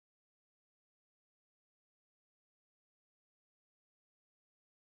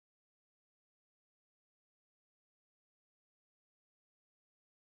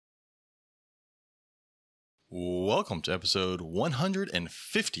Welcome to episode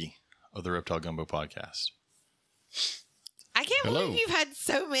 150 of the Reptile Gumbo podcast. I can't believe you've had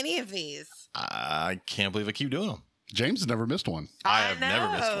so many of these. I can't believe I keep doing them. James has never missed one. I have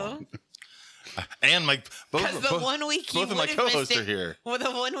never missed one. And both of my co-hosts are here. Well, the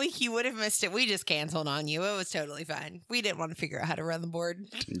 1 week you would have missed it, we just canceled on you. It was totally fine. We didn't want to figure out how to run the board.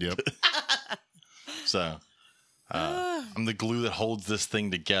 Yep. So, I'm the glue that holds this thing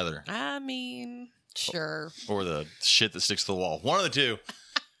together. I mean, sure. Or the shit that sticks to the wall. One of the two.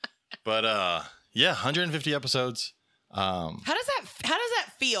 But, yeah, 150 episodes. How does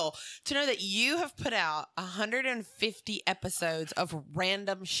that feel to know that you have put out 150 episodes of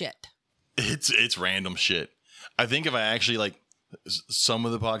random shit? It's random shit. I think if I actually like some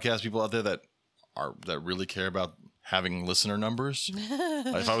of the podcast people out there that really care about having listener numbers,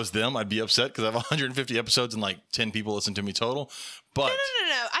 if I was them, I'd be upset because I have 150 episodes and like 10 people listen to me total. But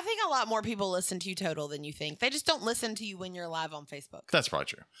no. I think a lot more people listen to you total than you think. They just don't listen to you when you're live on Facebook. That's probably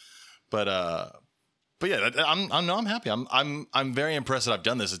true. But yeah, I'm happy. I'm very impressed that I've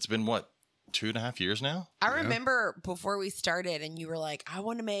done this. It's been what, 2.5 years now? I remember before we started and you were like, I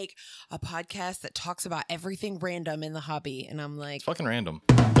want to make a podcast that talks about everything random in the hobby. And I'm like, it's fucking random.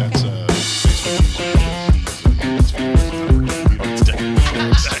 That's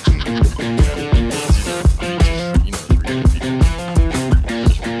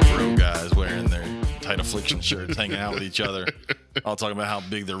Bro guys wearing their tight affliction shirts, hanging out with each other, all talking about how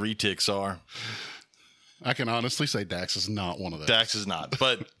big the retics are. I can honestly say Dax is not one of those. Dax is not,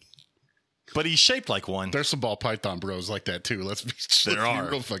 but he's shaped like one. There's some ball python bros like that too. Let's be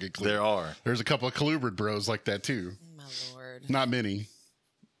real fucking clear. There are. There's a couple of colubrid bros like that too. my Lord. Not many.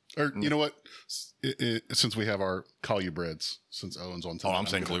 Or you know what? Since we have our colubrids, since Owen's on time. I'm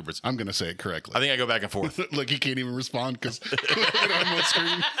saying colubrids. I'm going to say it correctly. I think I go back and forth. Look, he can't even respond because I'm on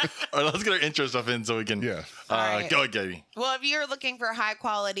screen. All right, let's get our intro stuff in so we can. Yeah. Right. Go ahead, Katie. Well, if you're looking for high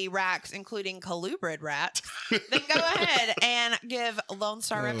quality racks, including colubrid racks, then go ahead and give Lone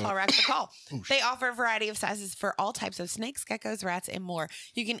Star Reptile Racks a call. They offer a variety of sizes for all types of snakes, geckos, rats, and more.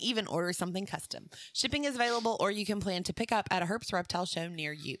 You can even order something custom. Shipping is available, or you can plan to pick up at a Herps Reptile show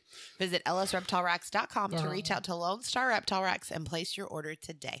near you. Visit lsreptileracks.com to reach out to Lone Star Reptile Racks and place your order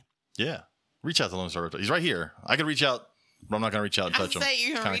today. Yeah. Reach out to Lone Star Reptile. He's right here. I could reach out, but I'm not going to reach out and touch him.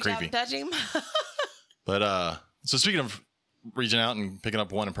 You're going to reach creepy. out and touch him? But, so speaking of reaching out and picking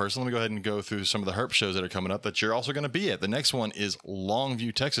up one in person, let me go ahead and go through some of the herp shows that are coming up that you're also going to be at. The next one is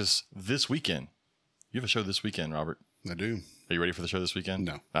Longview, Texas this weekend. You have a show this weekend, Robert. I do. Are you ready for the show this weekend?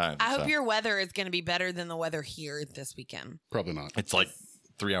 No. I hope your weather is going to be better than the weather here this weekend. Probably not. It's like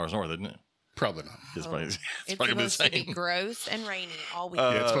 3 hours north, isn't it? Probably not. It's It's supposed to be gross and rainy all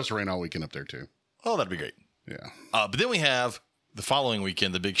weekend. Yeah, it's supposed to rain all weekend up there too. Oh, that'd be great. Yeah. But then we have the following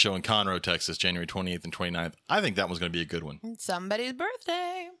weekend, the big show in Conroe, Texas, January 28th and 29th. I think that one's going to be a good one. It's somebody's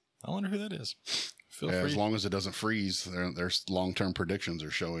birthday. I wonder who that is. Feel Yeah, free. as long as it doesn't freeze, their long-term predictions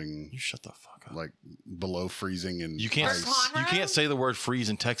are showing You shut the fuck up. like below freezing and You can't Conroe? you can't say the word freeze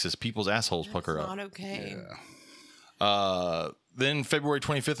in Texas. People's assholes pucker It's up. not okay. Yeah. Then February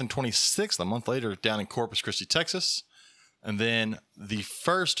 25th and 26th, a month later, down in Corpus Christi, Texas. And then the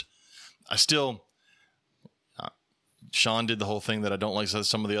first, Sean did the whole thing that I don't like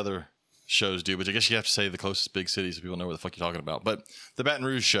some of the other shows do, but I guess you have to say the closest big city so people know what the fuck you're talking about. But the Baton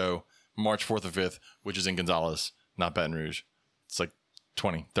Rouge show, March 4th or 5th, which is in Gonzales, not Baton Rouge. It's like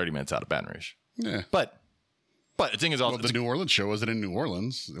 20, 30 minutes out of Baton Rouge. Yeah. But it's in Gonzales. Well, the New Orleans show wasn't in New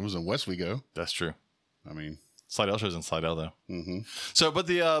Orleans. It was in Westwego. That's true. I mean, Slidell show's in Slidell, though. mm-hmm. So, but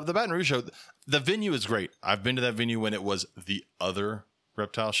the Baton Rouge show, the venue is great. I've been to that venue when it was the other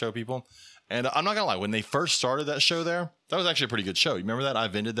reptile show, people. And I'm not going to lie, when they first started that show there, that was actually a pretty good show. You remember that? I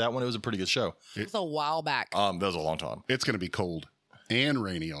vended that one. It was a pretty good show. It was a while back. That was a long time. It's going to be cold and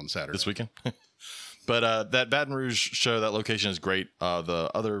rainy on Saturday. This weekend. But that Baton Rouge show, that location is great.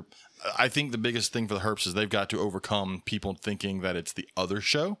 I think the biggest thing for the Herps is they've got to overcome people thinking that it's the other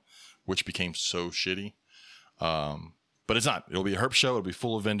show, which became so shitty. But it's not. It'll be a herp show. It'll be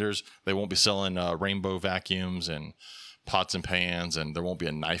full of vendors. They won't be selling rainbow vacuums and pots and pans, and there won't be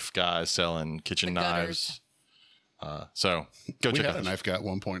a knife guy selling kitchen knives. So go check We out had a knife guy at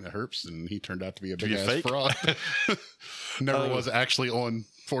one point at Herps, and he turned out to be a be big a ass fake? fraud. Never was actually on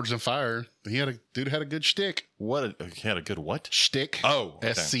Forged in Fire. Dude had a good shtick. He had a good what? Shtick. Oh,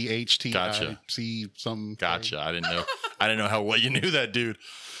 okay. SCHTIC Gotcha. something. Gotcha. I didn't know. I didn't know how well you knew that, dude.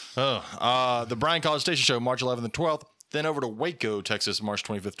 The Bryan College Station Show, March 11th and 12th. Then over to Waco, Texas, March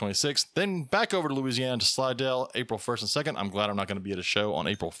 25th, 26th. Then back over to Louisiana to Slidell, April 1st and 2nd. I'm glad I'm not going to be at a show on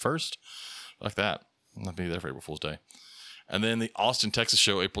April 1st. Like that. I'm not going to be there for April Fool's Day. And then the Austin, Texas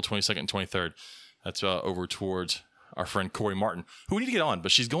show, April 22nd and 23rd. That's over towards our friend Corey Martin, who we need to get on,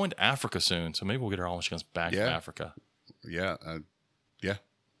 but she's going to Africa soon, so maybe we'll get her on when she comes back from Africa. Yeah.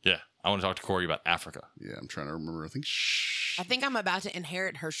 Yeah. I want to talk to Corey about Africa. Yeah, I'm trying to remember. I think I'm about to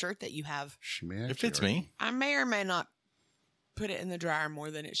inherit her shirt that you have. She may It fits me. I may or may not put it in the dryer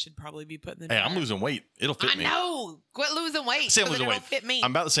more than it should probably be put in the dryer. Hey, I'm losing weight. It'll fit me. I know. Quit losing weight. Say I'm so losing that weight. it'll fit me.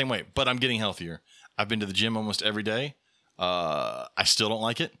 I'm about the same weight, but I'm getting healthier. I've been to the gym almost every day. I still don't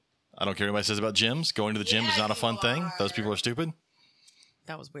like it. I don't care what anybody says about gyms. Going to the gym is not a fun thing. Those people are stupid.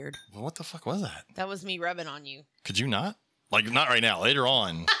 That was weird. Well, what the fuck was that? That was me rubbing on you. Could you not? Like, not right now. Later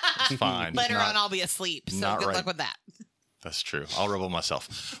on. It's fine. Later on, I'll be asleep. So good luck with that. That's true. I'll rub on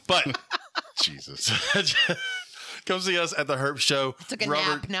myself. But Jesus. come see us at the Herb Show. I took a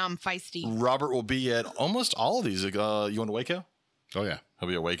nap. Now I'm feisty. Robert will be at almost all of these. You going to Waco? Oh, yeah. He'll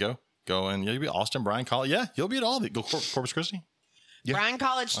be at Waco. Going. Yeah, you'll be Austin, Bryan, College. Yeah, you'll be at all of it. Go Corpus Christi. Yeah. Bryan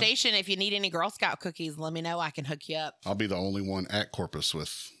College Station. If you need any Girl Scout cookies, let me know. I can hook you up. I'll be the only one at Corpus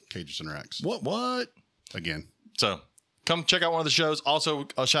with Cages and Racks. What? Again. So come check out one of the shows. Also,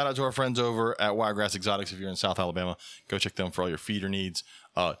 a shout out to our friends over at Wiregrass Exotics. If you're in South Alabama, go check them for all your feeder needs.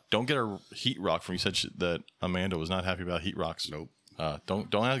 Don't get a heat rock from you. Said that Amanda was not happy about heat rocks. Nope. Don't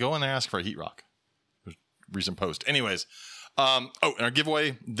go in there and ask for a heat rock. Recent post. Anyways. And our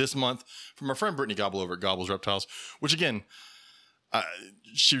giveaway this month from our friend Brittany Gobble over at Gobble's Reptiles, which again, I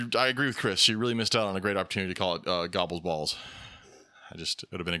agree with Chris. She really missed out on a great opportunity to call it Gobble's Balls. It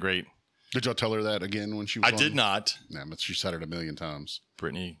would have been a great. Did y'all tell her that again when she was I did not. Nah, but she said it a million times.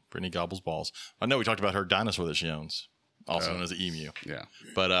 Brittany Gobbles Balls. I know we talked about her dinosaur that she owns, also known as an emu. Yeah.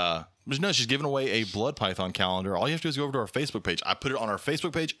 But no, she's giving away a blood python calendar. All you have to do is go over to our Facebook page. I put it on our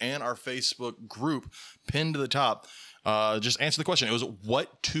Facebook page and our Facebook group pinned to the top. Just answer the question. It was,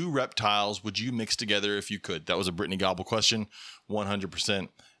 what two reptiles would you mix together if you could? That was a Brittany Gobble question, 100%.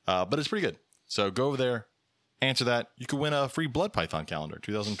 But it's pretty good. So go over there, answer that. You could win a free blood python calendar,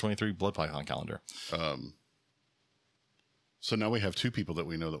 2023 blood python calendar. So now we have two people that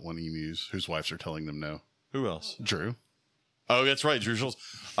we know that want emus whose wives are telling them no. Who else? Drew. Oh, that's right, Drew Schultz.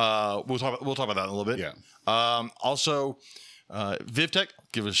 We'll talk about that in a little bit. Yeah. Also, VivTech.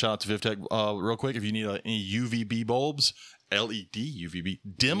 Give a shout out to VivTech real quick. If you need any UVB bulbs, LED UVB,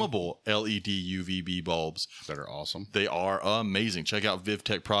 dimmable LED UVB bulbs That are awesome. They are amazing. Check out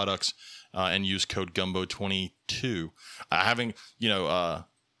VivTech products and use code Gumbo22. I haven't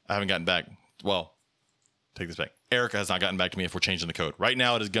gotten back. Well, take this back. Erica has not gotten back to me if we're changing the code. Right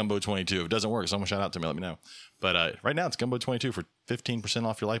now it is Gumbo22. If it doesn't work, someone shout out to me. Let me know. But right now it's Gumbo22 for 15%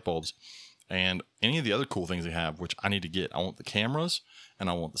 off your light bulbs. And any of the other cool things they have, which I need to get. I want the cameras, and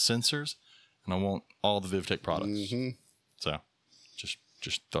I want the sensors, and I want all the VivTech products. Mm-hmm. So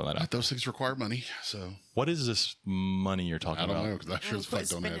just throw that out. Those things require money. So what is this money you're talking about? I don't know, because I sure as fuck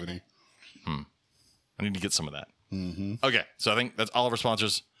don't have any. I need to get some of that. Mm-hmm. Okay, so I think that's all of our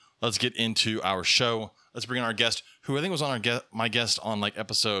sponsors. Let's get into our show. Let's bring in our guest, who I think was on my guest on like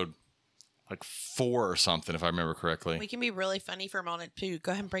episode 4 or something, if I remember correctly. We can be really funny for a moment too.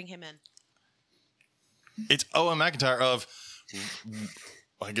 Go ahead and bring him in. It's Owen McIntyre of,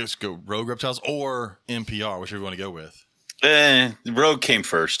 I guess, go Rogue-Reptiles or NPR, whichever you want to go with. Rogue came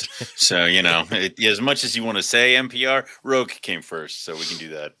first. So, as much as you want to say NPR, Rogue came first. So we can do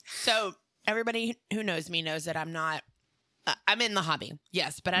that. So everybody who knows me knows that I'm in the hobby.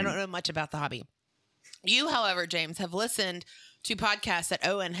 Yes, but I don't know much about the hobby. You, however, James, have listened to podcasts that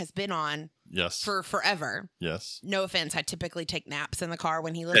Owen has been on for forever. Yes. No offense. I typically take naps in the car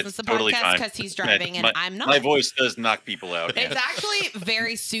when he listens to totally podcasts because he's driving and I'm not. My voice does knock people out. It's actually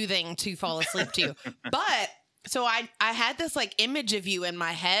very soothing to fall asleep to. But so I had this image of you in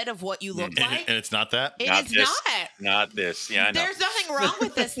my head of what you look like. And it's not that? It is not. Not this. Yeah, I know. There's nothing wrong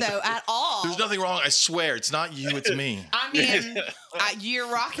with this, though, at all. There's nothing wrong. I swear. It's not you. It's me. I mean,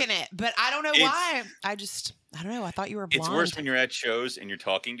 you're rocking it. But I don't know why. I don't know. I thought you were blonde. It's worse when you're at shows and you're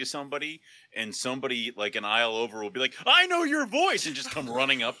talking to somebody and somebody like an aisle over will be like, I know your voice, and just come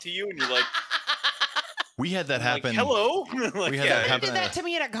running up to you and you're like, we had that happen. Like, hello. We had that happen. Did that to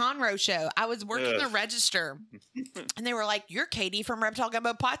me at a Conroe show. I was working the register and they were like, you're Katie from Reptile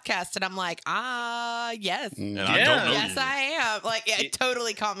Gumbo Podcast. And I'm like, yes. And I don't know yes, I am. It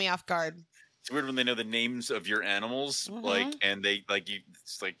totally caught me off guard. It's weird when they know the names of your animals, and they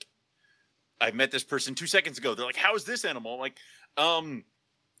it's like, I met this person 2 seconds ago. They're like, how is this animal? I'm like,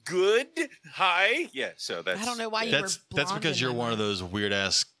 good. Hi. Yeah. So that's. I don't know why you were blonde. That's because you're one of those weird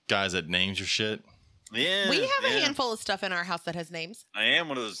ass guys that names your shit. Yeah. We have a handful of stuff in our house that has names. I am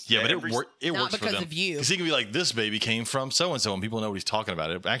one of those. Yeah, but it works for them. Not because of you. Because he can be like, this baby came from so and so, and people know what he's talking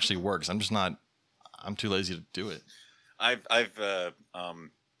about. It actually works. I'm just not. I'm too lazy to do it. I've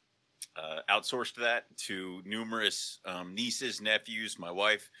outsourced that to numerous nieces, nephews, my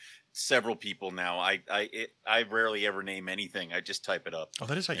wife, several people now. I rarely ever name anything. I just type it up. Oh,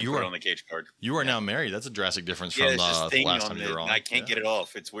 that is right. And You put are it on the cage card. You are now married. That's a drastic difference from It's this the thing last on time you were on. I can't get it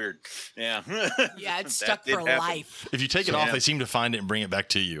off. It's weird. Yeah. Yeah, it's That stuck did for happen. life. If you take it off, they seem to find it and bring it back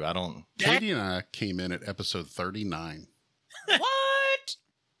to you. I don't. Katie and I came in at episode 39. What?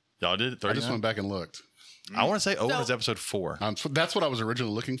 Y'all did it. I 39? just went back and looked. I want to say Owen So- was episode 4. That's what I was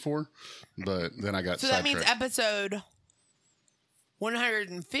originally looking for, but then I got So that means sidetracked. episode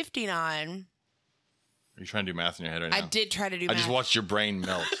 159. Are you trying to do math in your head right now? I did try to do I math. just watched your brain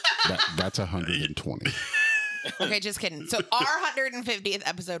melt. That's 120. Okay, just kidding. So our 150th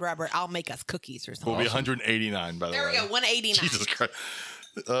episode, Robert, I'll make us cookies or something. Will be 189 by the There way. we go, 189. Jesus Christ.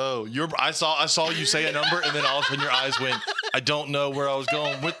 Oh, I saw you say a number, and then all of a sudden your eyes went. I don't know where I was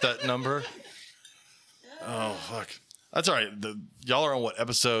going with that number. Oh fuck. That's all right. Y'all are on what,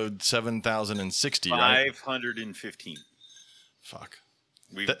 episode 7060, right? 515. Fuck.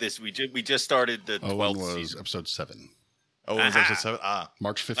 We just started the 12th Owen was season. episode 7. Oh, it was episode 7.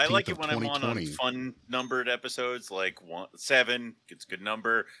 March 15th I like of it when I'm on 2020. fun numbered episodes, like 7. It's a good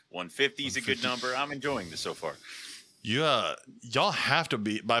number. 150 is a good number. I'm enjoying this so far. Y'all have to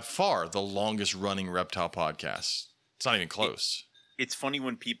be by far the longest running reptile podcast. It's not even close. It's funny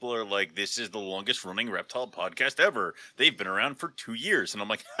when people are like, "This is the longest running reptile podcast ever." They've been around for 2 years, and I'm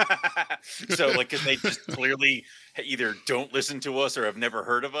like, so like, because they just clearly either don't listen to us or have never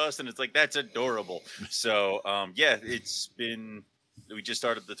heard of us, and it's like that's adorable. So yeah, it's been. We just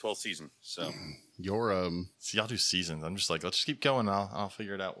started the 12th season, so Your See, y'all do seasons. I'm just like, let's just keep going. I'll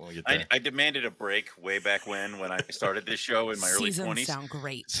figure it out when we get there. I demanded a break way back when I started this show in my early Seasons 20s. sound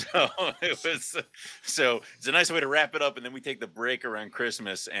great. So it's a nice way to wrap it up, and then we take the break around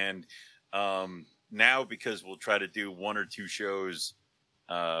Christmas. And now, because we'll try to do 1 or 2 shows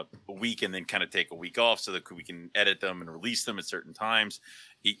a week, and then kind of take a week off so that we can edit them and release them at certain times.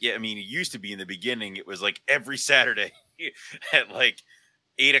 It used to be in the beginning, it was like every Saturday at like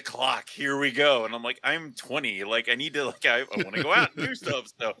 8 o'clock. Here we go, and I'm like, I'm 20. Like, I need to I want to go out and do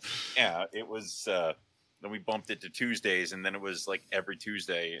stuff. So yeah, it was. Then we bumped it to Tuesdays, and then it was like every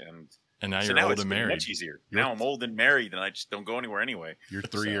Tuesday, and now so you're now old it's and been married. much easier. Now I'm old and married, and I just don't go anywhere anyway. your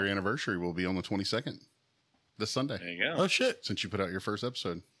 3-year anniversary will be on the 22nd, this Sunday, There you go. Oh shit, since you put out your first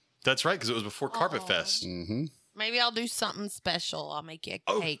episode. that's right, because it was before Carpet Fest. Mm-hmm. Maybe I'll do something special. I'll make you a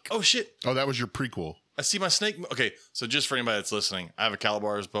Oh, cake. oh shit. Oh, that was your prequel. I see my snake. Okay, so just for anybody that's listening, I have a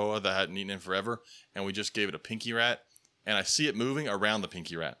Calabar's boa that I hadn't eaten in forever, and we just gave it a pinky rat, and I see it moving around the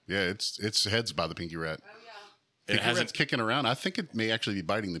pinky rat. Yeah, it's heads by the pinky rat. And it Pinky rat's hasn't. kicking around. I think it may actually be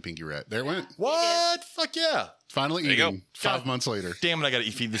biting the pinky rat. There it went. What? Fuck yeah. Finally There you eating 5 months later. Damn it, I gotta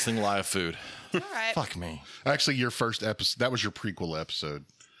feed this thing live food. All right. Fuck me. Actually, your first episode, that was your prequel episode.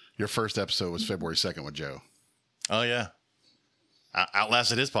 Your first episode was February 2nd with Joe. Oh yeah.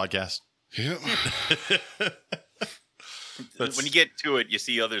 Outlasted his podcast. Yep. When you get to it, you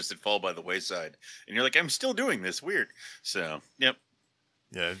see others that fall by the wayside, and you're like, I'm still doing this. Weird. So, yep.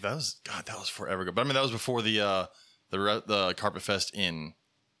 Yeah, that was forever ago. But I mean, that was before the Carpet Fest in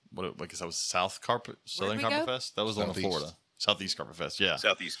what? I guess that was Southern we Carpet go? Fest. That was the one in Southeast. Florida, Southeast Carpet Fest. Yeah,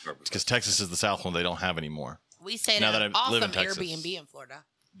 Southeast Carpet. because Texas is the South one. They don't have anymore. We stayed Now at that an I live in awesome Texas. Airbnb in Florida.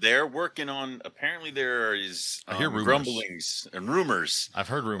 They're working on. Apparently, there is I hear rumors. grumblings and rumors I've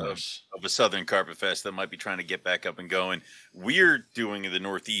heard rumors. of a Southern Carpet Fest that might be trying to get back up and going. We're doing the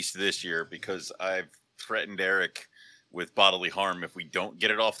Northeast this year because I've threatened Eric with bodily harm if we don't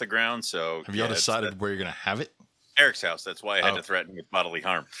get it off the ground. So Have y'all it's decided where you're gonna have it? Eric's house? That's why I had Oh. to threaten with bodily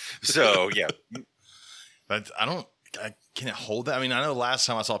harm. So yeah, Can it hold that? I mean, I know last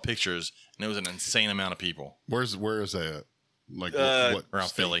time I saw pictures and it was an insane amount of people Where is that? Like what around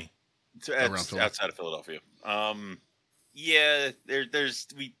state? Philly. So Around it's Philly. outside of Philadelphia. Yeah, there's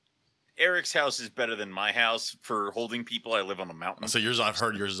Eric's house is better than my house for holding people. I live on a mountain. So yours, I've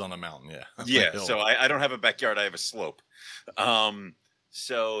heard yours is on a mountain. Yeah. Yeah, Hill. so I don't have a backyard. I have a slope.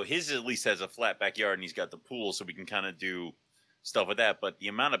 So his at least has a flat backyard, and he's got the pool, so we can kind of do stuff with that. But the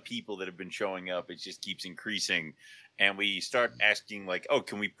amount of people that have been showing up, it just keeps increasing. And we start asking, like, oh,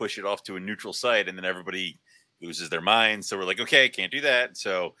 can we push it off to a neutral site? And then everybody loses their minds. So we're like, okay, can't do that.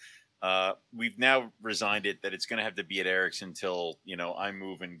 So we've now resigned it that it's going to have to be at Eric's until, I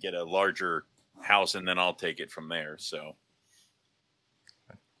move and get a larger house, and then I'll take it from there. So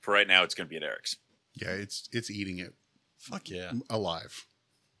for right now, it's going to be at Eric's. Yeah, it's eating it Fuck yeah. alive.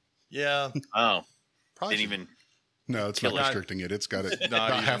 Yeah. Oh, Probably didn't even. No, it's Kill not it. restricting it. It's got it Not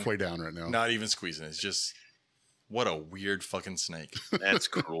about even- halfway down right now. not even squeezing. It's just what a weird fucking snake. That's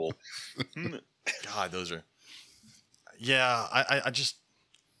cruel. God, those are. Yeah, I just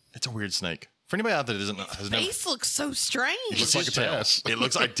It's a weird snake. For anybody out there that has never, Face looks so strange. you should Looks see like its its tail. ass. It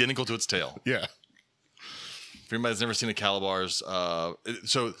looks identical to its tail. Yeah. For anybody that's never seen a Calabar's,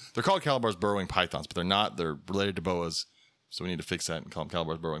 so they're called Calabar's burrowing pythons, but they're not. They're related to boas, so we need to fix that and call them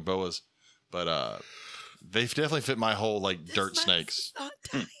Calabar's burrowing boas. But they definitely fit my whole like This dirt mouse snakes. is not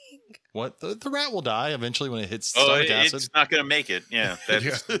dying. What the rat will die eventually when it hits Oh, stomach acid. it's not going to make it. Yeah.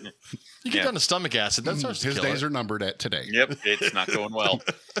 That's, You get down to stomach acid, that starts to His kill days it. are numbered at today. Yep. It's not going well.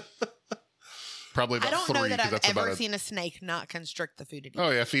 Probably about I don't 3. know that 'cause I've that's about ever seen a snake not constrict the food it eats. Oh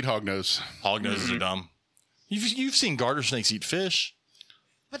yeah, feed hognose. Hog noses are dumb. You've seen garter snakes eat fish.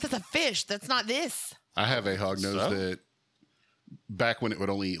 But that's a fish. That's not this. I have a hognose So? that back when it would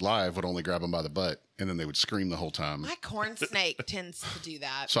only eat live would only grab them by the butt and then they would scream the whole time. My corn snake tends to do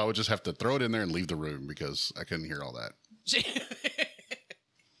that. So I would just have to throw it in there and leave the room because I couldn't hear all that.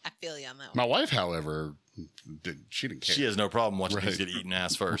 I feel you on that one. My wife, however, she didn't care. She has no problem watching Right. things get eaten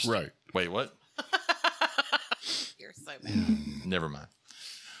ass first. Right. Wait, what? You're so bad. Never mind.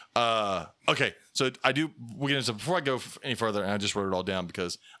 Okay, so we're gonna, so before I go any further, and I just wrote it all down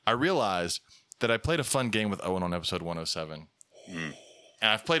because I realized that I played a fun game with Owen on episode 107. And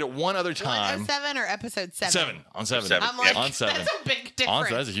I've played it one other time. 107 or episode 7? On 7. Seven. I'm like, On 7. that's a big difference.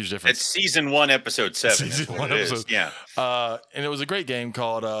 That's a huge difference. It's season 1, episode 7. Season That's what 1 it is. episode. Yeah. And it was a great game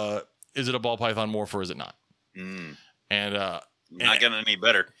called Is It a Ball Python Morph or Is It Not? Mm. And Not getting any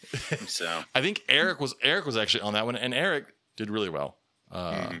better. So I think Eric was actually on that one, and Eric did really well.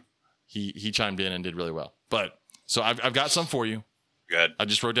 He chimed in and did really well. But so I've got some for you. good. I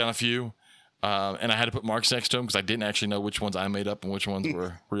just wrote down a few, and I had to put marks next to them because I didn't actually know which ones I made up and which ones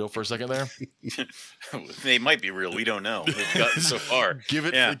were real for a second there. They might be real. We don't know. We've gotten so far. Give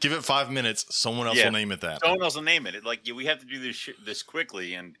it 5 minutes. Someone else will name it that. Someone else will name it. We have to do this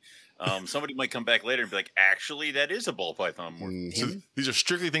quickly, and somebody might come back later and be like, "Actually, that is a ball python morph." So these are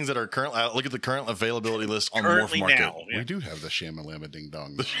strictly things that are currently. Look at the current availability list on Currently Morph Market. now. Yeah. We do have the Shamalama Ding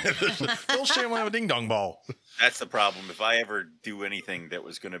Dong. Little shame a ding dong ball. That's the problem. If I ever do anything that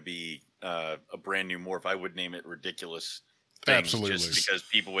was going to be a brand new morph, I would name it ridiculous. Things Absolutely. Just because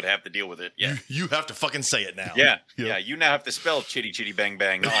people would have to deal with it. Yeah. You have to fucking say it now. Yeah, Yep. yeah. You now have to spell chitty chitty bang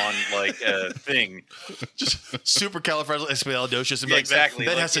bang on like a thing. Just supercalifragilisticexpialidocious. And be Yeah, like, exactly.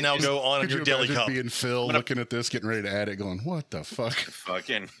 That Like, has to it now just- go on in Could your you deli imagine cup. being Phil looking at this, getting ready to add it, going, "What the fuck?"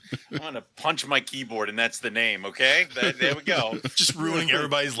 Fucking, I'm gonna punch my keyboard, and that's the name. Okay, there we go. Just ruining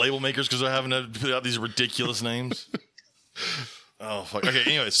everybody's label makers because they're having to put out these ridiculous names. Oh fuck. Okay.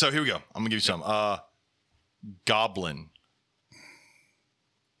 Anyway, so here we go. I'm gonna give you some. Goblin.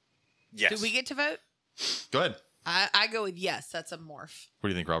 Yes. Do we get to vote? Go ahead. I go with yes. That's a morph. What do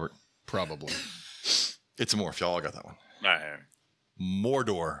you think, Robert? Probably. It's a morph. Y'all all got that one. All right.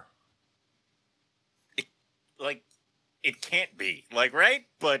 Mordor. It can't be right,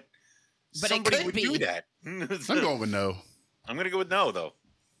 but But it somebody could would be. do that. I'm going with no. I'm gonna go with no though.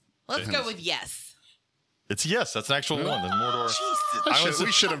 Let's go with yes. It's yes. That's an actual one. The Mordor.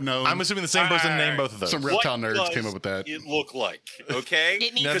 We should have known. I'm assuming the same person named both of those. Some reptile What nerds does came up with that. It look like okay.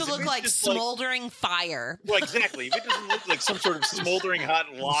 It needs Because to if look it's like just like- smoldering fire. Well, exactly. If it doesn't look like some sort of smoldering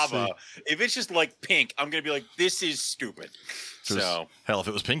hot lava, if it's just like pink, I'm gonna be like, this is stupid. So Hell, if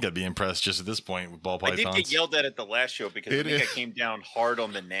it was pink, I'd be impressed just at this point with ball I pythons. did get yelled at the last show because I think I came down hard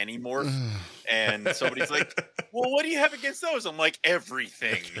on the nanny morph, and somebody's like, "Well, what do you have against those?" I'm like,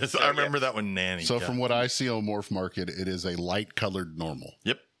 "Everything." So, I remember that one, Nanny. So Yeah. from what I see on Morph Market, it is a light colored normal.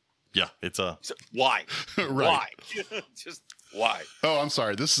 Yep. Yeah, it's a. So, why? Right. Why? Just why? Oh, I'm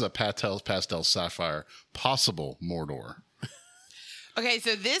sorry. This is a pastel sapphire, possible Mordor. Okay,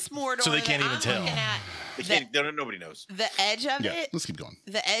 so this Mordor. So they can't that even I'm tell. looking at, They the, can't, nobody knows. the edge of Yeah, it. let's keep going.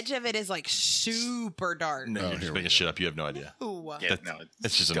 The edge of it is like super dark. No, Oh, you're here just we making go. shit up. You have no idea. Ooh. Yeah, no.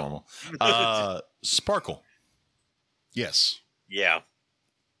 It's just a normal. Sparkle. Yes. Yeah.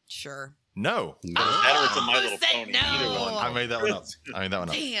 Sure. No. No. That or it's a My who Little said Pony. no? Either one. I made that one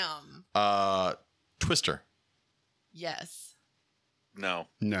up. Damn. Twister. Yes. No.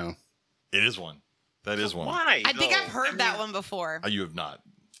 No. It is one. That is one. Why? I think though? I've heard that one before. You have not.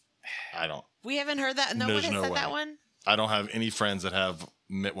 I don't. We haven't heard that. No one There's has no said way. that one. I don't have any friends that have.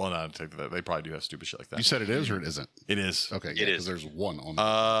 Well, no, I take that. They probably do have stupid shit like that. You said it is or it isn't? It is. Okay. It Yeah, is. because there's one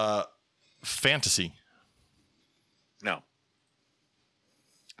on Fantasy. No.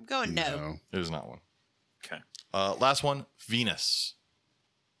 I'm going no. It is not one. Okay. Last one. Venus.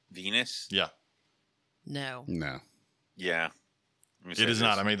 Venus? Yeah. No. No. Yeah. It is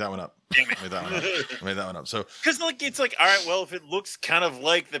not. I made that one up. Damn it. I made that one up. So Because it's like, all right, well, if it looks kind of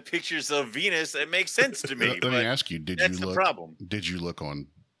like the pictures of Venus, it makes sense to me. Let me but ask you, that's the problem. Did you look on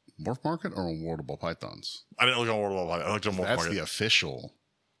Morph Market or on Wardable Pythons? I didn't look on World War I looked on Wolf That's Market. the official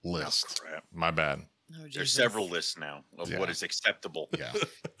list. Oh, crap. My bad. Oh, There's Jesus. several lists now of Yeah. what is acceptable. Yeah.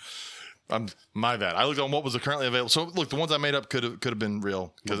 My bad. I looked on what was currently available. So look, the ones I made up could have been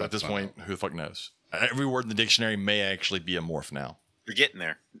real because Well, at this that's point, who the fuck knows? Every word in the dictionary may actually be a morph now. You're getting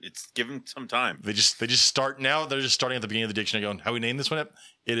there. It's given some time. They just start now. They're just starting at the beginning of the dictionary, going, "How we name this one up?"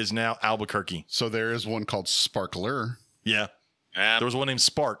 It is now Albuquerque. So there is one called Sparkler. Yeah, there was one named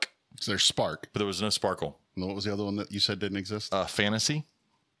Spark, So there's Spark. but there was no Sparkle. And what was the other one that you said didn't exist? Fantasy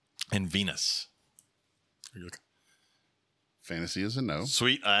and Venus. Fantasy is a no.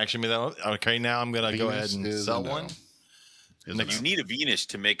 Sweet. I actually made that one. Okay, now I'm gonna go ahead Venus and is sell a no. one. Is a You no. need a Venus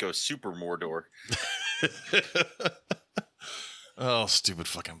to make a super Mordor. Oh, stupid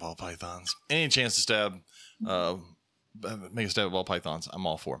fucking ball pythons. Any chance to stab, make a stab at ball pythons, I'm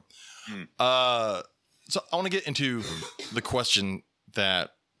all for. So I want to get into the question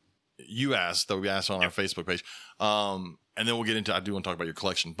that you asked, that we asked on our Facebook page. And then we'll get into, I do want to talk about your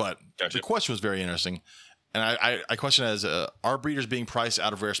collection, but Gotcha. the question was very interesting. And I questioned it as, are breeders being priced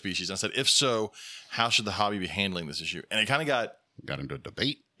out of rare species? And I said, if so, how should the hobby be handling this issue? And it kind of got into a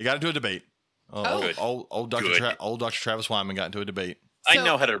debate. a debate. Good. Old Dr. Good. Old Dr. Travis Wyman got into a debate. I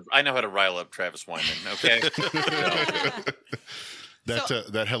know how to rile up Travis Wyman. Okay.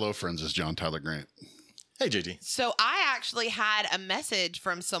 That Hello Friends is John Tyler Grant. Hey, JT. So I actually had a message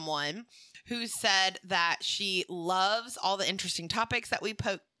from someone who said that she loves all the interesting topics that we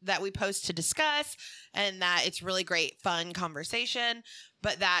post to discuss, and that it's really great, fun conversation,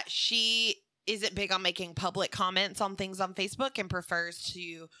 but that she isn't big on making public comments on things on Facebook and prefers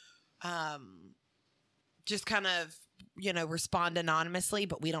to just kind of, respond anonymously,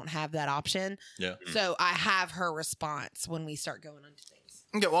 but we don't have that option. Yeah. So I have her response when we start going into things.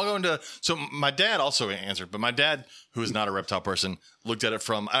 Okay, well, I'll go into. So my dad also answered, but my dad, who is not a reptile person, looked at it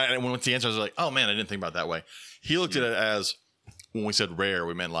from. And when the answer, I was like, "Oh man, I didn't think about it that way." He looked at it as, when we said rare,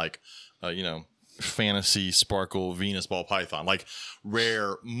 we meant like, fantasy, sparkle, Venus ball python, like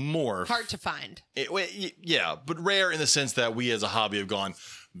rare morph. Hard to find. Yeah, but rare in the sense that we as a hobby have gone,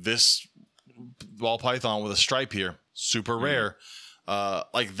 this ball python with a stripe here, super rare,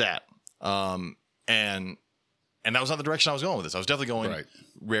 like that. And that was not the direction I was going with this. I was definitely going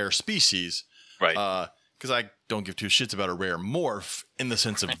rare species. Right. Because I don't give two shits about a rare morph in the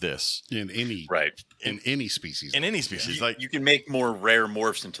sense of this. In any species. In any species. You can make more rare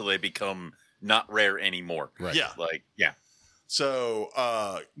morphs until they become not rare anymore. Right. Yeah.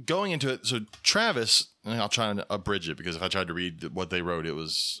 So going into it, so Travis, and I'll try and abridge it because if I tried to read what they wrote, it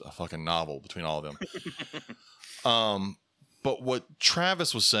was a fucking novel between all of them. But what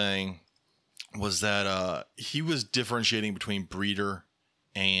Travis was saying was that he was differentiating between breeder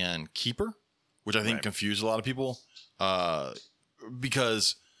and keeper, which I think confused a lot of people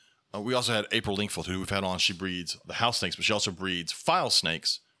because we also had April Linkfield, who we've had on. She breeds the house snakes, but she also breeds file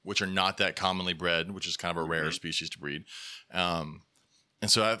snakes, which are not that commonly bred, which is kind of a rare species to breed. And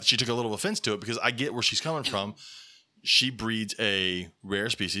so she took a little offense to it because I get where she's coming from. She breeds a rare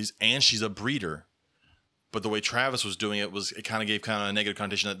species and she's a breeder. But the way Travis was doing it was, it kind of gave kind of a negative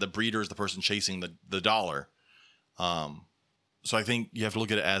connotation that the breeder is the person chasing the dollar. So I think you have to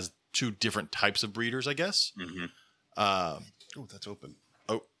look at it as two different types of breeders, I guess. Mm-hmm. Oh, that's open.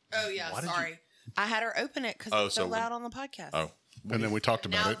 Oh, yeah. Sorry. I had her open it because it's so loud on the podcast. Oh. And then we talked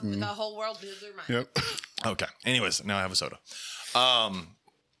about now it. And, the whole world knows their mind. yep. Okay. Anyways, now I have a soda.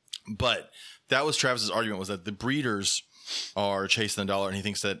 But that was Travis's argument, was that the breeders are chasing the dollar, and he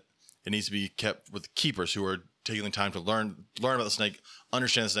thinks that it needs to be kept with keepers who are taking the time to learn about the snake,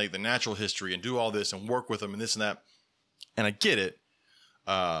 understand the snake, the natural history, and do all this and work with them and this and that. And I get it.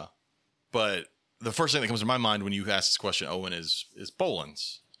 But the first thing that comes to my mind when you ask this question, Owen, is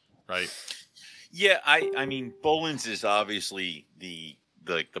Boland's, right? Yeah, I mean, Boland's is obviously the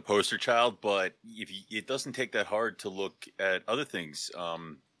poster child, but it doesn't take that hard to look at other things.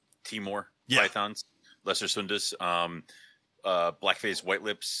 Timor pythons, lesser sundas, black-faced white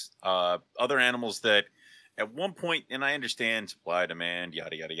lips, other animals that at one point, and I understand supply, demand,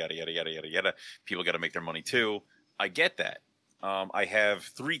 yada yada yada yada yada yada yada. People got to make their money too. I get that. I have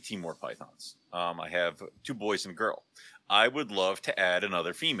 3 Timor pythons. I have 2 boys and a girl. I would love to add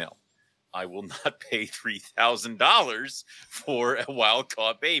another female. I will not pay $3,000 for a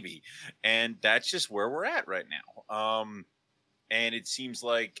wild-caught baby. And that's just where we're at right now. And it seems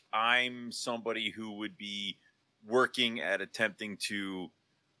like I'm somebody who would be working at attempting to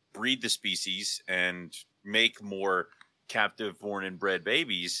breed the species and make more captive born and bred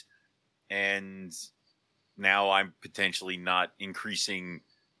babies. And now I'm potentially not increasing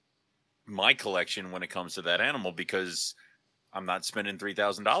my collection when it comes to that animal because I'm not spending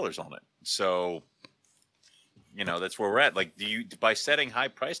 $3,000 on it. So that's where we're at. Like, by setting high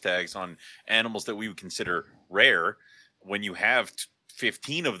price tags on animals that we would consider rare, when you have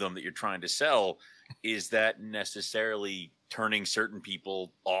 15 of them that you're trying to sell, is that necessarily turning certain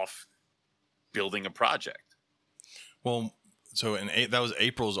people off building a project? Well, so that was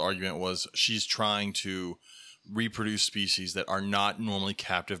April's argument, was she's trying to reproduce species that are not normally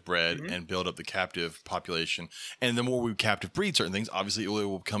captive bred and build up the captive population. And the more we captive breed certain things, obviously it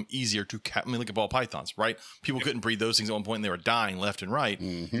will become easier to look at ball pythons, right? People couldn't breed those things at one point and they were dying left and right.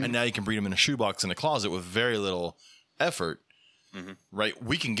 And now you can breed them in a shoebox in a closet with very little effort, right?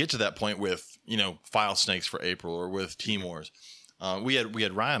 We can get to that point with, file snakes for April or with Timors. We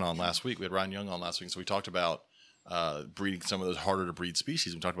had Ryan on last week. We had Ryan Young on last week. So we talked about breeding some of those harder to breed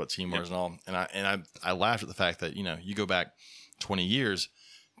species. We talked about Timors and all, and I laughed at the fact that you go back 20 years,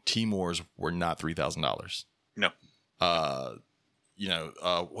 Timors were not $3,000. No.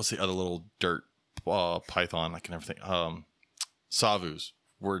 What's the other little dirt python? I can never think. Savus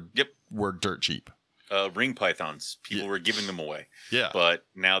were dirt cheap. Ring pythons, people were giving them away. Yeah. But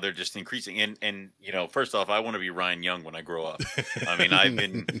now they're just increasing. And first off, I want to be Ryan Young when I grow up. I mean, I've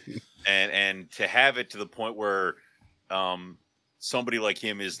been, and to have it to the point where somebody like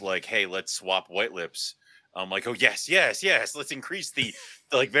him is like, hey, let's swap white lips. I'm like, oh, yes. Let's increase the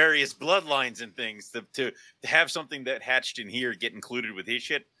like various bloodlines and things to have something that hatched in here get included with his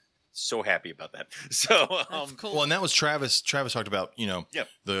shit. So happy about that. So, That's cool. Well, and that was Travis. Travis talked about,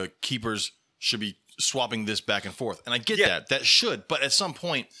 the keepers should be swapping this back and forth. And I get that should, but at some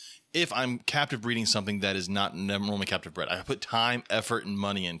point, if I'm captive breeding something that is not normally captive bred, I put time, effort, and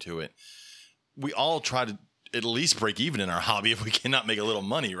money into it. We all try to at least break even in our hobby if we cannot make a little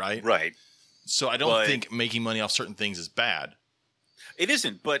money, right? Right. So I don't think making money off certain things is bad. It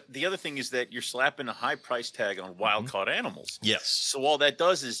isn't, but the other thing is that you're slapping a high price tag on wild caught animals. Yes. So all that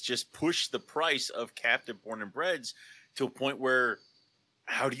does is just push the price of captive born and breds to a point where,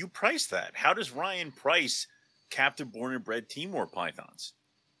 how do you price that? How does Ryan price captive born and bred Timor pythons?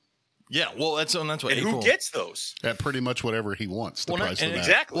 Yeah, well, that's what and April... who gets those? At pretty much whatever he wants. The price of that.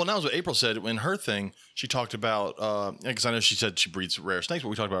 Exactly. Well, that was what April said in her thing. She talked about, because I know she said she breeds rare snakes, but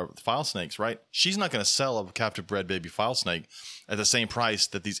we talked about file snakes, right? She's not going to sell a captive bred baby file snake at the same price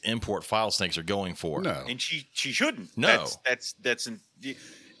that these import file snakes are going for. No. And she shouldn't. No.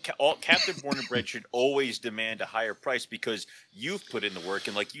 All captive born and bred should always demand a higher price because you've put in the work.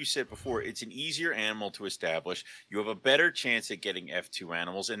 And like you said before, it's an easier animal to establish. You have a better chance at getting F2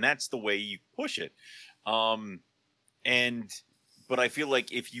 animals, and that's the way you push it. But I feel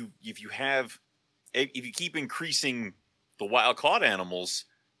like if you keep increasing the wild caught animals,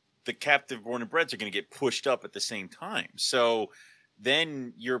 the captive born and breds are going to get pushed up at the same time. So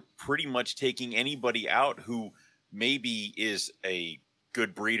then you're pretty much taking anybody out who maybe is a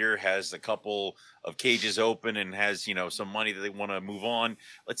good breeder, has a couple of cages open and has, some money that they want to move on.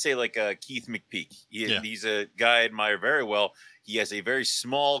 Let's say like Keith McPeak. He's a guy I admire very well. He has a very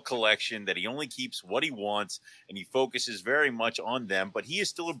small collection that he only keeps what he wants and he focuses very much on them, but he is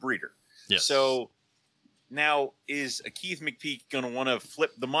still a breeder. Yes. So now is a Keith McPeak going to want to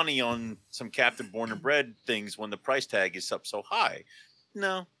flip the money on some captive born and bred things when the price tag is up so high?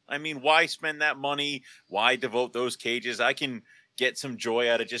 No. I mean, why spend that money? Why devote those cages? I can get some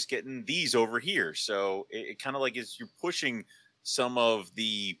joy out of just getting these over here. So it kind of like you're pushing some of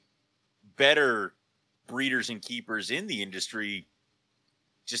the better breeders and keepers in the industry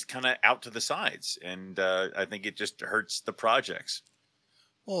just kind of out to the sides. And I think it just hurts the projects.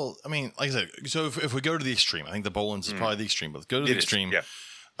 Well, I mean, like I said, so if we go to the extreme, I think the Bolins is probably the extreme, but let's go to the extreme.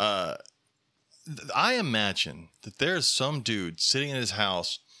 Yeah. I imagine that there's some dude sitting in his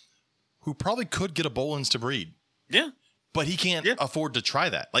house who probably could get a Bolins to breed. Yeah. But he can't afford to try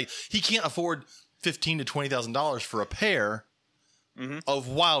that. Like he can't afford $15,000 to $20,000 for a pair of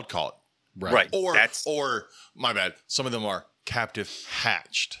wild caught, right? Or my bad, some of them are captive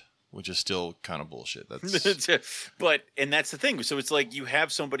hatched, which is still kind of bullshit. That's and that's the thing. So it's like you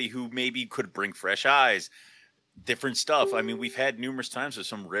have somebody who maybe could bring fresh eyes, different stuff. I mean, we've had numerous times with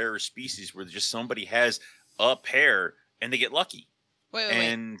some rare species where just somebody has a pair and they get lucky.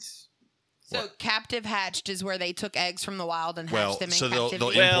 Wait. So captive hatched is where they took eggs from the wild and hatched them in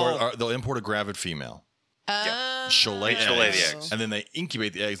captivity. They'll import a gravid female. She'll lay the eggs. And then they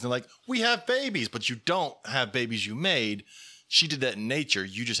incubate the eggs. And they're like, we have babies, but you don't have babies you made. She did that in nature.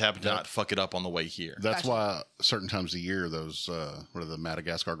 You just happen to not fuck it up on the way here. That's why certain times of year, those, what are the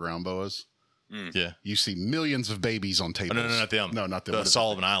Madagascar ground boas? Yeah. You see millions of babies on tables. No, not them. No, not them. The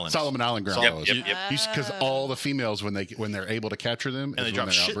Solomon Islands. Solomon Island ground boas. Yep. Because all the females, when they're able to capture them, and they drop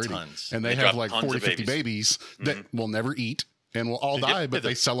shit tons. And they have like 40, 50 babies that will never eat. and will all die, but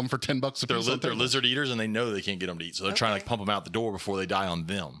they sell them for $10 a piece. They're lizard eaters, and they know they can't get them to eat, so they're trying to like, pump them out the door before they die on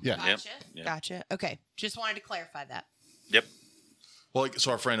them. Yeah. Gotcha. Yep. Gotcha. Okay. Just wanted to clarify that. Yep. Well,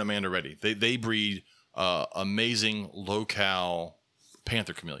 so our friend Amanda Reddy, they breed amazing low-cal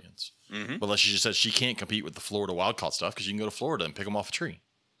panther chameleons. Mm-hmm. But like she just said, she can't compete with the Florida wild-caught stuff because you can go to Florida and pick them off a tree.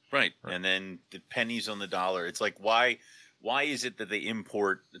 Right. And then the pennies on the dollar. It's like, why is it that they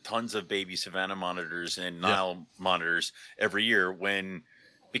import tons of baby Savannah monitors and Nile monitors every year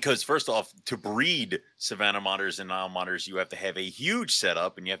because first off, to breed Savannah monitors and Nile monitors, you have to have a huge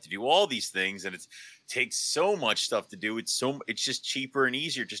setup and you have to do all these things. And it takes so much stuff to do. It's just cheaper and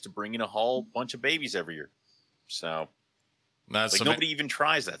easier just to bring in a whole bunch of babies every year. So nobody even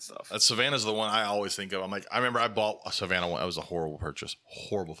tries that stuff. Savannah's the one I always think of. I'm like, I remember I bought a Savannah one. It was a horrible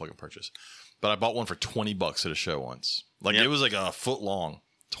fucking purchase. But I bought one for $20 at a show once. Like it was like a foot long,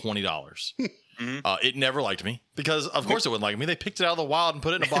 $20. Mm-hmm. It never liked me because of course it wouldn't like me. They picked it out of the wild and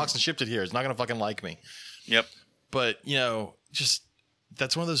put it in a box and shipped it here. It's not going to fucking like me. Yep. But just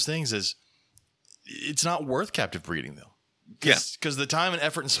that's one of those things is it's not worth captive breeding though. Because the time and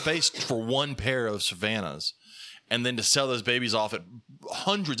effort and space for one pair of Savannahs and then to sell those babies off at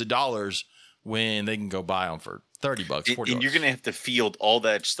hundreds of dollars when they can go buy them for $30, $40. And you're going to have to field all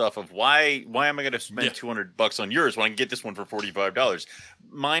that stuff of why am I going to spend $200 on yours when I can get this one for $45?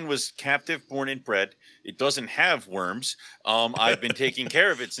 Mine was captive, born and bred. It doesn't have worms. I've been taking care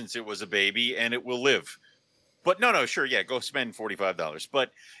of it since it was a baby and it will live. But no, sure. Yeah. Go spend $45.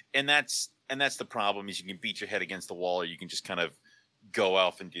 But, and that's the problem is you can beat your head against the wall or you can just kind of go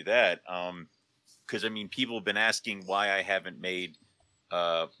off and do that. Cause I mean, people have been asking why I haven't made,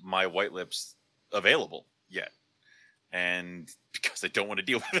 my white lips available yet. And because I don't want to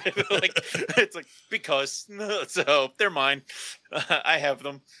deal with it, it's like, because so they're mine. I have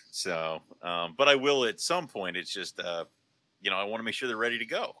them. So, but I will at some point. It's just, I want to make sure they're ready to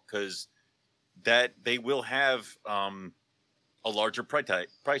go because that they will have, a larger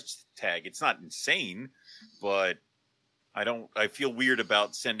price tag. It's not insane, but I feel weird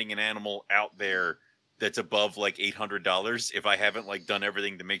about sending an animal out there that's above like $800 if I haven't like done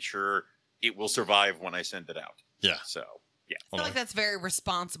everything to make sure it will survive when I send it out. Yeah. So, yeah. I feel like that's very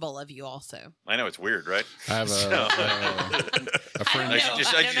responsible of you also. I know it's weird, right? I have a friend. I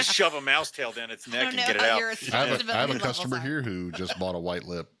should just shove a mouse tail down its neck and get it out. I have a customer here who just bought a white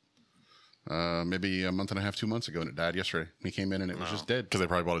lip maybe a month and a half, 2 months ago, and it died yesterday. He came in and it was just dead. Because they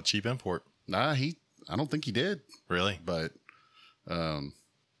probably bought a cheap import. Nah, I don't think he did. Really? But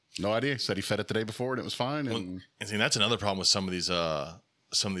no idea. He said he fed it the day before and it was fine. And see, that's another problem with some of these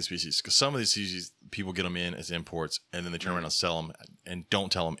species. Because some of these species, people get them in as imports and then they turn around and sell them and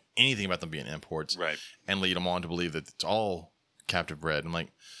don't tell them anything about them being imports. Right. And lead them on to believe that it's all captive bred. And like,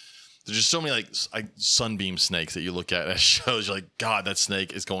 there's just so many like sunbeam snakes that you look at shows. You're like, God, that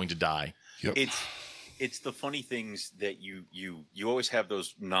snake is going to die. Yep. It's the funny things that you always have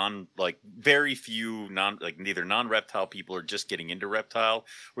those very few neither non-reptile people or just getting into reptile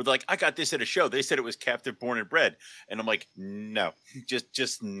where they're like, I got this at a show. They said it was captive born and bred. And I'm like, no,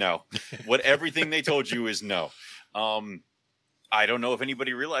 just no. Everything they told you is no. I don't know if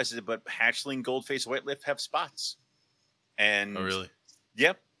anybody realizes it, but hatchling gold-faced whitelip have spots. And oh, really?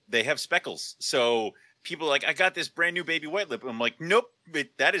 Yep, they have speckles. So people are like, I got this brand new baby whitelip. I'm like, nope,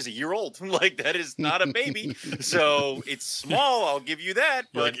 that is a year old. Like, that is not a baby. So it's small. I'll give you that.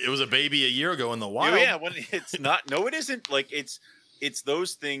 But like, it was a baby a year ago in the wild. Yeah, when it's not. No, it isn't. Like, it's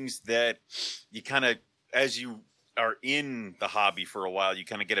those things that you kind of, as you are in the hobby for a while, you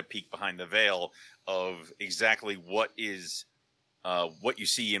kind of get a peek behind the veil of exactly what is what you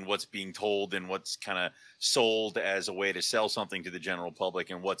see and what's being told and what's kind of sold as a way to sell something to the general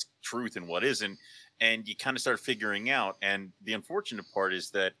public and what's truth and what isn't. And you kind of start figuring out. And the unfortunate part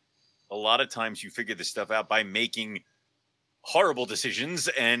is that a lot of times you figure this stuff out by making horrible decisions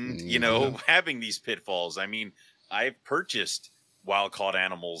and, having these pitfalls. I mean, I've purchased wild caught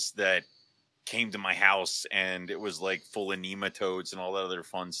animals that came to my house and it was like full of nematodes and all that other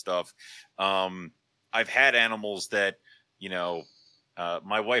fun stuff. I've had animals that,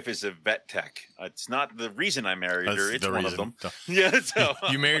 my wife is a vet tech. It's not the reason I married her. It's one of them. Yeah. So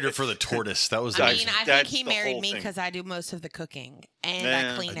you married her for the tortoise. That was. I think he married me because I do most of the cooking and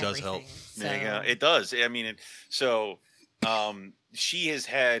I clean everything. Does help. So. Yeah, it does. I mean, she has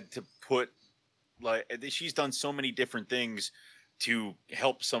had to put she's done so many different things to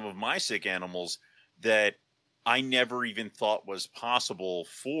help some of my sick animals that I never even thought was possible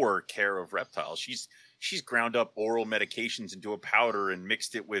for care of reptiles. She's ground up oral medications into a powder and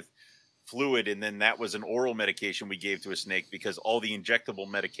mixed it with fluid. And then that was an oral medication we gave to a snake because all the injectable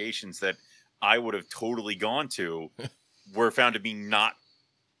medications that I would have totally gone to were found to be not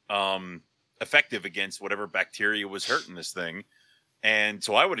effective against whatever bacteria was hurting this thing. And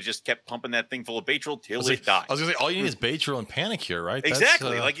so I would have just kept pumping that thing full of Baytril till it died. I was gonna say all you need is Baytril and Panicure, right?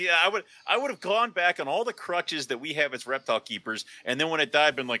 Exactly. I would have gone back on all the crutches that we have as reptile keepers, and then when it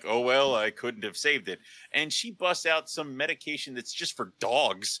died, been like, oh well, I couldn't have saved it. And she busts out some medication that's just for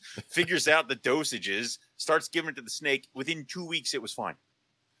dogs, figures out the dosages, starts giving it to the snake. Within 2 weeks, it was fine.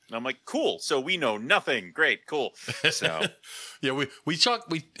 And I'm like, cool. So we know nothing. Great, cool. So yeah, we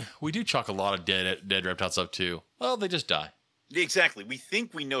do chalk a lot of dead reptile stuff too. Well, they just die. Exactly. We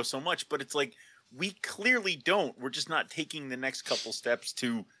think we know so much, but it's like we clearly don't. We're just not taking the next couple steps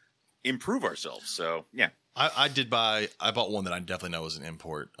to improve ourselves. So yeah, I bought one that I definitely know was an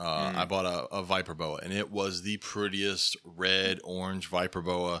import. I bought a Viper Boa, and it was the prettiest red orange Viper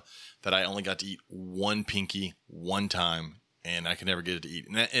Boa that I only got to eat one pinky one time, and I could never get it to eat.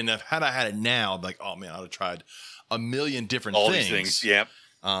 And had I had it now, I'm like, oh man, I'd have tried a million different all things. These things. Yep.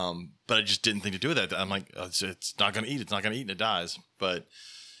 But I just didn't think to do that. I'm like, it's not going to eat. It's not going to eat, and it dies. But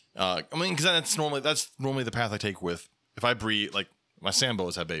I mean, because that's normally the path I take with if I breed. Like my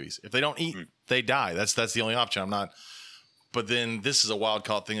Samboas have babies. If they don't eat, they die. That's the only option. I'm not. But then this is a wild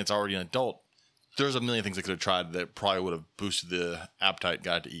caught thing that's already an adult. There's a million things I could have tried that probably would have boosted the appetite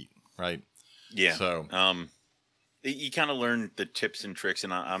got to eat. Right. Yeah. So you kind of learn the tips and tricks,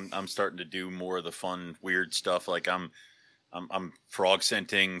 and I'm starting to do more of the fun, weird stuff. Like I'm frog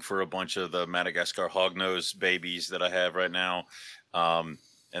scenting for a bunch of the Madagascar hognose babies that I have right now. And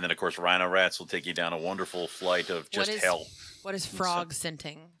then, of course, rhino rats will take you down a wonderful flight of just hell. What is frog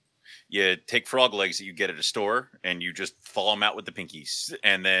scenting? You take frog legs that you get at a store and you just thaw them out with the pinkies.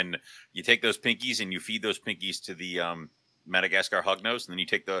 And then you take those pinkies and you feed those pinkies to the Madagascar hognose. And then you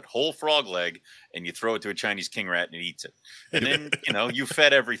take that whole frog leg and you throw it to a Chinese king rat and it eats it. And then, you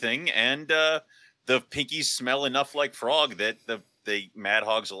fed everything and the pinkies smell enough like frog that the mad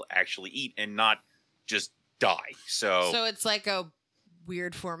hogs will actually eat and not just die. So it's like a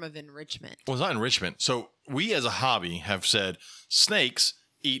weird form of enrichment. Well, it's not enrichment. So we as a hobby have said snakes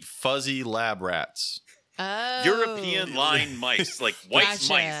eat fuzzy lab rats. Oh. European line mice, like white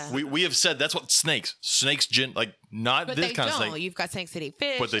mice. We have said that's what snakes, not but this kind of snake. You've got snakes that eat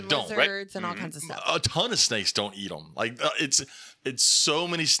fish, but they and don't, lizards, and all kinds of stuff. A ton of snakes don't eat them. Like it's so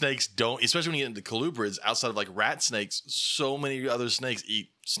many snakes don't, especially when you get into colubrids outside of like rat snakes. So many other snakes eat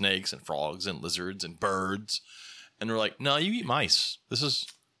snakes and frogs and lizards and birds, and they're like, no, you eat mice. This is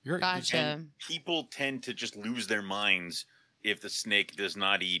gotcha. And people tend to just lose their minds if the snake does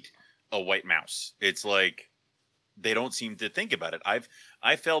not eat a white mouse. It's like they don't seem to think about it.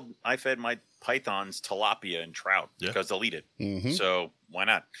 I fed my pythons tilapia and trout because they'll eat it. Mm-hmm. So why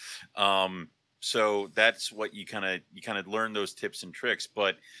not? So that's what you kind of learn those tips and tricks.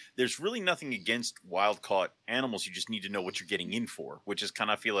 But there's really nothing against wild caught animals. You just need to know what you're getting in for, which is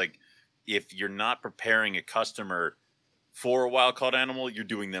kind of feel like if you're not preparing a customer for a wild caught animal, you're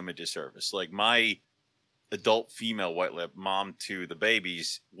doing them a disservice. Like my adult female white lip, mom to the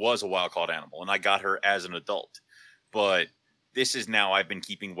babies, was a wild caught animal, and I got her as an adult. But this is now I've been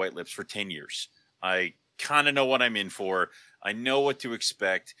keeping white lips for 10 years. I kind of know what I'm in for. I know what to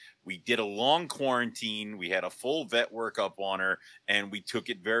expect. We did a long quarantine. We had a full vet workup on her, and we took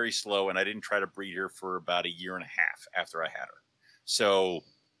it very slow, and I didn't try to breed her for about a year and a half after I had her. So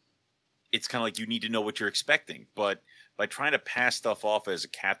it's kind of like you need to know what you're expecting. But by trying to pass stuff off as a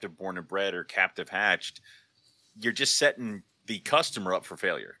captive born and bred or captive hatched, you're just setting the customer up for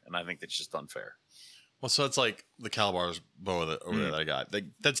failure. And I think that's just unfair. Well, so it's like the Calabar's boa over there that I got.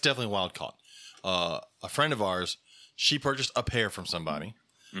 That's definitely wild caught. A friend of ours, she purchased a pair from somebody.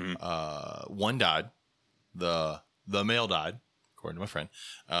 Mm-hmm. One died. The male died, according to my friend.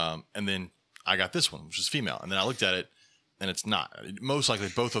 And then I got this one, which is female. And then I looked at it, and it's not. Most likely,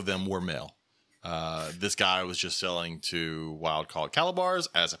 both of them were male. This guy was just selling to wild caught Calabars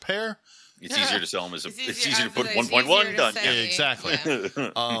as a pair. It's easier to sell them as it's easier to put 1.1 done. Yeah, exactly.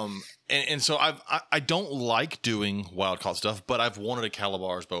 Yeah. And so I don't like doing wild caught stuff, but I've wanted a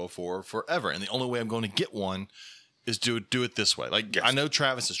Calabar's boa for forever. And the only way I'm going to get one is to do it this way. Like I know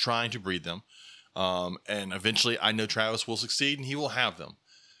Travis is trying to breed them. And eventually I know Travis will succeed and he will have them.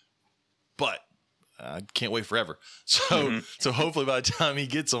 But I can't wait forever. So so hopefully by the time he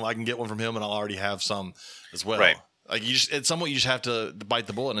gets them, I can get one from him and I'll already have some as well. Right. Like at some point you just have to bite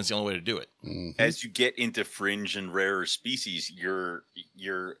the bullet, and it's the only way to do it. Mm-hmm. As you get into fringe and rarer species, your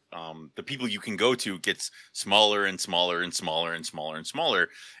the people you can go to gets smaller and smaller and smaller and smaller and smaller,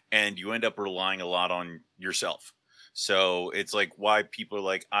 and you end up relying a lot on yourself. So it's like why people are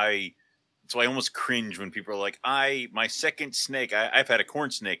like So I almost cringe when people are like, my second snake, I've had a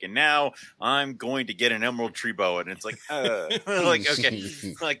corn snake, and now I'm going to get an emerald tree boa. And it's like, like, okay.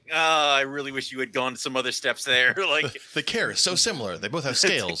 Like, I really wish you had gone some other steps there. Like, the care is so similar. They both have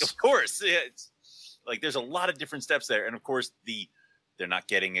scales. Of course. It's like, there's a lot of different steps there. And of course, they're not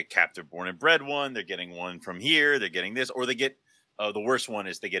getting a captive born and bred one. They're getting one from here. They're getting this, or they get, the worst one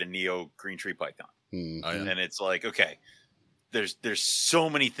is they get a neo green tree python. Mm-hmm. Oh, yeah. And it's like, okay. There's so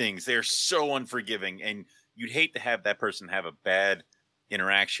many things. They're so unforgiving, and you'd hate to have that person have a bad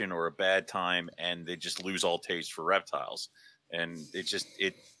interaction or a bad time, and they just lose all taste for reptiles. And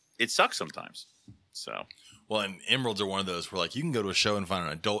it sucks sometimes. So, well, and emeralds are one of those where like you can go to a show and find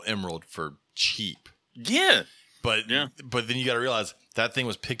an adult emerald for cheap. Yeah, but then you got to realize that thing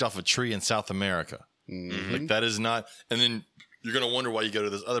was picked off a tree in South America. Mm-hmm. Like that is not, and then you're gonna wonder why you go to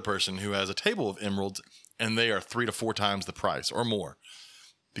this other person who has a table of emeralds. And they are 3 to 4 times the price or more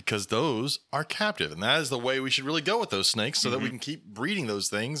because those are captive. And that is the way we should really go with those snakes so that we can keep breeding those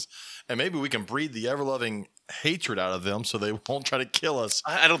things. And maybe we can breed the ever-loving hatred out of them so they won't try to kill us.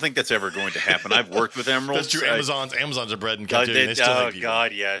 I don't think that's ever going to happen. I've worked with emeralds. That's true. Amazons are bred in captivity. They still hate people.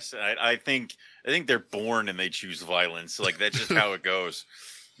 God, yes. I think they're born and they choose violence. Like, that's just how it goes.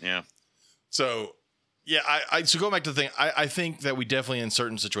 Yeah. So... yeah, so going back to the thing, I think that we definitely in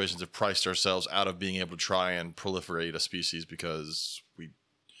certain situations have priced ourselves out of being able to try and proliferate a species because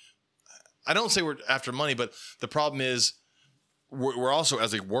I don't say we're after money, but the problem is we're also,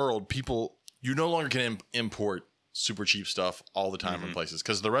 as a world, you no longer can import super cheap stuff all the time in places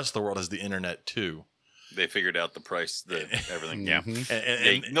because the rest of the world has the internet too. They figured out the price, everything. Yeah.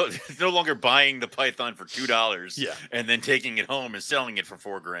 And no longer buying the python for $2 yeah. and then taking it home and selling it for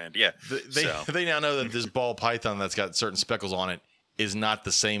 $4,000. Yeah. They now know that this ball python that's got certain speckles on it is not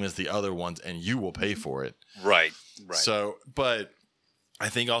the same as the other ones, and you will pay for it. Right. So, but I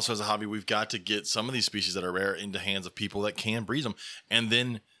think also as a hobby, we've got to get some of these species that are rare into hands of people that can breed them, and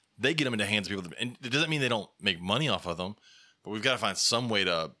then they get them into hands of people. And it doesn't mean they don't make money off of them, but we've got to find some way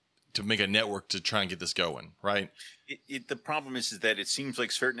to make a network to try and get this going, right? The problem is that it seems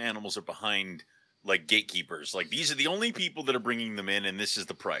like certain animals are behind, like, gatekeepers. Like, these are the only people that are bringing them in, and this is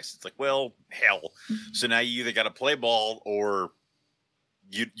the price. It's like, well, hell. So now you either got to play ball or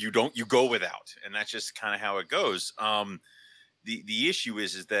you go without, and that's just kind of how it goes. The issue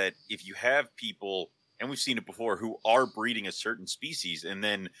is that if you have people, and we've seen it before, who are breeding a certain species, and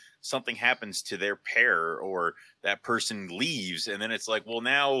then something happens to their pair, or that person leaves, and then it's like, well,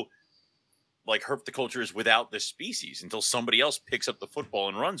 now, like, herpetoculture is without this species until somebody else picks up the football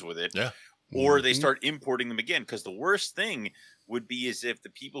and runs with it. Yeah. Or they start importing them again. Because the worst thing would be is if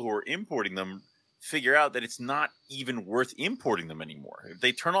the people who are importing them figure out that it's not even worth importing them anymore. If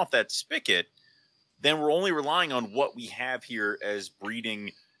they turn off that spigot, then we're only relying on what we have here as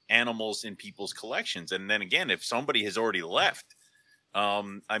breeding animals in people's collections. And then again, if somebody has already left, we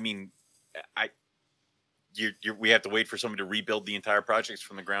have to wait for somebody to rebuild the entire projects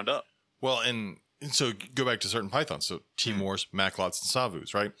from the ground up. Well, and so go back to certain pythons. So Timors, Maclots, and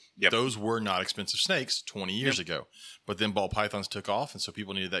Savus, right? Yep. Those were not expensive snakes 20 years ago. But then ball pythons took off, and so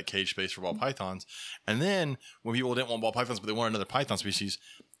people needed that cage space for ball pythons. And then when people didn't want ball pythons, but they wanted another python species,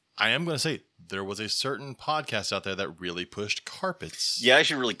 I am going to say there was a certain podcast out there that really pushed carpets. Yeah, I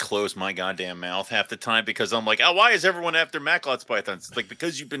should really close my goddamn mouth half the time because I'm like, oh, why is everyone after Maclots pythons? It's like,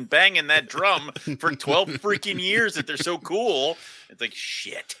 because you've been banging that drum for 12 freaking years that they're so cool. It's like,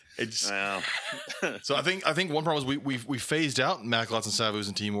 shit. So I think one problem is we phased out Maclots and Savus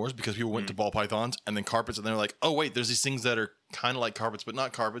and Timors because people went to ball pythons and then carpets, and they're like, oh wait, there's these things that are kind of like carpets but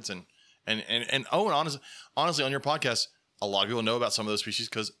not carpets, and Owen, honestly on your podcast, a lot of people know about some of those species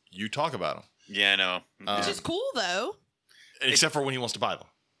because you talk about them. Yeah, I know. Which is cool though. Except for when he wants to buy them.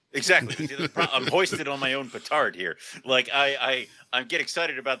 Exactly. I'm hoisted on my own petard here. Like I get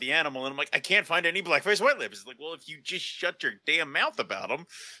excited about the animal, and I'm like, I can't find any black-faced white lips. It's like, well, if you just shut your damn mouth about them,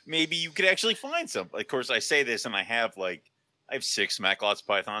 maybe you could actually find some. Of course, I say this, and I have 6 Maclots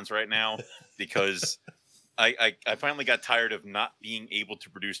pythons right now because I finally got tired of not being able to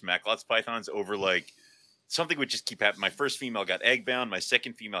produce Maclots pythons over something would just keep happening. My first female got egg bound. My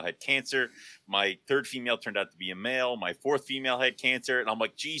second female had cancer. My third female turned out to be a male. My fourth female had cancer. And I'm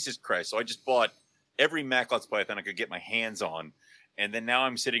like, Jesus Christ. So I just bought every Maclots python I could get my hands on. And then now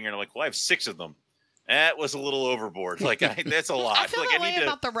I'm sitting here and I'm like, well, I have 6 of them. That was a little overboard. That's a lot. I feel that way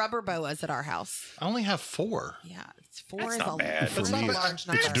about the rubber boas at our house. I only have 4. Yeah, 4 That's is not bad. For That's me, not a large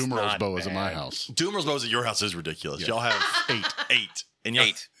number. it's Dumeral's not boas at my bad. house. Dumeral's bows at your house is ridiculous. Yeah. Y'all have 8. And y'all,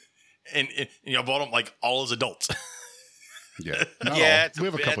 8. And y'all bought them all as adults. Yeah. Not Yeah, all. We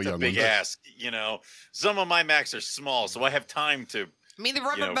have a couple young big ones. ask. Some of my Macs are small, so I have time to I mean, the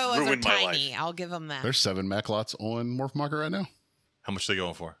rubber boas are ruined my tiny. life. I'll give them that. There's 7 mech lots on Morph Market right now. How much are they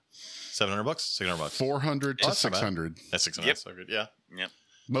going for? $700, $600. 400 to that's not bad. 600. That's 600. Yep. That's so good. Yeah. Yep.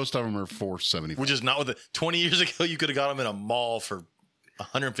 Most of them are 475. Which is not what 20 years ago you could have got them in a mall for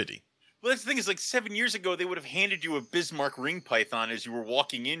 150. Well, that's the thing is, like 7 years ago, they would have handed you a Bismarck ring python as you were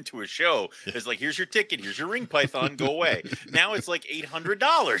walking into a show. It's like, here's your ticket, here's your ring python, go away. Now it's like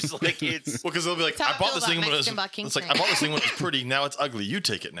 $800. Like it's Well, because they'll be like, That's how I I bought feel this thing about when it was. Mexican bucking It's like I snake. bought this thing when it was pretty. Now it's ugly. You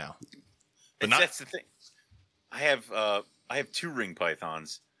take it now. But not. that's the thing. I have 2 ring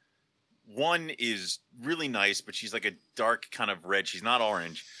pythons. One is really nice, but she's like a dark kind of red. She's not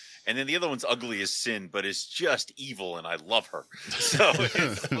orange. And then the other one's ugly as sin, but is just evil, and I love her. So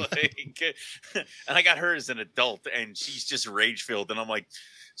it's like, and I got her as an adult, and she's just rage-filled. And I'm like,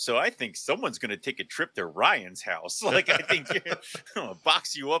 so I think someone's going to take a trip to Ryan's house. Like, I think I'm going to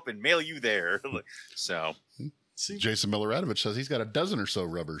box you up and mail you there. So, Jason Miloradovich says he's got a dozen or so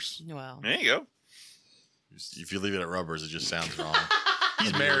rubbers. Well, there you go. If you leave it at rubbers, it just sounds wrong.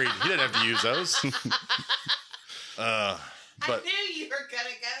 He's married. He didn't have to use those. But I knew you were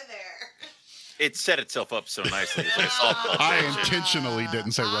gonna go there. It set itself up so nicely. It's like a softball I pitch. intentionally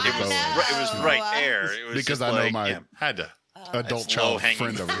didn't say rubber I boa know. It was right there. It was because just I know like, my yeah. had to. adult That's child low-hanging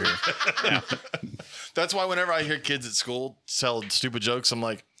friend over here. That's why whenever I hear kids at school tell stupid jokes, I'm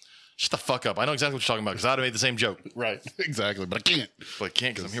like, shut the fuck up. I know exactly what you're talking about because I'd have made the same joke. Right, exactly. But I can't. But I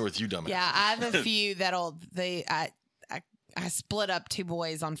can't because I'm here with you, dumbass. Yeah, I have a few I split up 2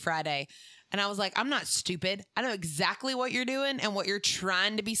 boys on Friday, and I was like, I'm not stupid. I know exactly what you're doing and what you're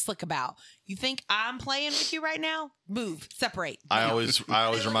trying to be slick about. You think I'm playing with you right now? Move, separate. I always They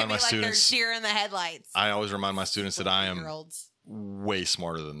look remind at me my students. They're deer in the headlights. I always remind my students that I am Year-olds. way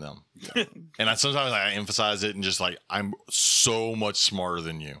smarter than them. And sometimes I emphasize it and just like, I'm so much smarter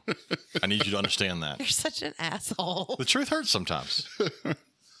than you. I need you to understand that. You're such an asshole. The truth hurts sometimes.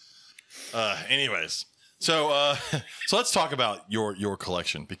 Anyways, so let's talk about your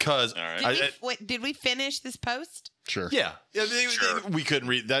collection because All right. Did we finish this post? Sure. yeah, Sure. we couldn't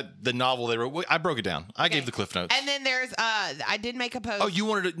read that the novel they wrote. I broke it down. I gave the cliff notes. And then there's I did make a post. Oh, you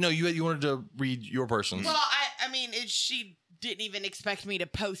wanted to? No, you wanted to read your person's. Well, I mean, she didn't even expect me to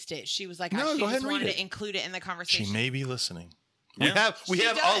post it. She was like, No, she go ahead just and read wanted it. to include it in the conversation. She may be listening. Yeah. We She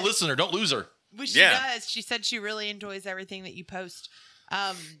have does. a listener. Don't lose her. Which she Yeah. does. She said she really enjoys everything that you post.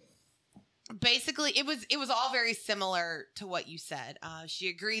 Basically, it was all very similar to what you said. She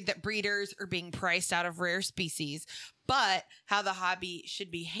agreed that breeders are being priced out of rare species, but how the hobby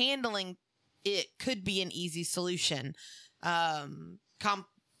should be handling it could be an easy solution,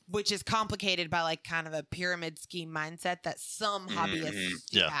 which is complicated by like kind of a pyramid scheme mindset that some hobbyists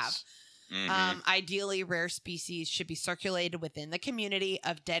Yes. have. Ideally, rare species should be circulated within the community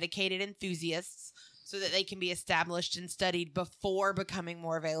of dedicated enthusiasts so that they can be established and studied before becoming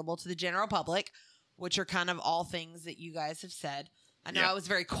more available to the general public, which are kind of all things that you guys have said. I know Yeah. I was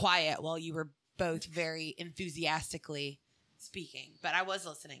very quiet while you were both very enthusiastically speaking, but I was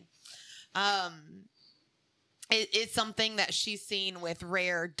listening. It's something that she's seen with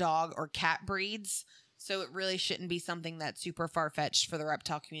rare dog or cat breeds, so it really shouldn't be something that's super far-fetched for the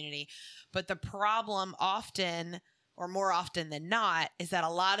reptile community. But the problem often, or more often than not, is that a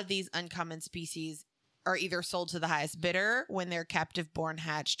lot of these uncommon species are either sold to the highest bidder when they're captive born,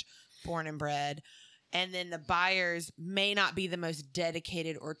 hatched, born and bred, and then the buyers may not be the most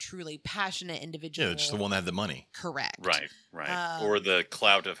dedicated or truly passionate individual. Yeah, just the one that had the money. Correct. Right. Or the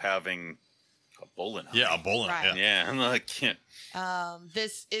clout of having a bowling alley. Yeah, a bowling. Right. Yeah. Yeah, I'm like, yeah.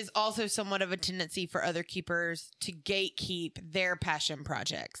 This is also somewhat of a tendency for other keepers to gatekeep their passion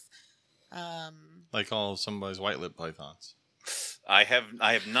projects. Like all somebody's white lip pythons. I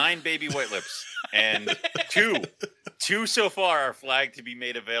have 9 baby white lips, and two so far are flagged to be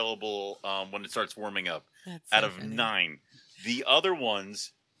made available when it starts warming up. That's Out so of funny. 9, the other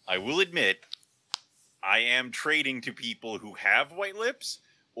ones, I will admit, I am trading to people who have white lips,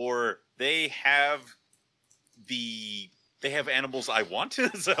 or they have animals I want.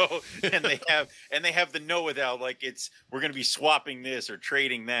 So and they have the know without, like, we're going to be swapping this or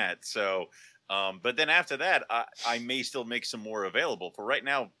trading that. So. But then after that, I may still make some more available. For right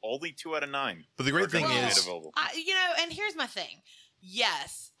now, only 2 out of 9. But the great thing gonna be made is, available. And here's my thing.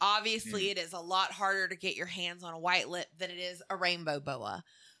 Yes, obviously it is a lot harder to get your hands on a white lip than it is a rainbow boa.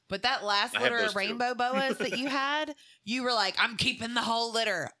 But that last I have litter those of too. rainbow boas that you had, you were like, I'm keeping the whole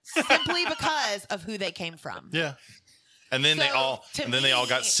litter simply because of who they came from. yeah. And then they So, all to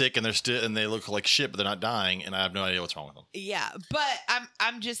got me- sick and they look like shit, but they're not dying, and I have no idea what's wrong with them. Yeah, but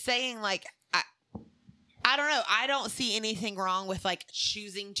I'm just saying, like, I don't know. I don't see anything wrong with like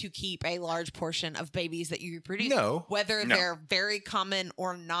choosing to keep a large portion of babies that you reproduce. No. Whether they're very common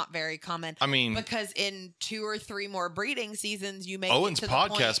or not very common. I mean, because in 2 or 3 more breeding seasons, you may Owen's get to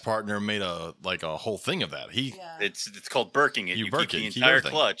podcast partner made a whole thing of that. It's called birking it. You keep the entire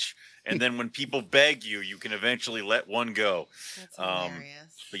clutch, and then when people beg you, you can eventually let one go. That's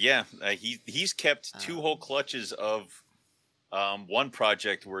hilarious. But yeah, he's kept 2 whole clutches of one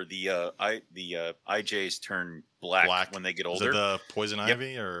project where the IJs turn black when they get older. Is it the poison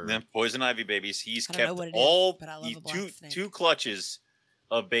ivy or the poison ivy babies? He's kept two clutches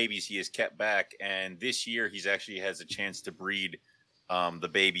of babies. He has kept back, and this year he's actually has a chance to breed the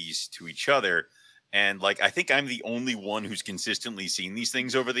babies to each other. And like I think I'm the only one who's consistently seen these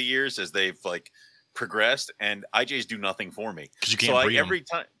things over the years as they've like progressed. And IJs do nothing for me because you can't breed every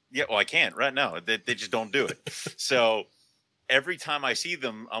time. Yeah, well, I can't right now. They just don't do it. So. Every time I see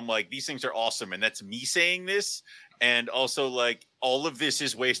them, I'm like, these things are awesome. And that's me saying this. And also, like, all of this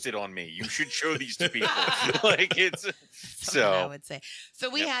is wasted on me. You should show these to people. Like, it's so. I would say. So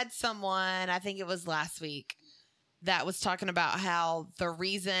we had someone, I think it was last week, that was talking about how the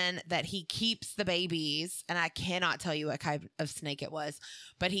reason that he keeps the babies, and I cannot tell you what kind of snake it was,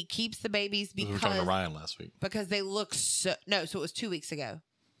 but he keeps the babies because. We were talking to Ryan last week. Because they look so. No, so it was 2 weeks ago.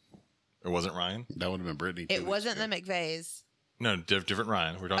 It wasn't Ryan? That would have been Brittany. It wasn't the McVeighs. No, different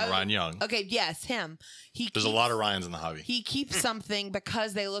Ryan. We're talking Ryan Young. Okay, yes, him. There's a lot of Ryans in the hobby. He keeps something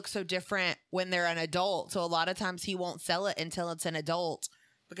because they look so different when they're an adult. So a lot of times he won't sell it until it's an adult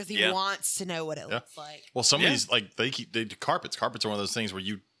because he wants to know what it looks like. Well, some of these, like, they do carpets. Carpets are one of those things where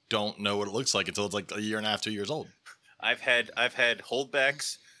you don't know what it looks like until it's like a year and a half, 2 years old. I've had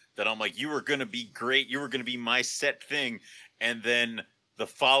holdbacks that I'm like, you were going to be great. You were going to be my set thing. And then the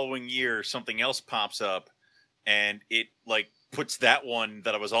following year, something else pops up and it like puts that one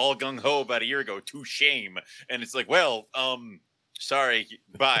that I was all gung-ho about a year ago to shame. And it's like, well, sorry,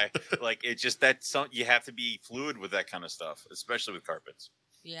 bye. Like, it's just you have to be fluid with that kind of stuff, especially with carpets.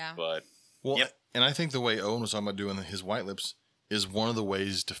 Yeah. But, and I think the way Owen was talking about doing his white lips is one of the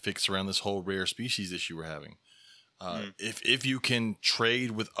ways to fix around this whole rare species issue we're having. If you can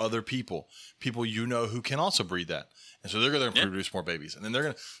trade with other people you know who can also breed that. And so they're going to produce more babies. And then they're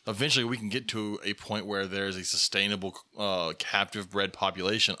going to eventually we can get to a point where there's a sustainable captive bred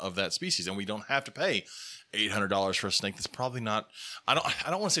population of that species. And we don't have to pay $800 for a snake. That's probably not, I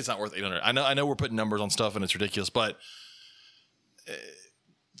don't want to say it's not worth $800. I know we're putting numbers on stuff and it's ridiculous, but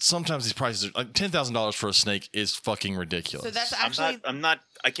sometimes these prices are like $10,000 for a snake is fucking ridiculous. So that's actually, I'm not,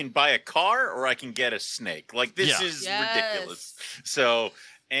 I can buy a car or I can get a snake. Like this is ridiculous. So,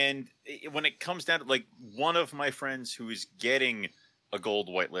 and when it comes down to like one of my friends who is getting a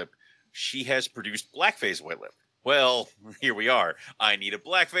gold white lip, she has produced blackface white lip. Well, here we are. I need a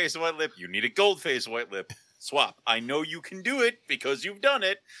blackface white lip. You need a goldface white lip. Swap. I know you can do it because you've done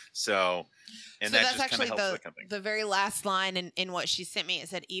it. So, and that's just actually the very last line in what she sent me. It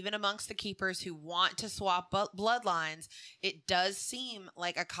said, even amongst the keepers who want to swap bloodlines, it does seem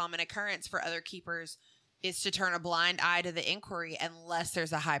like a common occurrence for other keepers is to turn a blind eye to the inquiry unless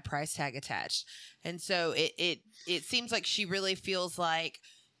there's a high price tag attached. And so it seems like she really feels like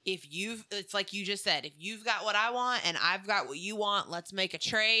it's like you just said, if you've got what I want and I've got what you want, let's make a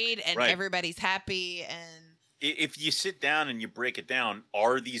trade and everybody's happy. And if you sit down and you break it down,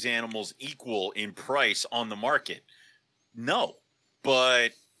 are these animals equal in price on the market? No, but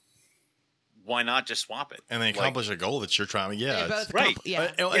why not just swap it? And they accomplish a goal that you're trying to,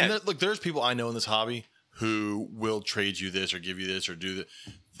 And look, there's people I know in this hobby who will trade you this or give you this or do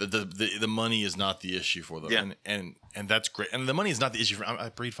the money is not the issue for them. Yeah. And that's great. And the money is not the issue for I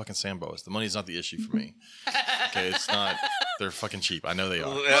breed fucking Samboas. The money is not the issue for me. Okay, it's not. They're fucking cheap. I know they are.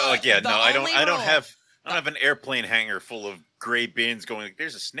 I don't have an airplane hangar full of gray bins going like,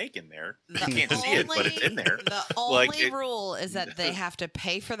 there's a snake in there. You can't see it, but it's in there. The only rule is that they have to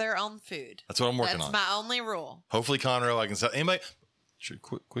pay for their own food. That's what I'm working on. That's my only rule. Hopefully Conroe, I can sell anybody.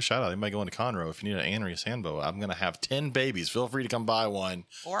 Quick shout out. Anybody going to Conroe, if you need an Anne or a Sandboa, I'm going to have 10 babies. Feel free to come buy one.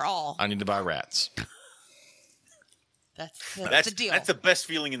 Or all. I need to buy rats. That's the deal. That's the best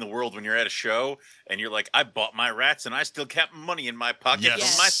feeling in the world when you're at a show and you're like, I bought my rats and I still kept money in my pocket from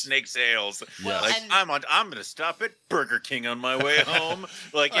my snake sales. Well, like I'm going to stop at Burger King on my way home.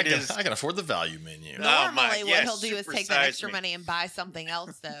 Like I can afford the value menu. Normally what he'll do is take that extra money and buy something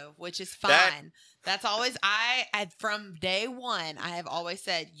else though, which is fine. That's always from day one, I have always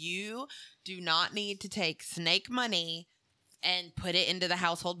said you do not need to take snake money and put it into the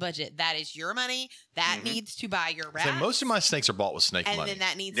household budget. That is your money. That needs to buy your rats. So most of my snakes are bought with snake and money. then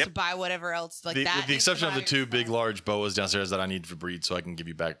that needs to buy whatever else like that. With the exception of the needs 2 to buy big, large boas downstairs that I need to breed so I can give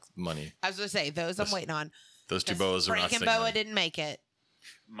you back money. I was going to say, those I'm waiting on. Those 2 boas are not Frank and snake Boa money. didn't make it.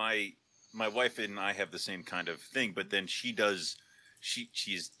 My wife and I have the same kind of thing, but then she does.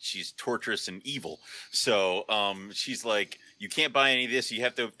 She's torturous and evil. So she's like, you can't buy any of this. You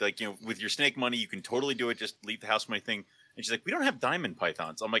have to with your snake money, you can totally do it. Just leave the house money thing. And she's like, we don't have diamond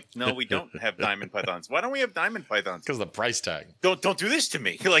pythons. I'm like, no, we don't have diamond pythons. Why don't we have diamond pythons? Because of the price tag. Don't do this to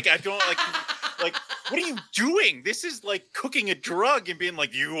me. Like I don't like what are you doing? This is like cooking a drug and being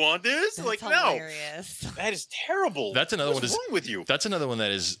like, you want this? That's like hilarious. no, that is terrible. That's another What's one. wrong with you? That's another one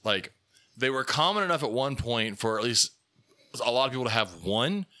that is like they were common enough at one point for at least a lot of people to have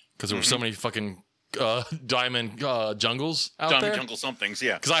one because there were so many fucking diamond jungles out there. Diamond jungle somethings,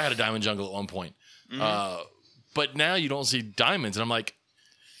 yeah. Because I had a diamond jungle at one point. But now you don't see diamonds, and I'm like,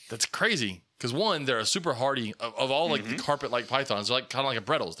 that's crazy. Because one, they're a super hardy of all like the carpet-like pythons. They're like kind of like a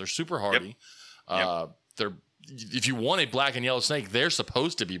Brettles. They're super hardy. They're if you want a black and yellow snake, they're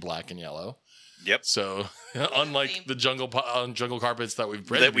supposed to be black and yellow. Yep. So unlike the jungle carpets that we've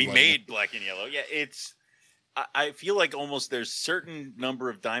bred that we made black and yellow, yeah, it's. I feel like almost there's certain number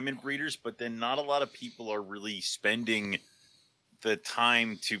of diamond breeders, but then not a lot of people are really spending the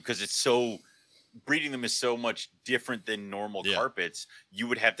time to because it's so. Breeding them is so much different than normal carpets. You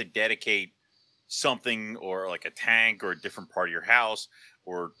would have to dedicate something or like a tank or a different part of your house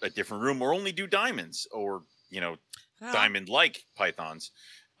or a different room or only do diamonds or, diamond-like pythons.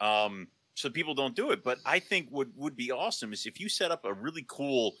 So people don't do it. But I think what would be awesome is if you set up a really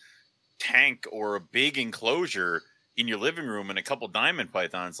cool tank or a big enclosure in your living room and a couple diamond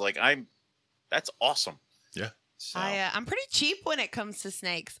pythons. That's awesome. Yeah. So. I'm pretty cheap when it comes to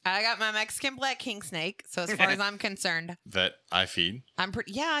snakes. I got my Mexican black king snake, so as far as I'm concerned, that I feed. I'm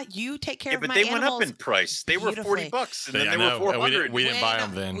pretty. Yeah, you take care of but my they animals. went up in price. They were $40, and then they were $400. We didn't buy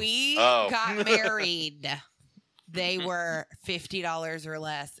them then. We got married. They were $50 or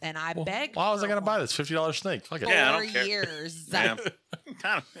less, and I begged. Why was I going to buy this $50 snake? Fuck it. Yeah, I 4 don't care. years. Yeah.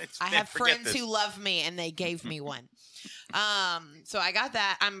 I have friends who love me, and they gave me one. So I got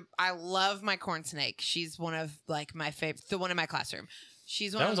that. I love my corn snake. She's one of like my favorite. The one in my classroom.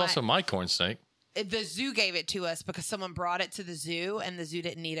 She's one. That was also my corn snake. The zoo gave it to us because someone brought it to the zoo, and the zoo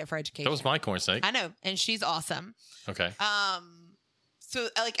didn't need it for education. That was my corn snake. I know, and she's awesome. Okay. So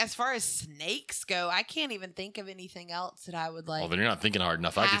like as far as snakes go, I can't even think of anything else that I would like. Well, then you're not thinking hard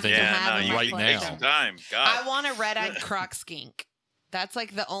enough. I can think you right take now. some time. God. I want a red-eyed croc skink. That's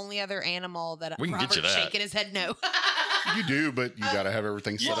like the only other animal that We can get you Robert's that. shaking his head no. You do, but you got to have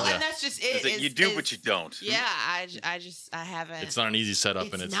everything set Well, up. and that's just it. You do, but you don't. Yeah, I haven't. It's not an easy setup,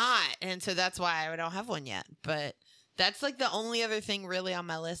 It's and it's not, and so that's why I don't have one yet. But that's like the only other thing really on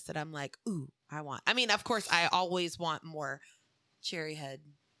my list that I'm like, ooh, I want. I mean, of course, I always want more cherry head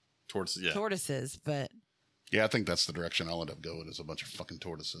tortoises, but Yeah, I think that's the direction I'll end up going is a bunch of fucking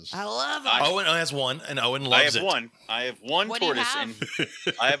tortoises. I love them. Owen has one, and Owen loves it. I have one What do you tortoise, have?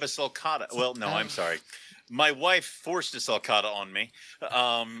 and I have a sulcata. Well, no, I'm sorry. My wife forced a sulcata on me.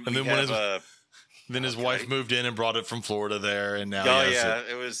 And then when his wife moved in and brought it from Florida there, and now he has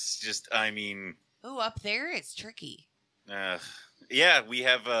it. It was just. I mean, Oh, up there it's tricky. yeah, we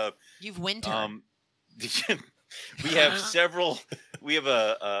have You've winter. we have several. We have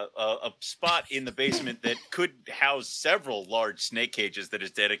a spot in the basement that could house several large snake cages that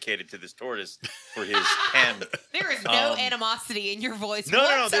is dedicated to this tortoise for his pen. There is no animosity in your voice No,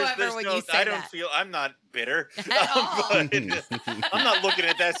 whatsoever there's when no. you say I don't that. feel. I'm not bitter. At all. But I'm not looking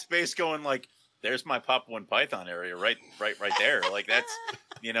at that space going like, "There's my Papua Python area, right there." Like that's,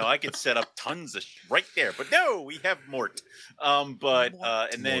 I could set up tons of right there. But no, we have Mort. And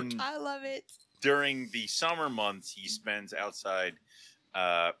then I love it. during the summer months, he spends outside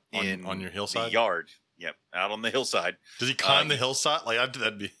on your hillside? the yard. Yep, out on the hillside. Does he climb the hillside? Like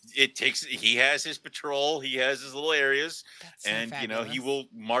that'd be. He has his patrol. He has his little areas, That's so and fabulous. he will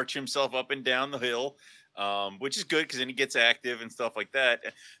march himself up and down the hill, which is good because then he gets active and stuff like that.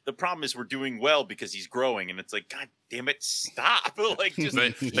 The problem is we're doing well because he's growing, and it's like, God damn it, stop! Like just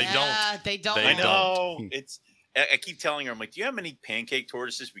They Yeah, they don't. They I know it's. I keep telling her, I'm like, do you have any pancake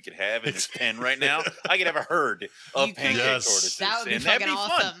tortoises we could have in this pen right now? I could have a herd of You could. pancake Yes. tortoises. That would be and fucking that'd be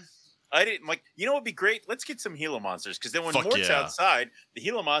awesome. fun. I didn't like, what'd be great? Let's get some Gila monsters because then when Fuck Mort's yeah. outside, the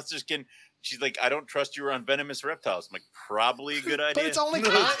Gila monsters can. She's like, I don't trust you around venomous reptiles. I'm like, probably a good idea. But it's only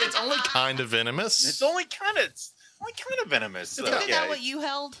kind of venomous. It's only kind of venomous. So, Isn't yeah, that what you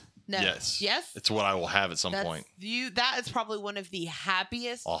held? No. Yes. Yes. It's what I will have at some That's point. That is probably one of the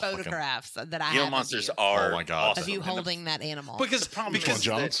happiest fucking- photographs that I Gila have monsters of you. are Oh my God. awesome. Of you And the- holding that animal. Because Which one, because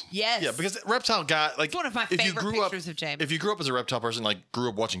Jones? Yes. yeah, because reptile guy like It's one of my if you favorite grew up pictures of James. if you grew up as a reptile person, like grew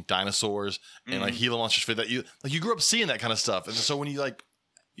up watching dinosaurs and like Gila monsters fit that you grew up seeing that kind of stuff, and so when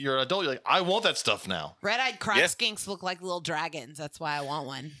you're an adult, you're like, I want that stuff now. Red-eyed crop Yeah. skinks look like little dragons. That's why I want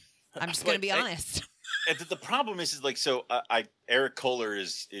one. I'm just going to be honest. And the problem is like, so Eric Kohler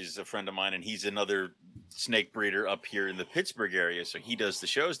is a friend of mine, and he's another snake breeder up here in the Pittsburgh area. So he does the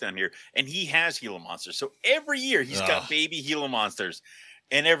shows down here, and he has Gila monsters. So every year he's got baby Gila monsters,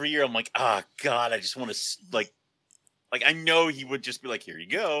 and every year I'm like, God, I just want to like I know he would just be like, here you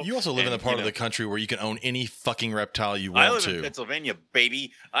go. You also live in the part of the country where you can own any fucking reptile you want I live to. in Pennsylvania,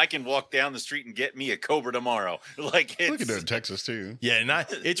 baby. I can walk down the street and get me a cobra tomorrow. Like We can do it in Texas too. Yeah, and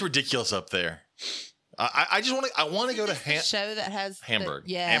it's ridiculous up there. I just want to. I want to go to show that has Hamburg.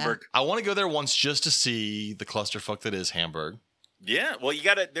 Hamburg. I want to go there once just to see the clusterfuck that is Hamburg. Yeah, well, you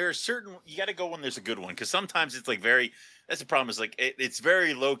gotta go when there's a good one, because sometimes it's like that's the problem, is like it's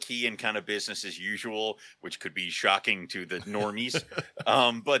very low key and kind of business as usual, which could be shocking to the normies.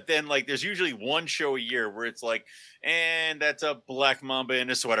 But then like there's usually one show a year where it's like, and that's a black mamba in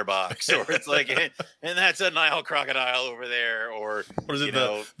a sweater box, or it's like, and that's a Nile crocodile over there, or what is it?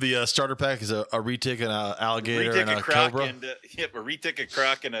 The starter pack is a retic and an alligator and a croc cobra. and a retic, a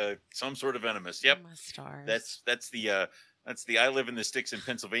croc, and some sort of venomous. Yep, Oh, my stars. That's the I live in the sticks in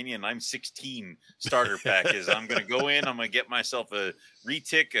Pennsylvania and I'm 16 starter pack is I'm going to go in, I'm going to get myself a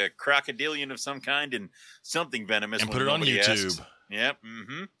retic, a crocodilian of some kind, and something venomous. And when put it on nobody YouTube. asks. Yep.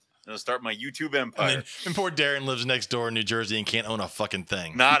 I'll start my YouTube empire. And poor Darren lives next door in New Jersey and can't own a fucking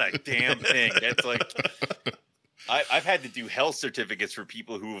thing. Not a damn thing. That's like, I've had to do health certificates for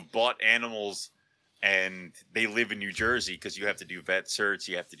people who have bought animals and they live in New Jersey, because you have to do vet certs,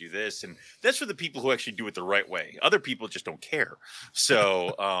 you have to do this, and that's for the people who actually do it the right way. Other people just don't care.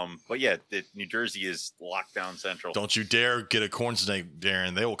 So, but yeah, New Jersey is lockdown central. Don't you dare get a corn snake,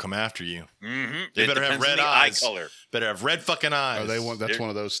 Darren. They will come after you. They better have red eye eyes. color. Better have red fucking eyes. Oh, that's one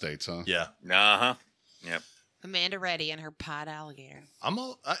of those states, huh? Yeah. Yep. Amanda Reddy and her pod alligator. I'm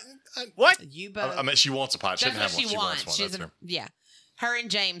all. What? You both. I mean, she wants a pot. She That's doesn't what have she one. wants. She wants She's one. That's her. yeah. Her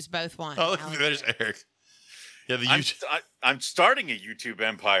and James both want. Oh, an look, there's alligator. Eric. Yeah, the I'm, YouTube. I'm starting a YouTube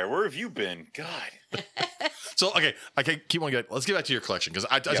empire. Where have you been? God. So okay, I can keep on going. Let's get back to your collection, because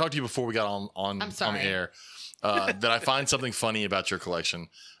I talked to you before we got on the air that I find something funny about your collection,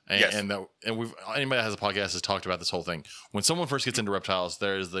 and we've anybody that has a podcast has talked about this whole thing. When someone first gets into reptiles,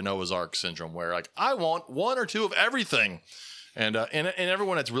 there's the Noah's Ark syndrome, where like I want one or two of everything, and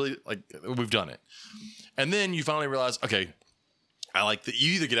everyone that's really like we've done it, and then you finally realize, okay, I like that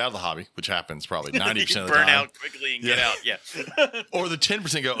you either get out of the hobby, which happens probably 90% of the time. Burn out quickly and get out. Yeah. Or the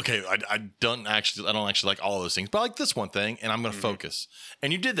 10% go, okay, I don't actually like all those things, but I like this one thing and I'm going to focus.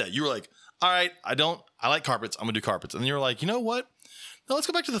 And you did that. You were like, all right, I like carpets. I'm going to do carpets. And then you were like, you know what? No, let's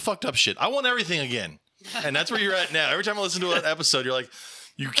go back to the fucked up shit. I want everything again. And that's where you're at now. Every time I listen to an episode, you're like,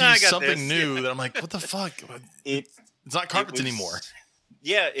 you keep something new that I'm like, what the fuck? It's not carpets anymore.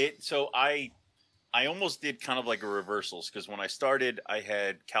 Yeah. So I almost did kind of like a reversals, because when I started, I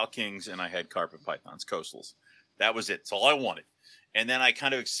had Cal Kings and I had carpet pythons, coastals. That was it. It's all I wanted. And then I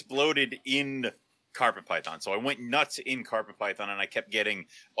kind of exploded in carpet python. So I went nuts in carpet python, and I kept getting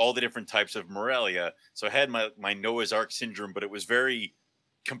all the different types of Morelia. So I had my Noah's Ark syndrome, but it was very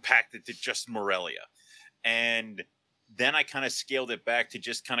compacted to just Morelia. And then I kind of scaled it back to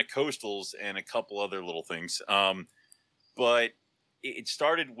just kind of coastals and a couple other little things. But it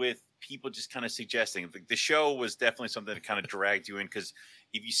started with people just kind of suggesting. The show was definitely something that kind of dragged you in, because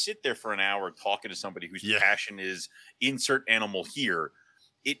if you sit there for an hour talking to somebody whose passion is insert animal here,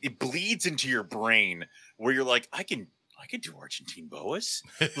 it bleeds into your brain where you're like, I can do Argentine boas.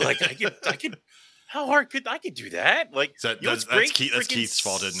 Like I could. How hard could I could do that? Like that's Keith's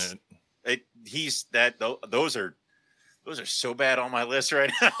fault, isn't it? Those are so bad on my list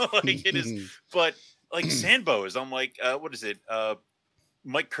right now. Like it is, but like sand boas, I'm like, what is it?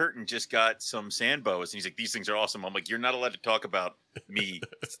 Mike Curtin just got some sand boas, and he's like, these things are awesome. I'm like, you're not allowed to talk about me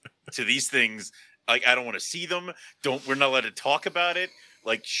to these things. Like, I don't want to see them. We're not allowed to talk about it.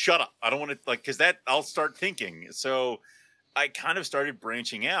 Like, shut up. I don't want to, like, because that I'll start thinking. So I kind of started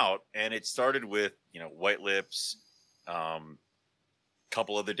branching out, and it started with, white lips,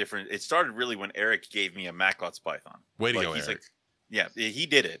 couple other different. It started really when Eric gave me a Macklot's python. Way to go, Eric. Like, yeah, he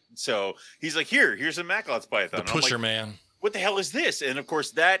did it. So he's like, here's a Macklot's python. The pusher man. What the hell is this? And of course,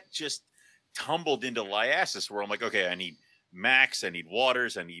 that just tumbled into Liasis, where I'm like, okay, I need Max, I need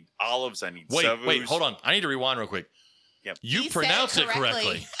Waters, I need Olives, I need Savus. Wait, hold on. I need to rewind real quick. Yep. You He said pronounced it correctly.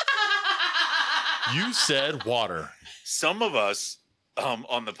 correctly. You said water. Some of us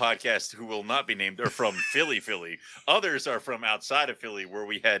on the podcast who will not be named are from Philly. Others are from outside of Philly, where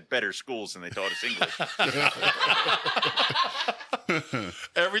we had better schools and they taught us English.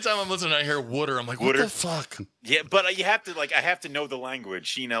 Every time I'm listening, I hear water. I'm like, what Water. the fuck? Yeah, but you have to I have to know the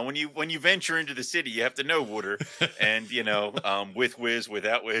language. You know, when you venture into the city, you have to know water, and with whiz,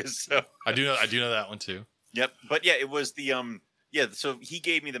 without whiz. So I do know that one too. yep. But yeah, it was the So he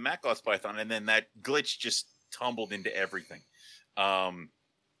gave me the Macross Python, and then that glitch just tumbled into everything.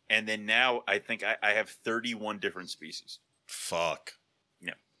 And then now I think I have 31 different species. Fuck.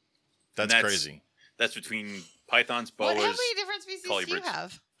 Yeah. That's crazy. That's between pythons, boas. How many different species do you colubrids.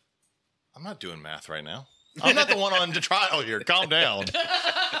 have? I'm not doing math right now. I'm not the one on the trial here. Calm down.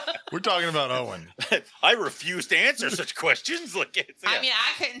 We're talking about Owen. I refuse to answer such questions. Look, I mean,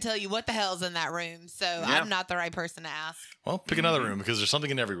 I couldn't tell you what the hell's in that room, so I'm not the right person to ask. Well, pick another room because there's something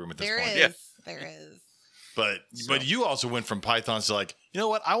in every room at this There point. is. Yeah. There is. But you also went from pythons to like, you know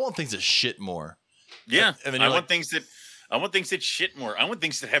what? I want things that shit more. yeah. And then I you're want things that shit more. I want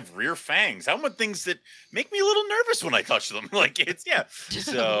things that have rear fangs. I want things that make me a little nervous when I touch them. Like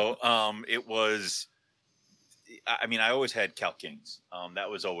So it was. I mean, I always had Cal Kings. That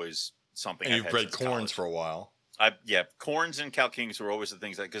was always something. And I've you've had bred since corns college. for a while. Corns and Cal Kings were always the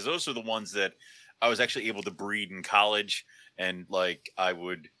things because those are the ones that I was actually able to breed in college, and like I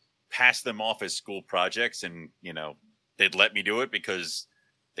would pass them off as school projects, and they'd let me do it because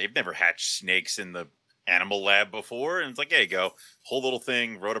they've never hatched snakes in the animal lab before, and it's like, hey, go whole little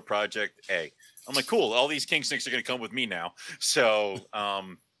thing, wrote a project. Hey, I'm like, cool. All these king snakes are going to come with me now. So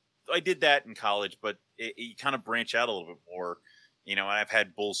I did that in college, but you kind of branch out a little bit more. I've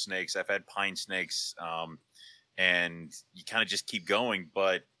had bull snakes, I've had pine snakes, and you kind of just keep going.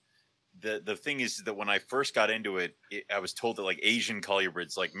 But the thing is that when I first got into it, I was told that like Asian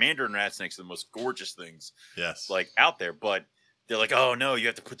colubrids, like mandarin rat snakes, are the most gorgeous things like out there. But they're like, oh no, you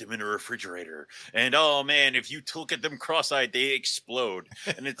have to put them in a refrigerator, and oh man, if you look at them cross-eyed, they explode.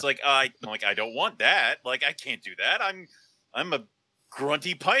 And it's like, I'm like, I don't want that. Like, I can't do that. I'm a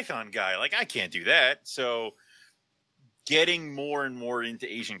grunty python guy. Like, I can't do that. So getting more and more into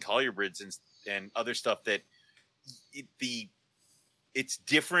Asian colubrids and other stuff that it's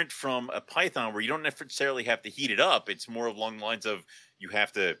different from a python where you don't necessarily have to heat it up. It's more along the lines of you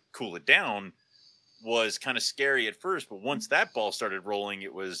have to cool it down, was kind of scary at first. But once that ball started rolling,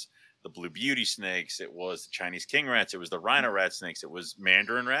 it was the blue beauty snakes. It was the Chinese king rats. It was the rhino rat snakes. It was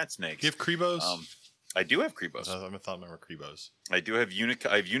mandarin rat snakes. Do you have Crebos? I do have Crebos. I thought I remember Crebos. I do have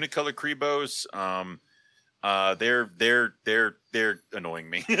I have unicolor Crebos. They're annoying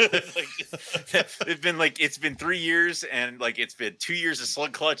me. It's been 3 years, and like it's been 2 years of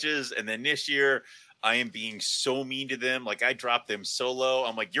slug clutches, and then this year I am being so mean to them. Like, I dropped them so low.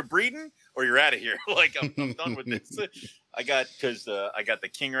 I'm like, you're breeding or you're out of here. Like, I'm done with this. I got the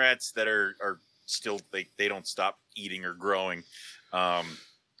king rats that are still they don't stop eating or growing.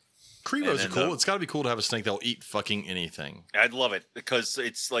 Crebos are cool. It's got to be cool to have a snake that'll eat fucking anything. I'd love it because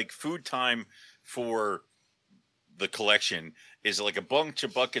it's like food time for the collection is like a bunch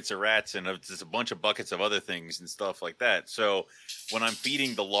of buckets of rats and just a bunch of buckets of other things and stuff like that. So when I'm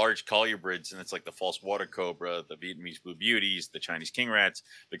feeding the large colubrids, and it's like the false water cobra, the Vietnamese blue beauties, the Chinese king rats,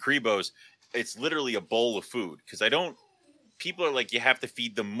 the Crebos, it's literally a bowl of food because people are like, you have to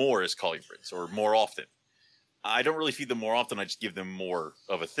feed them more as colubrids or more often. I don't really feed them more often. I just give them more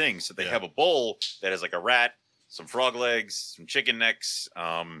of a thing. So they have a bowl that has like a rat, some frog legs, some chicken necks,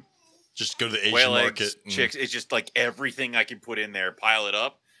 just go to the Asian whale market. Eggs, chicks. It's just like everything I can put in there, pile it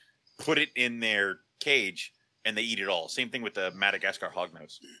up, put it in their cage, and they eat it all. Same thing with the Madagascar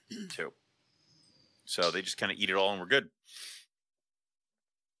hognose, too. So they just kind of eat it all, and we're good.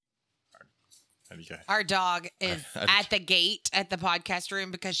 Our dog is at the gate at the podcast room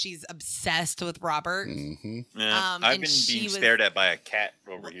because she's obsessed with Robert. Mm-hmm. Yeah, I've been being stared at by a cat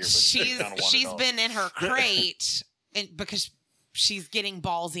over here. But she's been in her crate because she's getting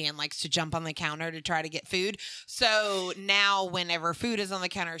ballsy and likes to jump on the counter to try to get food. So now whenever food is on the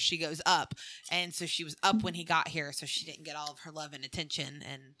counter, she goes up. And so she was up when he got here, so she didn't get all of her love and attention.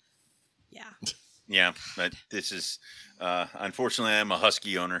 And yeah. Yeah, but this is unfortunately I'm a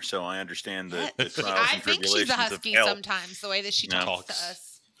husky owner, so I understand the trials I and think tribulations she's a husky of sometimes, the way that she talks to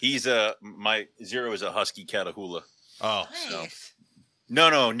us. He's my Zero is a husky Catahoula. Oh, nice. No,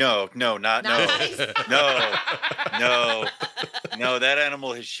 not Nice. no. That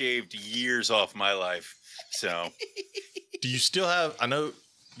animal has shaved years off my life. So, do you still have? I know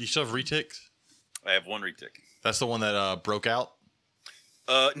you still have retics. I have one retic. That's the one that broke out.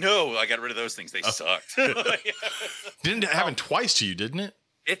 No, I got rid of those things. They sucked. Didn't it happen twice to you, didn't it?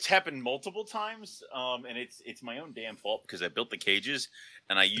 It's happened multiple times, and it's my own damn fault because I built the cages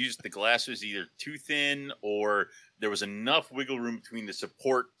and I used the glass was either too thin or there was enough wiggle room between the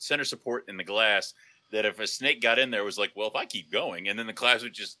center support and the glass that if a snake got in there, it was like, well, if I keep going, and then the glass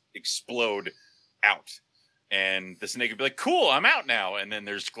would just explode out, and the snake would be like, cool, I'm out now, and then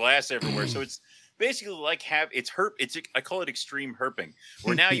there's glass everywhere. So it's basically like I call it extreme herping,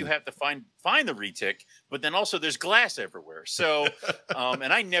 where now you have to find the retic, but then also there's glass everywhere. So,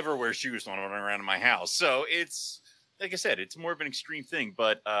 and I never wear shoes when I'm running around in my house. So it's, like I said, it's more of an extreme thing,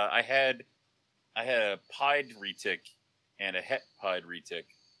 but I had a pied retic and a het pied retic,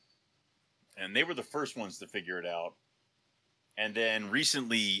 and they were the first ones to figure it out. And then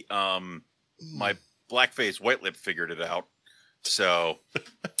recently, my black-faced white lip figured it out. So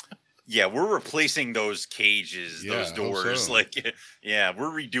yeah, we're replacing those cages, those doors. So. Like, yeah, we're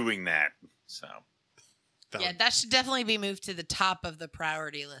redoing that. So yeah, that should definitely be moved to the top of the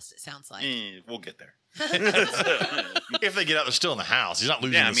priority list, it sounds like. We'll get there. If they get out, they're still in the house. He's not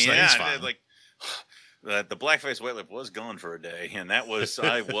losing the snakes. Like, the black-faced white lip was gone for a day, and I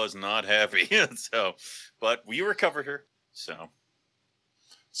was not happy. So, but we recovered her. So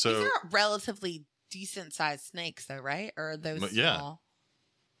these are relatively decent-sized snakes, though, right? Or are those small?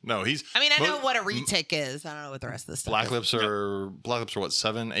 No, I know what a retic is. I don't know what the rest of the stuff black lips are what,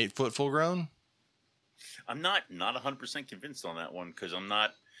 7-8 foot full grown? I'm not 100% convinced on that one because I'm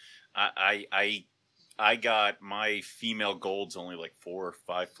not. I got my female gold's only like 4 or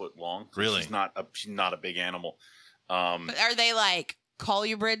 5 foot long. So really? She's not a big animal. But are they like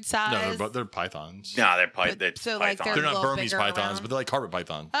colubrid size? No, they're pythons. No, they're pythons. So like they're not Burmese pythons, but they're like carpet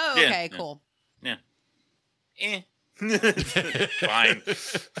python. Oh, okay, cool. Yeah. Fine.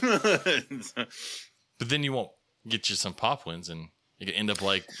 But then you won't get you some popwins, and you can end up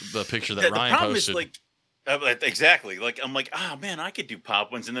like the picture that the Ryan problem posted. Is like, exactly. Like I'm like, oh man, I could do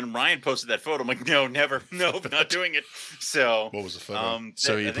popwins, and then Ryan posted that photo. I'm like, no, never, nope, not doing it. So what was the photo?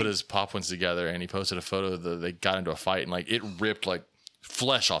 So he put his popwins together, and he posted a photo that they got into a fight, and like it ripped like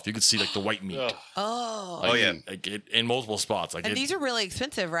flesh off. You could see like the white meat. Oh, yeah, like in multiple spots. Like, and these are really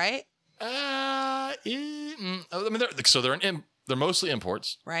expensive, right? I mean, they're mostly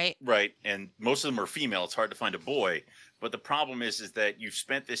imports, right? Right, and most of them are female. It's hard to find a boy. But the problem is that you've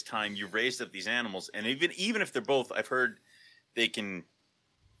spent this time, you've raised up these animals, and even if they're both, I've heard you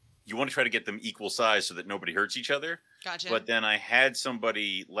want to try to get them equal size so that nobody hurts each other. Gotcha. But then I had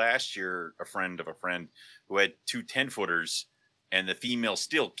somebody last year, a friend of a friend, who had 2 10-footers, and the female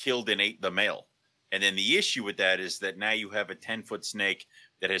still killed and ate the male. And then the issue with that is that now you have a 10-foot snake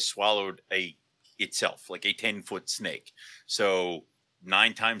that has swallowed itself, like a 10-foot snake. So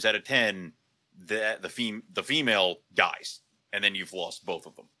 9 times out of 10, the female dies, and then you've lost both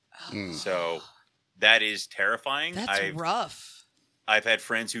of them. Oh. So that is terrifying. That's rough. I've had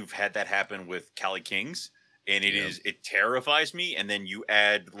friends who've had that happen with Cali Kings, and it terrifies me. And then you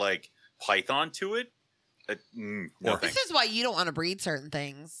add like python to it. This is why you don't want to breed certain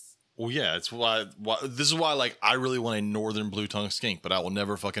things. Well, yeah, it's why this is why like I really want a northern blue tongue skink, but I will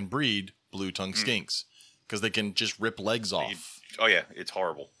never fucking breed blue tongue skinks because they can just rip legs off. Oh yeah, it's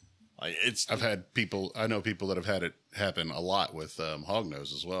horrible. Like, I know people that have had it happen a lot with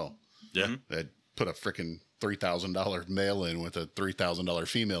hognose as well. Yeah, that put a freaking $3,000 male in with a $3,000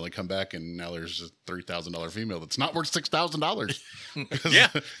 female and come back, and now there's a $3,000 female that's not worth $6,000. Yeah,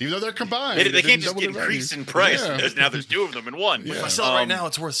 even though they're combined, they can't just increase in price because now there's 2 of them in one. If I sell it right now,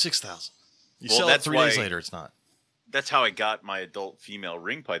 it's worth $6,000. You sell it 3 days later, it's not. That's how I got my adult female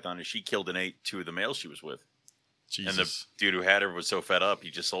ring python. Is she killed and ate 2 of the males she was with. Jesus. And the dude who had her was so fed up,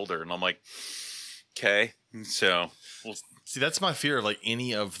 he just sold her. And I'm like, okay. So, see, that's my fear of like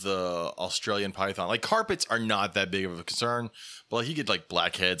any of the Australian python. Like carpets are not that big of a concern, but like you get like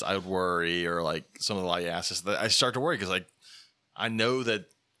blackheads, I would worry, or like some of the liasis. I start to worry because like I know that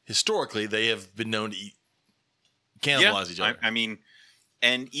historically they have been known to cannibalize each other. I mean,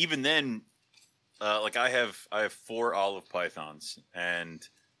 and even then, like I have 4 olive pythons, and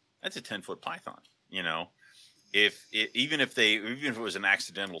that's a 10-foot python. You know. Even if it was an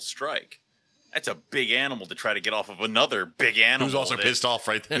accidental strike, that's a big animal to try to get off of another big animal. Who's also pissed off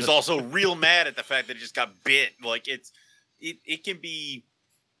right there. Who's also real mad at the fact that it just got bit. Like it can be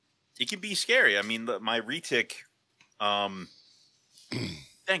scary. I mean, my retic,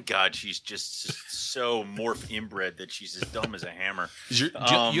 thank God she's just so morph inbred that she's as dumb as a hammer. You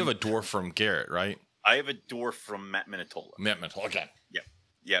have a dwarf from Garrett, right? I have a dwarf from Matt Minatola. Okay. Yeah.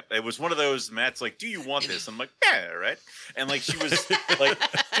 Yeah, it was one of those. Matt's like, "Do you want this?" I'm like, "Yeah, right." And like she was like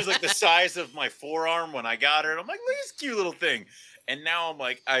the size of my forearm when I got her. And I'm like, "Look at this cute little thing." And now I'm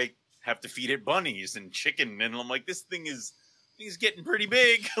like, I have to feed it bunnies and chicken, and I'm like, this thing is getting pretty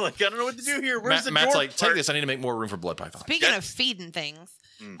big. Like, I don't know what to do here. Where's the Matt's dwarf like, take part? this. I need to make more room for blood python. Speaking of feeding things,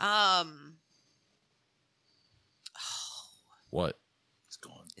 What? It's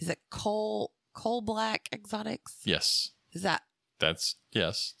gone. is it Coal Black Exotics? Yes. Is that? That's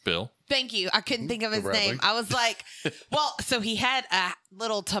yes, Bill. Thank you. I couldn't think of his Bradley. name. I was like, well, so he had a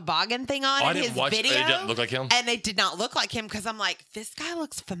little toboggan thing on in his video. It didn't look like him. And it did not look like him because I'm like, this guy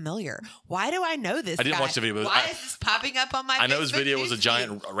looks familiar. Why do I know this I didn't guy? watch the video, but Why is this popping up on my I know his Facebook video was a newsfeed?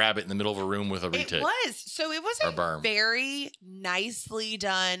 giant rabbit in the middle of a room with a It retic. was. So it was Or a berm. very nicely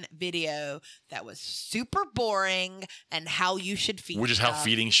done video that was super boring and how you should feed Which is how stuff.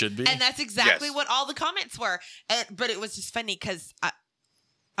 feeding should be. And that's exactly Yes. what all the comments were. But it was just funny because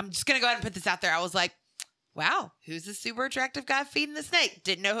I'm just going to go ahead and put this out there. I was like, wow, who's this super attractive guy feeding the snake?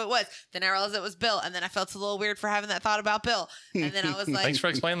 Didn't know who it was. Then I realized it was Bill. And then I felt a little weird for having that thought about Bill. And then I was like, Thanks for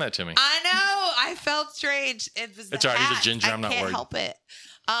explaining that to me. I know. I felt strange. It was the It's all right. He's a hat. ginger. I I'm not can't worried. help it.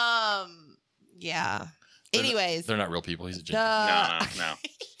 Yeah. Anyways, They're not real people. He's a ginger. No.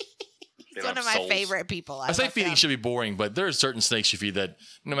 He's one of my favorite people. I say love feeding him. should be boring, but there are certain snakes you feed that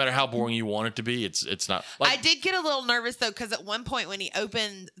no matter how boring you want it to be, it's not. Like, I did get a little nervous though, because at one point when he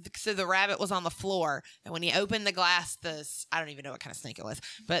opened, so the rabbit was on the floor, and when he opened the glass, I don't even know what kind of snake it was,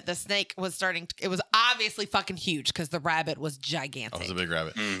 but the snake was it was obviously fucking huge because the rabbit was gigantic. it was a big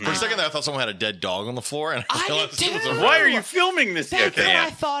rabbit. Mhm. For a second there, I thought someone had a dead dog on the floor, and I realized did it was a too. rabbit. Why are you filming this? That's Okay, what yeah. I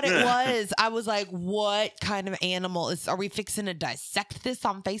thought it was. I was like, what kind of animal are we fixing to dissect this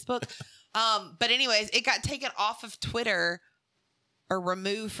on Facebook? But anyways, it got taken off of Twitter or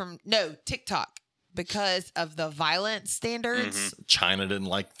removed from TikTok because of the violence standards. China didn't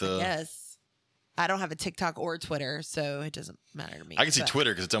like the. Yes. I don't have a TikTok or Twitter, so it doesn't matter to me. I can see But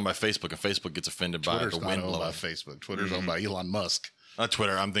Twitter because it's owned by Facebook, and Facebook gets offended by Twitter's the not wind owned by blowing. Facebook. Twitter's owned by Elon Musk. Not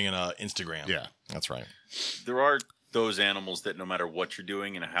Twitter. I'm thinking Instagram. Yeah. That's right. There are those animals that no matter what you're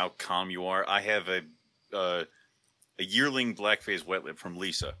doing and how calm you are. I have a yearling black-faced wetlet from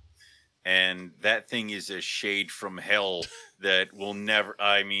Lisa. And that thing is a shade from hell that will never.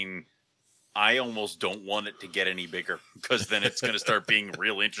 I mean, I almost don't want it to get any bigger because then it's going to start being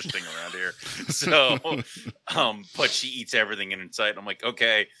real interesting around here. So, but she eats everything in sight. I'm like,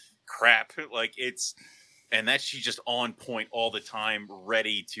 okay, crap. Like and that she's just on point all the time,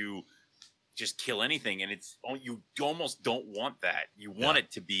 ready to just kill anything. And you almost don't want that. You want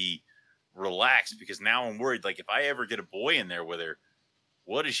it to be relaxed because now I'm worried. Like if I ever get a boy in there with her,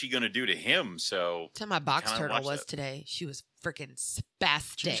 what is she going to do to him? So that's how my box kinda turtle watch was that. today. She was freaking Did you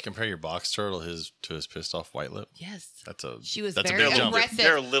spastic. just compare your box turtle to his pissed off white lip? Yes. That's She was a very big jump. aggressive.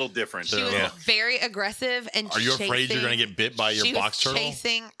 They're a little different. She was very aggressive and Are you afraid you're going to get bit by your she box was turtle?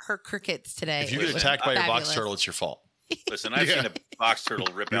 chasing her crickets today. If you It get was attacked by your box fabulous. turtle, it's your fault. Listen, I've seen a box turtle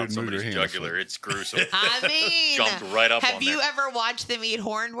rip You out didn't move your somebody's hand, jugular. so- It's gruesome. I mean, Jumped right up have on you there. ever watched them eat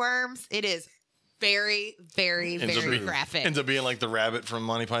hornworms? It is very, very, Ends up very being- graphic. Ends up being like the rabbit from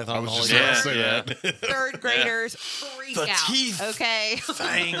Monty Python. I and was the just Holy about to Grail. say that. Third graders freak The out. teeth. Okay.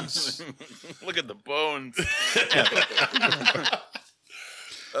 Fangs. Look at the bones.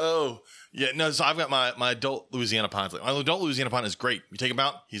 Oh, yeah. No, so I've got my adult Louisiana pine. My adult Louisiana pine is great. You take him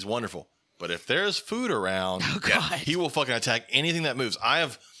out, he's wonderful. But if there's food around, Oh, God. he will fucking attack anything that moves.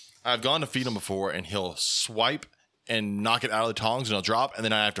 I've gone to feed him before, and he'll swipe and knock it out of the tongs, and he'll drop, and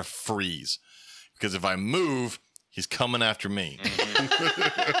then I have to freeze. Because if I move, he's coming after me.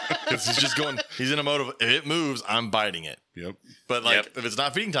 Because he's just going, he's in a mode of, if it moves, I'm biting it. Yep. But like, Yep. if it's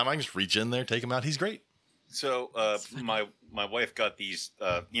not feeding time, I can just reach in there, take him out. He's great. So my wife got these,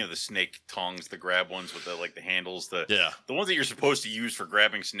 the snake tongs, the grab ones with the handles, the ones that you're supposed to use for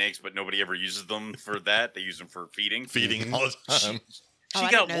grabbing snakes, but nobody ever uses them for that. They use them for feeding. Feeding all the time. She I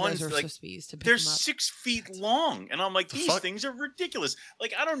got didn't know ones those were like supposed to be used to pick they're them up. 6 feet long, and I'm like, these fuck? things are ridiculous.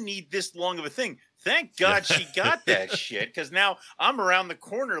 Like, I don't need this long of a thing. Thank God she got that shit, because now I'm around the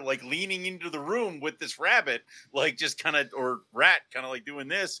corner, like leaning into the room with this rabbit, like just kind of or rat, kind of like doing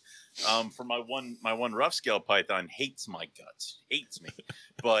this. For my one rough scale python hates my guts, hates me,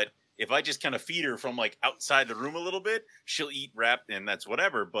 but if I just kind of feed her from like outside the room a little bit, she'll eat rap and that's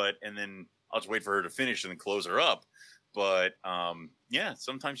whatever. And then I'll just wait for her to finish and then close her up. But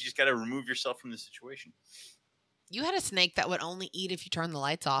sometimes you just got to remove yourself from the situation. You had a snake that would only eat if you turned the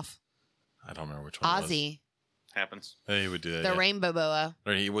lights off. I don't remember which one. Ozzy, Happens. It was. He would do that. the yeah. rainbow boa,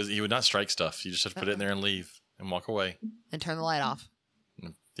 Or he would not strike stuff. You just have to put it in there and leave and walk away. and turn the light off.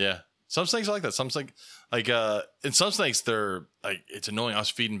 Yeah. Some snakes are like that. Some snakes, in some snakes, they're like, it's annoying. I was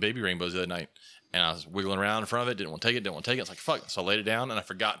feeding baby rainbows the other night and I was wiggling around in front of it. Didn't want to take it. It's like, fuck. So I laid it down and I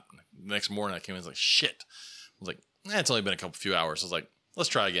forgot. The next morning I came in and was like, shit. I was like, It's only been a few hours. I was like, let's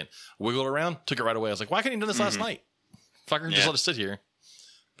try again. Wiggled around, took it right away. I was like, why couldn't you do this last night? Fucker, just let it sit here.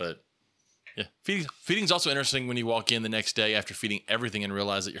 But yeah, feeding's also interesting when you walk in the next day after feeding everything and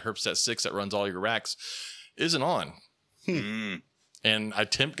realize that your herp stat 6 that runs all your racks isn't on. And I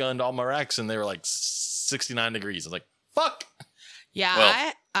temp gunned all my racks and they were like 69 degrees. I was like, fuck. Yeah,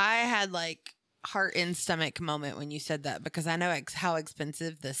 Well, I had like heart in stomach moment when you said that because I know how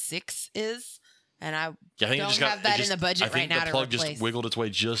expensive the 6 is, and I think don't have that in the budget right now the plug to replace. just wiggled its way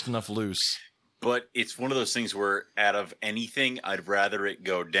just enough loose. But it's one of those things where out of anything, I'd rather it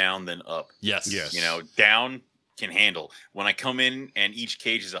go down than up. Yes. You know, down can handle. When I come in and each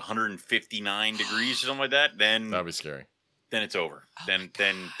cage is 159 degrees or something like that, then That'd be scary. Then it's over. Then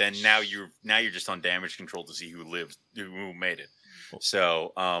now you're just on damage control to see who made it.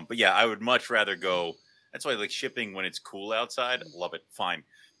 So, but yeah, I would much rather go. That's why I like shipping when it's cool outside. Love it. Fine.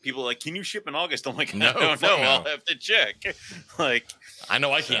 People are like, can you ship in August? I'm like, no. I'll have to check. Like, I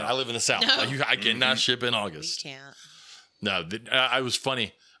know I can't. I live in the South. No. I cannot ship in August. We can't. No, I was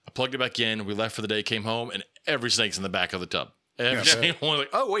funny. I plugged it back in. We left for the day, came home, and every snake's in the back of the tub. Every single one. Like,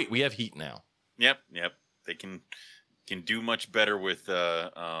 oh wait, we have heat now. Yep. They can do much better with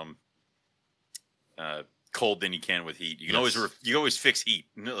cold than you can with heat. You can always fix heat.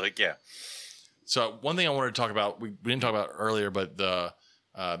 Like, yeah. So one thing I wanted to talk about, we didn't talk about earlier, but that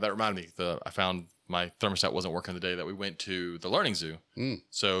reminded me. I found my thermostat wasn't working the day that we went to the learning zoo.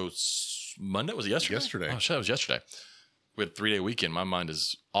 So Monday, was it yesterday? Yesterday. Oh shit, it was yesterday. We had a 3-day weekend. My mind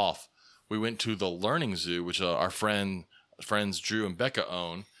is off. We went to the learning zoo, which our friends Drew and Becca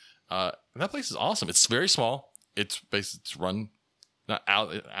own. And that place is awesome. It's very small. It's run not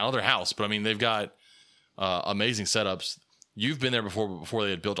out of their house, but I mean they've got amazing setups. You've been there before they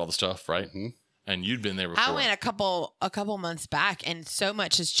had built all the stuff, right? Mm-hmm. And you'd been there before. I went a couple months back, and so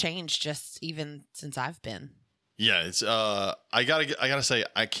much has changed just even since I've been. Yeah, it's I gotta say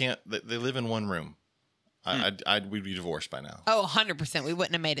I can't. They live in one room. We'd be divorced by now. Oh, 100%. We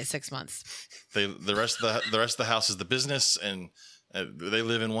wouldn't have made it 6 months. The rest of the house is the business, and they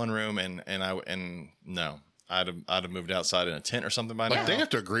live in one room. And no, I'd have moved outside in a tent or something by now. They have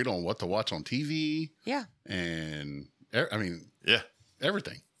to agree on what to watch on TV. Yeah, and everything. Yeah,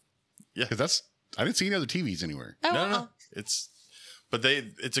 because I didn't see any other TVs anywhere. Oh, no. It's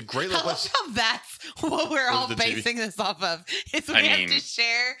a great little place. That's what we're all basing this off of. Is we have to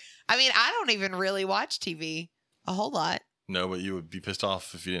share. I mean, I don't even really watch TV a whole lot. No, but you would be pissed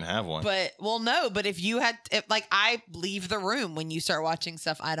off if you didn't have one. But if you had, I leave the room when you start watching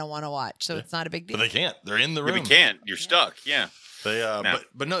stuff I don't want to watch, so it's not a big deal. But they can't. They're in the room. If you can't, you're stuck. Yeah. They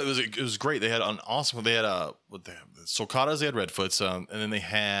but no, it was great. They had an awesome. They had sulcatas. They had redfoots, and then they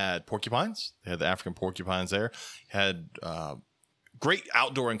had porcupines. They had the African porcupines there. Had great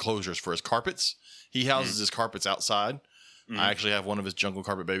outdoor enclosures for his carpets. He houses his carpets outside. I actually have one of his jungle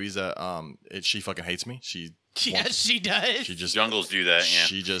carpet babies that she fucking hates me. She does. She just jungles do that. Yeah.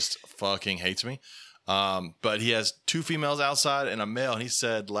 She just fucking hates me. But he has 2 females outside and a male. And he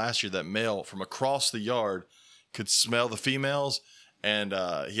said last year that male from across the yard could smell the females, and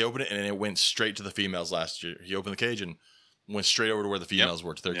he opened it and it went straight to the females last year. He opened the cage and went straight over to where the females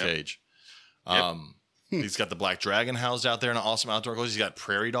were, to their cage. He's got the black dragon housed out there in an awesome outdoor enclosure. He's got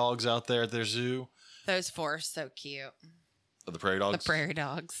prairie dogs out there at their zoo. Those 4 are so cute. The prairie dogs? The prairie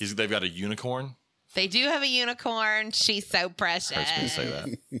dogs. They've got a unicorn. They do have a unicorn. She's so precious. Hurts me to say that.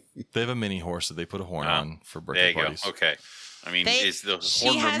 They have a mini horse that they put a horn on for birthday parties. Go. Okay. I mean, is the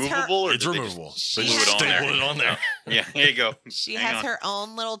horn removable? It's removable. They just staple it on there. Yeah, here you go. She has her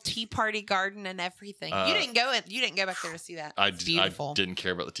own little tea party garden and everything. You didn't go back there to see that. It's beautiful. I didn't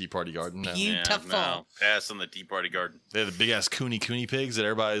care about the tea party garden. No. Beautiful. Yeah, no. Pass on the tea party garden. They had the big ass cooney pigs that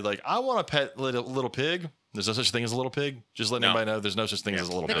everybody like. I want a pet little pig. There's no such thing as a little pig. Just letting everybody know there's no such thing as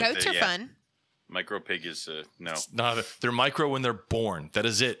a little pig. The goats are fun. Micro pig is no. They're micro when they're born. That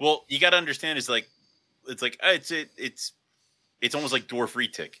is it. Well, you got to understand. It's almost like dwarf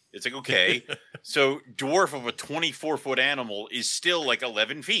retic. It's like, okay, so dwarf of a 24-foot animal is still like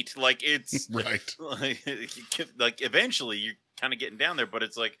 11 feet. Like it's right. Like eventually you're kind of getting down there, but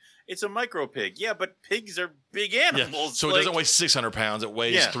it's like, it's a micro pig. Yeah, but pigs are big animals. Yeah. So it doesn't weigh 600 pounds. It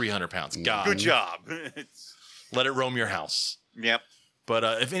weighs 300 pounds. God. Good job. Let it roam your house. Yep.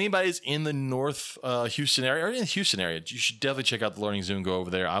 But if anybody's in the North Houston area or in the Houston area, you should definitely check out the Learning Zoo and go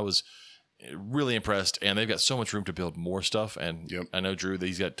over there. I was really impressed, and they've got so much room to build more stuff. And I know Drew,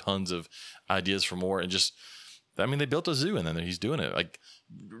 he's got tons of ideas for more. And they built a zoo, and then he's doing it. Like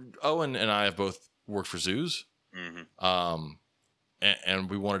Owen and I have both worked for zoos, and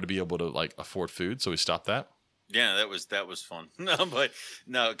we wanted to be able to like afford food, so we stopped that. Yeah, that was fun. No, but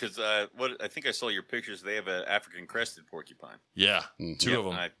no, because what I think I saw your pictures. They have an African crested porcupine. Yeah, two of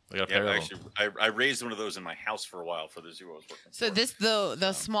them. I got a pair of actually, I raised one of those in my house for a while for the zoo I was working So for. this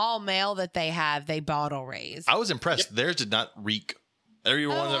the small male that they have, they bottle raise. I was impressed. Theirs did not reek. Every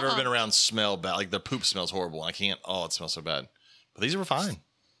one I've ever been uh-uh. around smell bad. Like the poop smells horrible. I can't. Oh, it smells so bad. But these were fine.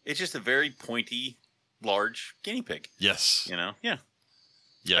 It's just a very pointy, large guinea pig. Yes. You know? Yeah.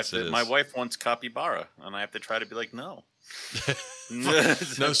 Yes, it is. My wife wants capybara, and I have to try to be like, no.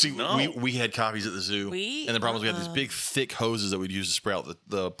 No, see, No. we had copies at the zoo, and the problem was we had these big, thick hoses that we'd use to spray out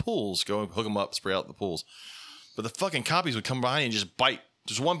the pools. Go hook them up, spray out the pools. But the fucking copies would come by and just bite.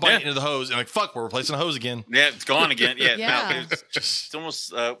 Just one bite into the hose, and like, fuck, we're replacing the hose again. Yeah, it's gone again. Yeah, Yeah. No, it's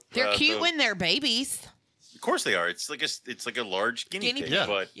almost. They're cute when they're babies. Of course they are. It's like a large guinea pig. Yeah.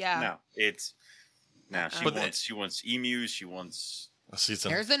 But Yeah. no, it's now But she wants emus. She wants. I see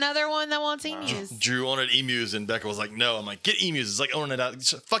some. There's another one that wants emus. Drew wanted emus, and Becca was like, "No." I'm like, "Get emus." It's like owning it out.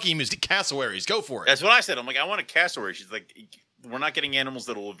 Fuck emus. Get cassowaries. Go for it. That's what I said. I'm like, I want a cassowary. She's like, we're not getting animals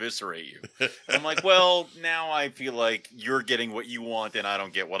that will eviscerate you. And I'm like, well, now I feel like you're getting what you want, and I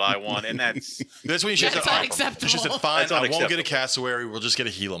don't get what I want, and that's That's when you should That's have unacceptable. She said, "Fine, That's I won't get a unacceptable. cassowary. We'll just get a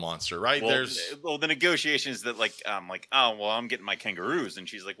Gila monster." Right? well, the negotiations that like I'm like, oh well, I'm getting my kangaroos, and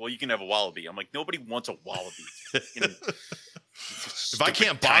she's like, well, you can have a wallaby. I'm like, nobody wants a wallaby. If I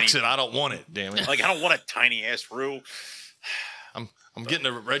can't box it, I don't want it. Damn it. Like I don't want a tiny ass roo. I'm getting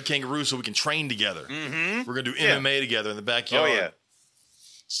a red kangaroo so we can train together. Mm-hmm. We're gonna do Yeah. MMA together in the Oh backyard. yeah.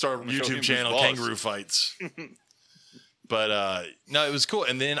 Start a I'm gonna show him YouTube who's channel, boss. kangaroo fights. But no, it was cool.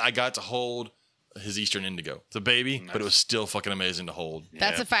 And then I got to hold his Eastern Indigo. It's a baby, but it was still fucking amazing to hold.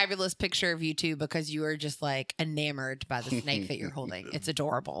 That's Yeah. a fabulous picture of you too, because you are just like enamored by the snake that you're holding. It's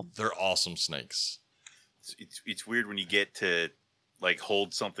adorable. They're awesome snakes. It's weird when you get to like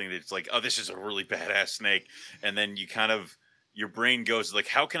hold something that's like, oh, this is a really badass snake, and then you kind of your brain goes like,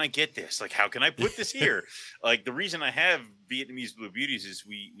 how can I get this? Like, how can I put this here? Like the reason I have Vietnamese blue beauties is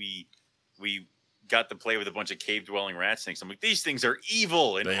we got to play with a bunch of cave dwelling rat snakes. I'm like, these things are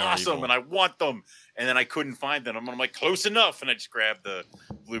evil and They are awesome, evil. and I want them. And then I couldn't find them. I'm like, close enough, and I just grabbed the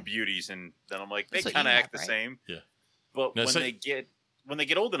blue beauties, and then I'm like, they That's what kind of you act have, the right? same. Yeah. But No, when so- they get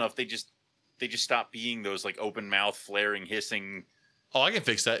old enough, they just stop being those like open mouth, flaring, hissing. Oh, I can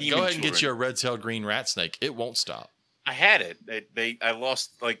fix that. Demon Go ahead and get children. you a red-tailed green rat snake. It won't stop. I had it. I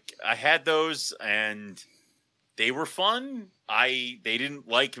lost I had those and they were fun. They didn't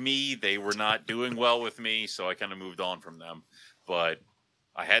like me. They were not doing well with me, so I kind of moved on from them. But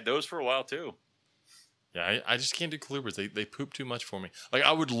I had those for a while too. Yeah, I just can't do colubrids. They poop too much for me. Like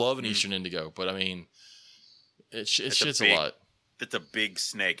I would love an Mm. Eastern Indigo, but I mean, it It's a shits a big- lot That's a big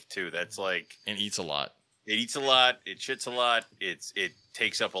snake too. That's like and eats a lot. it eats a lot. It shits a lot. It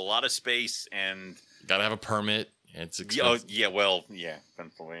takes up a lot of space and Got to have a permit. It's oh expensive. yeah, well yeah,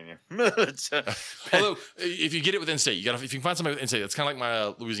 Pennsylvania. It's, Although, if you get it within state, you got if you can find somebody within state. It's kind of like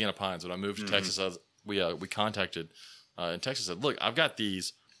my Louisiana pines. When I moved to Mhm. Texas, we contacted in Texas. Said, look, I've got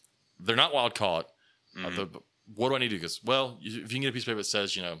these. They're not wild caught. Mhm. What do I need to do? Because if you can get a piece of paper that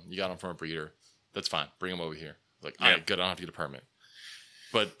says you got them from a breeder, that's fine. Bring them over here. Like, all Yeah. right, good. I don't have to get a permit.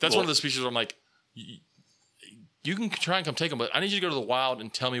 But that's Well- one of the species where I'm like, you can try and come take them, but I need you to go to the wild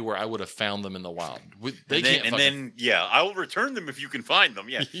and tell me where I would have found them in the wild. They and can't. then yeah, I will return them if you can find them.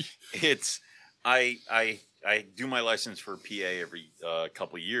 Yeah, it's I do my license for PA every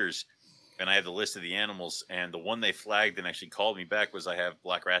couple of years, and I have the list of the animals. And the one they flagged and actually called me back was I have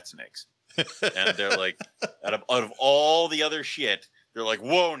black rat snakes, and they're like out of all the other shit, they're like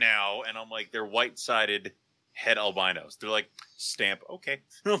whoa now, and I'm like they're white sided head albinos. They're like stamp okay.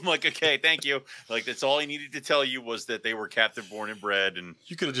 I'm like okay, thank you. Like that's all I needed to tell you was that they were captive born and bred and.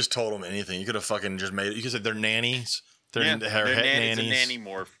 You could have just told them anything. You could have fucking just made it. You could say they're nannies. They're Yeah, they're they're nannies. It's a nanny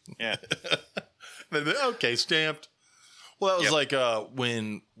morph. Yeah. Okay, stamped. Well, that was Yep. like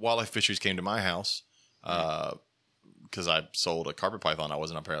when Wildlife Fisheries came to my house because I sold a carpet python I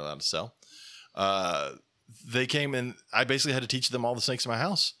wasn't apparently allowed to sell. They came and I basically had to teach them all the snakes in my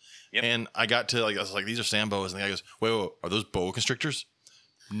house. Yep. And I got to I was like, these are sand boas. And the guy goes, wait, are those boa constrictors?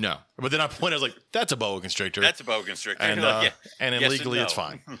 No. But then I pointed, I was like, that's a boa constrictor. That's a boa constrictor. and Like, yeah. and then Yes legally and it's no.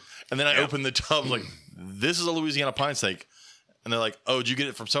 fine. And then I Yeah. opened the tub like, this is a Louisiana pine snake. And they're like, oh, did you get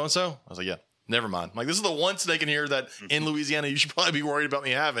it from so and so? I was like, yeah. Never mind. I'm like, this is the one snake in here that in Louisiana you should probably be worried about me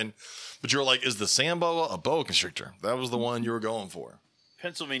having. But you're like, is the sand boa a boa constrictor? That was the one you were going for.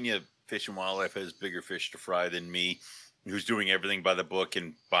 Pennsylvania Fish and Wildlife has bigger fish to fry than me, who's doing everything by the book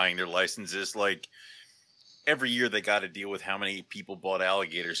and buying their licenses. Like every year they got to deal with how many people bought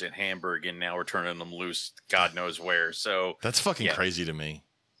alligators in Hamburg and now we're turning them loose God knows where. So That's fucking Yeah. crazy to me.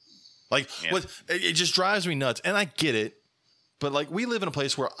 Like, it just drives me nuts. And I get it. But, like, we live in a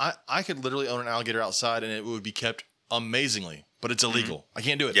place where I could literally own an alligator outside and it would be kept amazingly. But it's illegal. I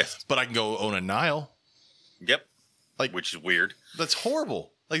can't do it. Yes. But I can go own a Nile. Yep. Like, which is weird. That's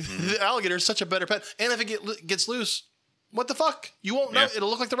horrible. Like, the alligator is such a better pet. And if it gets loose, what the fuck? You won't know. It'll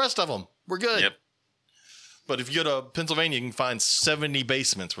look like the rest of them. We're good. Yep. But if you go to Pennsylvania, you can find 70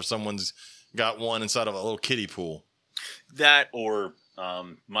 basements where someone's got one inside of a little kiddie pool. That or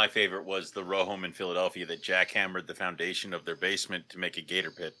my favorite was the row home in Philadelphia that jackhammered the foundation of their basement to make a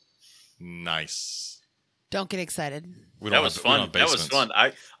gator pit. Nice. Don't get excited. That was fun. That was fun.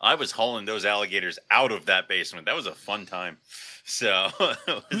 I was hauling those alligators out of that basement. That was a fun time. So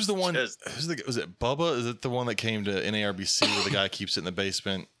who's the one? Was it Bubba? Is it the one that came to NARBC where the guy keeps it in the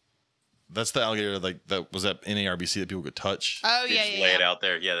basement? That's the alligator that was at NARBC that people could touch. Oh yeah, lay it out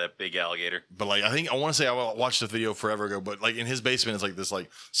there. Yeah, that big alligator. But like, I want to say I watched the video forever ago. But like in his basement, it's like this like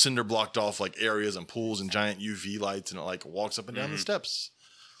cinder blocked off like areas and pools and giant UV lights, and it like walks up and down the steps.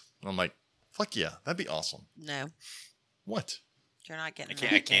 And I'm like, fuck yeah, that'd be awesome. No. What? You're not getting.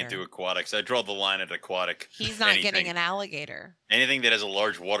 I can't do aquatics. I draw the line at aquatic. He's not getting an alligator. Anything that has a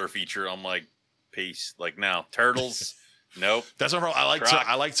large water feature, I'm like, peace. Like now, turtles. Nope. That's my problem.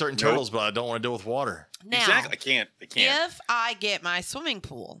 I like certain turtles, but I don't want to deal with water. Now, exactly. I can't. If I get my swimming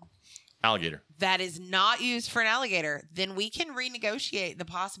pool alligator that is not used for an alligator, then we can renegotiate the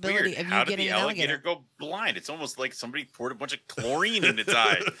possibility of you getting an alligator. How did the alligator go blind? It's almost like somebody poured a bunch of chlorine in its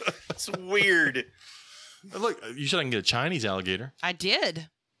eye. It's weird. Look, you said I can get a Chinese alligator. I did.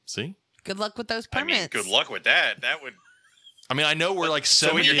 See? Good luck with those permits. I mean, good luck with that. That would. I mean, I know we're like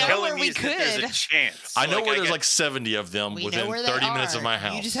 70. So you're telling me that there's a chance. I know where there's like 70 of them within 30 minutes of my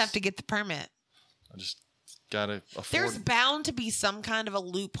house. You just have to get the permit. I just gotta afford. There's bound to be some kind of a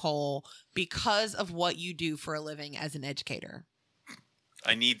loophole because of what you do for a living as an educator.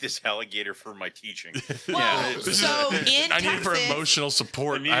 I need this alligator for my teaching. Well, so in Texas, I need it for emotional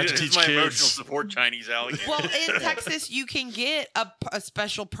support. I have to teach my kids. Emotional support Chinese alligator. Well, in Texas, you can get a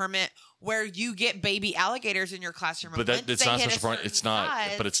special permit where you get baby alligators in your classroom. But it's not a special permit. It's not.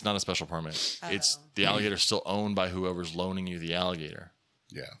 But it's not a special permit. It's the alligator's still owned by whoever's loaning you the alligator.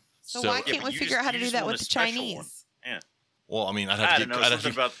 Yeah. So why can't we figure out how to do that with the Chinese? Yeah. Well, I mean, I'd have to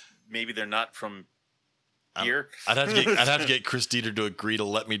get about maybe they're not from here. I'd have to get Chris Dieter to agree to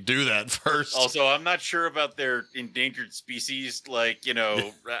let me do that first. Also, I'm not sure about their endangered species. Like,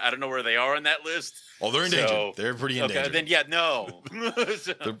 I don't know where they are on that list. Oh, they're endangered. So, they're pretty endangered. Okay, then no.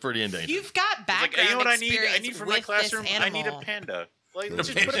 They're pretty endangered. You've got background you know what experience I need for my classroom? I need a panda. Like,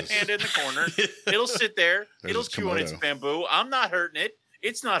 just put a panda in the corner. It'll sit there. It'll chew on its bamboo. I'm not hurting it.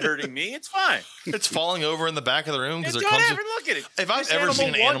 It's not hurting me. It's fine. It's falling over in the back of the room because don't ever look at it. If I've ever seen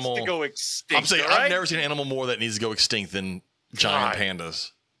an animal to go extinct, I'm saying I've never seen an animal more that needs to go extinct than giant pandas.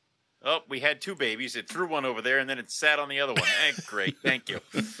 Oh, we had two babies. It threw one over there, and then it sat on the other one. Great, thank you.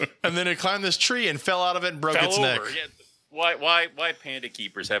 And then it climbed this tree and fell out of it and broke its neck. Yeah. Why panda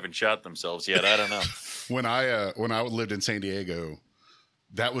keepers haven't shot themselves yet? I don't know. When I lived in San Diego,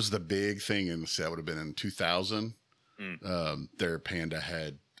 that was the big thing that would have been in 2000. Their panda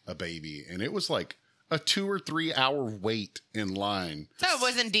had a baby, and it was like a 2 or 3 hour wait in line. So it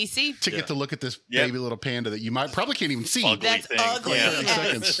was in DC to get to look at this baby little panda that you probably can't even see. That's ugly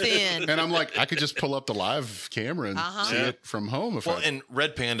as sin. And I'm like, I could just pull up the live camera and see it from home. And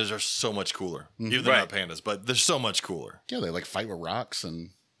red pandas are so much cooler. Even though they're not pandas, but they're so much cooler. Yeah, they like fight with rocks and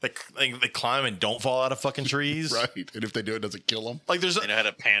they climb and don't fall out of fucking trees. Right. And if they do, it doesn't kill them. Like they had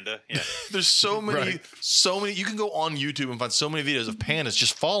a panda. Yeah. There's so many. You can go on YouTube and find so many videos of pandas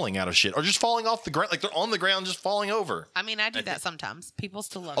just falling out of shit or just falling off the ground. Like they're on the ground just falling over. I mean, I do that sometimes. People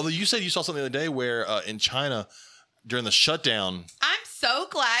still love it. Although you said you saw something the other day where in China during the shutdown. I'm so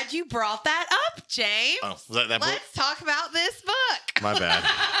glad you brought that up, James. Oh, was that Let's talk about this book. My bad.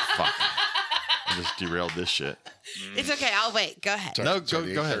 Fuck. I just derailed this shit. It's okay. I'll wait. Go ahead. Sorry, no,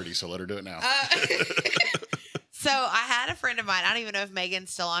 go ahead. 30, so let her do it now. So I had a friend of mine. I don't even know if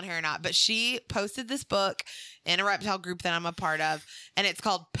Megan's still on here or not, but she posted this book in a reptile group that I'm a part of, and it's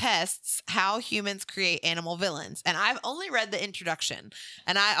called Pests: How Humans Create Animal Villains. And I've only read the introduction,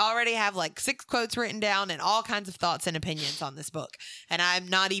 and I already have like 6 quotes written down and all kinds of thoughts and opinions on this book. And I'm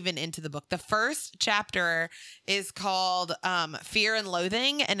not even into the book. The first chapter is called Fear and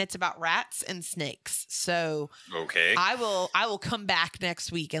Loathing, and it's about rats and snakes. So okay, I will come back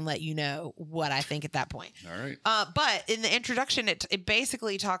next week and let you know what I think at that point. All right. But in the introduction, it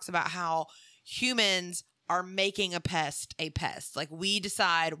basically talks about how humans are making a pest a pest. Like, we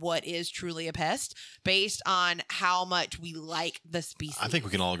decide what is truly a pest based on how much we like the species. I think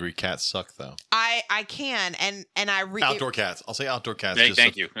we can all agree cats suck, though. I can, and Outdoor cats. I'll say outdoor cats.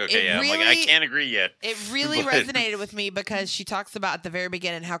 Thank you. Okay, yeah. Really, I'm like, I can't agree yet. It really resonated with me because she talks about at the very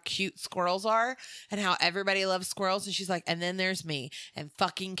beginning how cute squirrels are and how everybody loves squirrels. And she's like, and then there's me and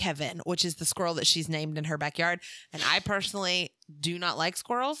fucking Kevin, which is the squirrel that she's named in her backyard. And I personally do not like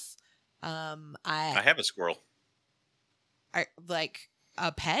squirrels. I have a squirrel. Like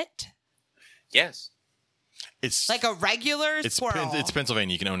a pet? Yes. It's like a regular squirrel. It's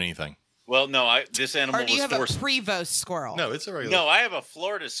Pennsylvania. You can own anything. Well, no, this animal or do you was have forced. a Prevost squirrel? No, it's a regular. No, I have a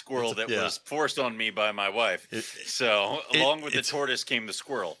Florida squirrel that was forced on me by my wife. Along with the tortoise came the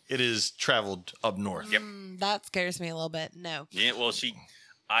squirrel. It is traveled up north. Yep. That scares me a little bit. No. Yeah, well,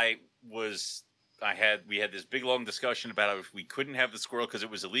 we had this big long discussion about if we couldn't have the squirrel because it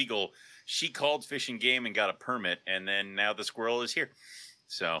was illegal. She called Fish and Game and got a permit, and then now the squirrel is here.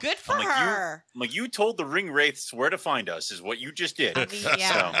 So good for her. You told the ring wraiths where to find us is what you just did. I mean,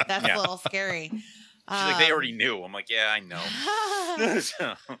 yeah, that's a little scary. She's like, they already knew. I'm like, yeah, I know.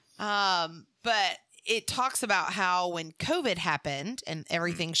 But it talks about how when COVID happened and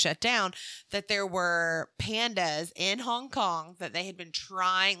everything shut down, that there were pandas in Hong Kong that they had been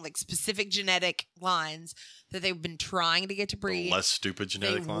trying, like specific genetic lines that they've been trying to get to breed. Less stupid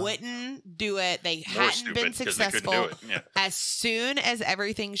genetic line. They wouldn't do it. They More hadn't been successful. They couldn't do it. Yeah. As soon as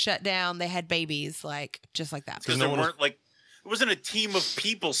everything shut down, they had babies just like that. Because there weren't like. It wasn't a team of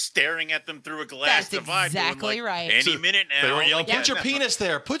people staring at them through a glass divide. Exactly right. Any minute now. They were yelling, "Put your penis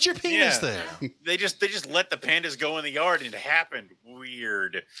there! Put your penis there!" They just let the pandas go in the yard, and it happened.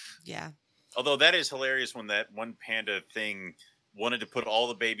 Weird. Yeah. Although that is hilarious when that one panda thing wanted to put all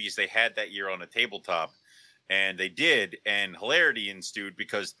the babies they had that year on a tabletop. And they did, and hilarity ensued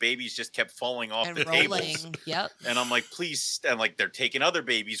because babies just kept falling off the tables. Yep. And I'm like, please, and like they're taking other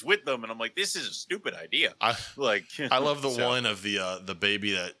babies with them, and I'm like, this is a stupid idea. I love the one of the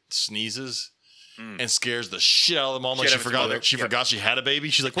baby that sneezes and scares the shit out of the mom. Like she forgot she had a baby.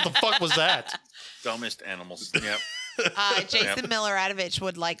 She's like, what the fuck was that? Dumbest animals. Yep. Jason Miller-Adovich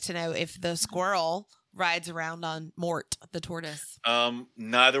would like to know if the squirrel rides around on Mort, the tortoise.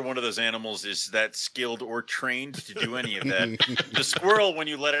 Neither one of those animals is that skilled or trained to do any of that. The squirrel, when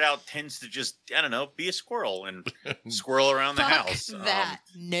you let it out, tends to just, I don't know, be a squirrel and squirrel around the house.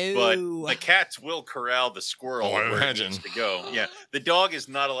 No. But the cats will corral the squirrel where it needs to go. Yeah. The dog is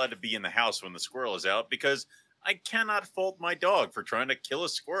not allowed to be in the house when the squirrel is out because I cannot fault my dog for trying to kill a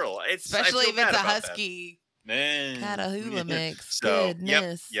squirrel. Especially if it's a husky. Catahoula mix. So,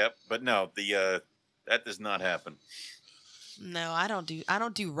 goodness. Yep. But no, that does not happen. No, I don't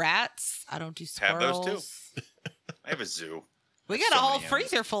do rats. I don't do squirrels. Have those too. I have a zoo. We got a whole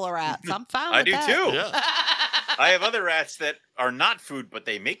freezer full of rats. I'm fine with that. I do too. Yeah. I have other rats that are not food, but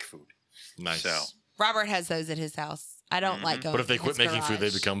they make food. Nice. So. Robert has those at his house. I don't like going. But if they quit making food, they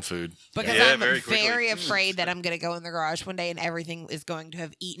become food. Because I'm very afraid that I'm going to go in the garage one day and everything is going to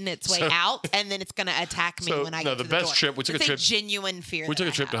have eaten its way out, and then it's going to attack me when I get to the door. We took a trip. Genuine fear. We took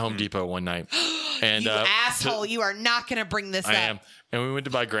a trip to Home Depot one night, and you asshole, you are not going to bring this up. I am, and we went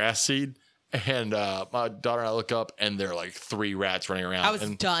to buy grass seed. And my daughter and I look up, and there are like 3 rats running around. I was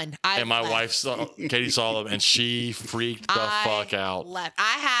done. And my wife Katie saw them, and she freaked the fuck out.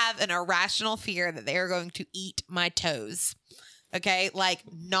 I have an irrational fear that they are going to eat my toes. Okay,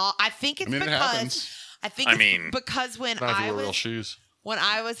 I think it's because when I was real shoes. When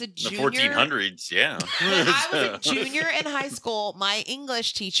I was a junior, the 1400s, yeah. When I was a junior in high school, my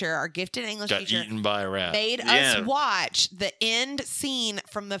English teacher, our gifted English teacher, got eaten by a rat. Made us watch the end scene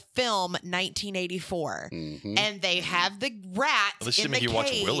from the film 1984, and they have the rat in the cage.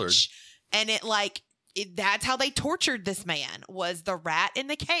 Watch Willard. And that's how they tortured this man. Was the rat in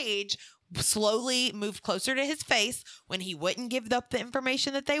the cage slowly moved closer to his face when he wouldn't give up the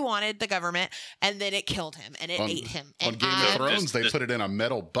information that they wanted, the government, and then it killed him and it ate him. On Game of Thrones, they put it in a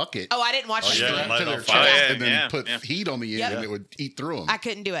metal bucket. Oh, I didn't watch it. To their chest, and then put heat on the end, and it would eat through them. I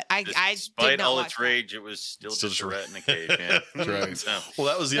couldn't do it. I despite did not all watch its rage, it was still just a rat in a cage. Yeah. That's right. So. Well,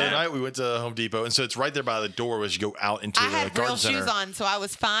 that was the other night we went to Home Depot, and so it's right there by the door as you go out into the garden center. I had real shoes on, so I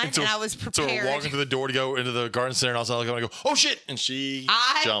was fine, and I was prepared. So we're walking through the door to go into the garden center, and I was like, I go, oh shit! And she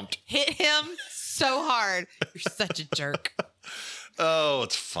jumped. Hit him so hard. You're such a jerk. Oh,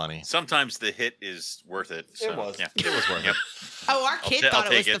 it's funny. Sometimes the hit is worth it. So, it was. Yeah. It was worth it. Oh, our kid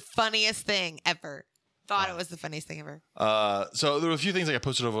thought it was the funniest thing ever. It was the funniest thing ever. So there were a few things I got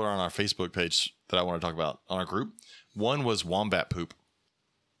posted over on our Facebook page that I want to talk about on our group. One was wombat poop.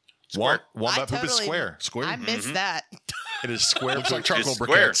 Wombat poop is square. I missed that. It is square. Looks like charcoal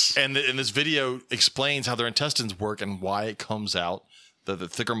square. briquettes. And this video explains how their intestines work and why it comes out. The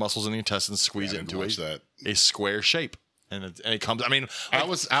thicker muscles in the intestines squeeze it into a square shape. And it comes. I mean, I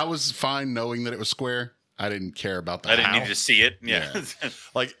was fine knowing that it was square. I didn't care about that. I didn't need to see it. Yeah.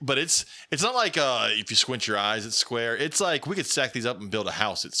 but it's not like if you squint your eyes, it's square. It's like we could stack these up and build a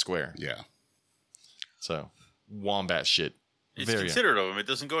house. It's square. Yeah. So wombat shit. It's considerate of them. It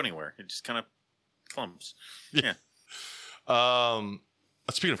doesn't go anywhere. It just kind of clumps. Yeah.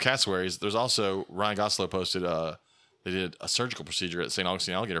 Speaking of cassowaries, there's also Ryan Goslow posted. They did a surgical procedure at St.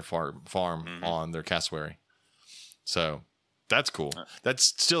 Augustine Alligator Farm on their cassowary. So that's cool. That's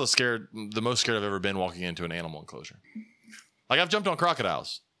still the most scared I've ever been walking into an animal enclosure. Like I've jumped on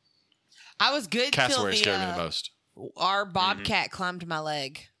crocodiles. I was good. Cassowary scared me the most. Our bobcat climbed my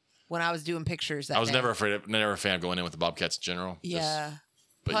leg when I was doing pictures. That I was day. never a fan of going in with the bobcats in general. Yeah.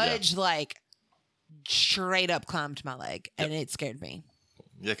 Pudge straight up climbed my leg, and it scared me.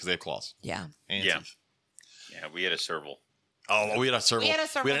 Yeah, because they have claws. Yeah. And teeth. Yeah, we had a serval. Oh, we had a serval.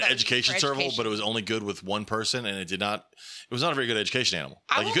 We had an education serval, but it was only good with one person, and it was not a very good education animal.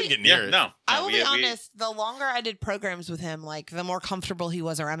 Like you couldn't get near it. No. I will be honest. The longer I did programs with him, the more comfortable he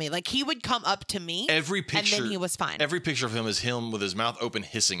was around me. Like he would come up to me, every picture, and then he was fine. Every picture of him is him with his mouth open,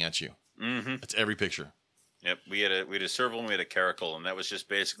 hissing at you. Mm-hmm. That's every picture. Yep, we had a serval and we had a caracal, and that was just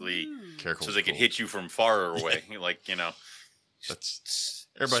basically so they could cool. hit you from far away, That's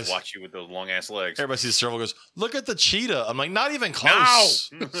everybody watch you with those long ass legs. Everybody sees the serval goes, look at the cheetah. I'm like, not even close.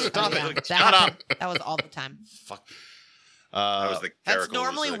 No! Stop it. Shut up. That was all the time. Fuck. That was the That's caracal,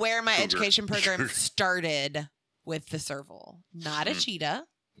 normally where my cougar. education program started with the serval, not a cheetah.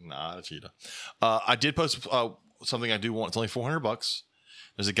 Not a cheetah. I did post something I do want. It's only $400.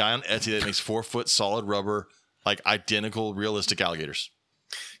 There's a guy on Etsy that makes 4-foot solid rubber, identical realistic alligators.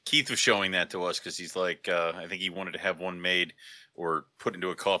 Keith was showing that to us because he's like, I think he wanted to have one made or put into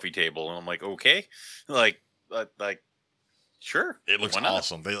a coffee table, and I'm like, okay, sure. It looks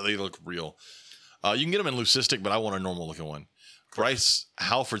awesome. They look real. You can get them in leucistic, but I want a normal looking one. Bryce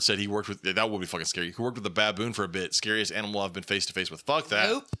Halford said he worked with that would be fucking scary. He worked with a baboon for a bit. Scariest animal I've been face to face with. Fuck that.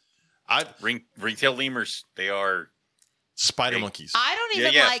 Nope. Ringtail lemurs. They are spider monkeys. I don't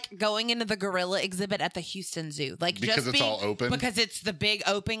even like going into the gorilla exhibit at the Houston Zoo. Because it's all open? Because it's the big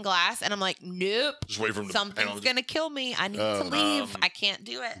open glass. And I'm like, nope. Just wait for him Something's going to kill me. I need to leave. I can't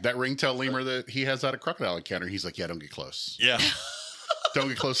do it. That ringtail lemur that he has at a crocodile encounter, he's like, yeah, don't get close. Yeah. Don't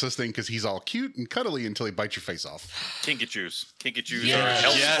get close to this thing because he's all cute and cuddly until he bites your face off. Kinkajous. Kinkajous Yes. are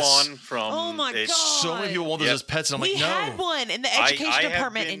health spawn from... Oh my God. So many people want those as pets, and I'm we like, no. had one in the education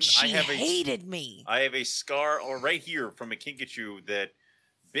department, and she hated me. I have a scar right here from a kinkajou that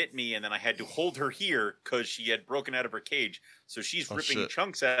bit me, and then I had to hold her here because she had broken out of her cage. So she's ripping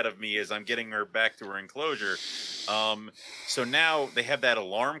chunks out of me as I'm getting her back to her enclosure. So now they have that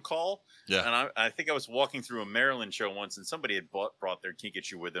alarm call. Yeah. And I think I was walking through a Maryland show once, and somebody had brought their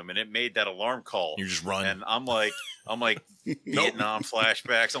kinkajou with them, and it made that alarm call. You just run. And I'm like Vietnam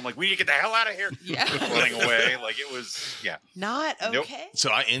flashbacks. I'm like, we need to get the hell out of here. Yeah. Running away. It was, Not okay. Nope. So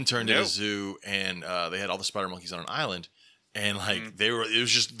I interned at a zoo, and they had all the spider monkeys on an island, and it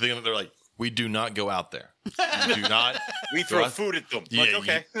was just, they're like, we do not go out there. We do not. We throw food at them. Yeah,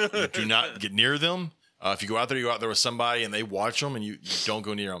 okay. You do not get near them. If you go out there with somebody and they watch them, and you don't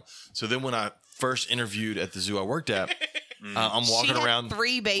go near them. So then when I first interviewed at the zoo I worked at, I'm walking around.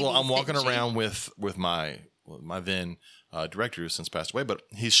 3 babies. Well, I'm walking around with my then director, who's since passed away, but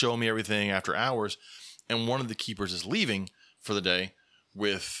he's showing me everything after hours. And one of the keepers is leaving for the day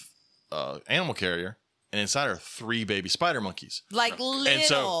with animal carrier, and inside are 3 baby spider monkeys.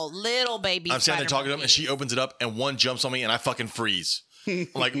 Little baby. I'm standing there talking to them, and she opens it up, and one jumps on me, and I fucking freeze.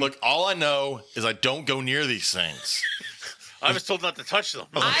 Look, all I know is I don't go near these things. I was told not to touch them.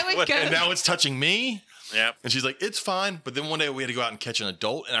 I would go. And now it's touching me. Yeah. And she's like, it's fine. But then one day we had to go out and catch an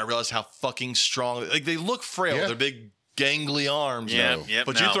adult, and I realized how fucking strong. They look frail. Yeah. They're big, gangly arms. Yeah.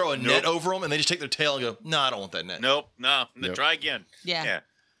 But you throw a net over them, and they just take their tail and go, no, I don't want that net. Nope. No. Try again. Yeah.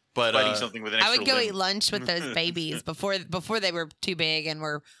 But fighting something with an extra I would go limb. eat lunch with those babies before they were too big and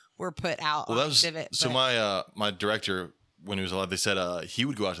were put out. Well, that was exhibit, so. My director, when he was alive, they said he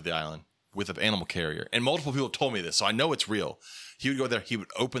would go out to the island with an animal carrier, and multiple people told me this, so I know it's real. He would go there. He would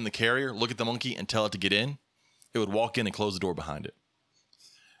open the carrier, look at the monkey, and tell it to get in. It would walk in and close the door behind it.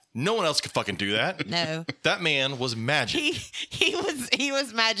 No one else could fucking do that. No, that man was magic. He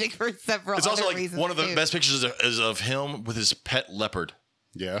was magic for several. It's also reasons one of the too. best pictures is of him with his pet leopard.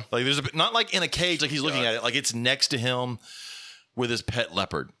 Yeah, there's not in a cage, he's looking at it, it's next to him with his pet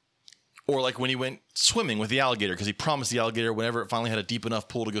leopard. Or like when he went swimming with the alligator, because he promised the alligator whenever it finally had a deep enough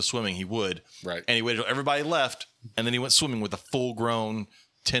pool to go swimming, he would. Right. And he waited till everybody left, and then he went swimming with a full-grown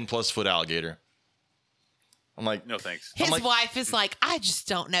 10-plus foot alligator. I'm like, no thanks. His wife is like, I just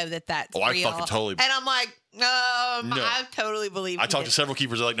don't know that that's real. I fucking totally. And I'm like, no. I totally believe. I talked to several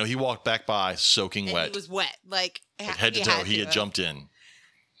keepers. They're like, no, he walked back by soaking and wet. He was wet, like head to toe. He had jumped in.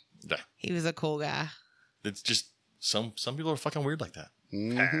 Yeah. He was a cool guy. It's just some people are fucking weird like that.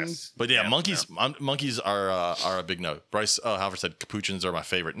 Pass. But yeah, monkeys are a big no. Bryce, however, said capuchins are my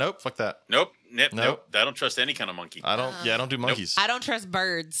favorite. Nope, fuck that. Nope. I don't trust any kind of monkey. I don't do monkeys. I don't trust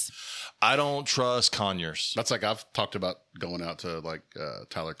birds. I don't trust conures. That's like I've talked about going out to like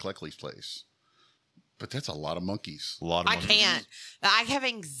Tyler Cleckley's place, but that's a lot of monkeys. A lot of monkeys. I can't. I have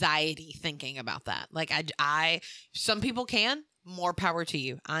anxiety thinking about that. Like I some people can. More power to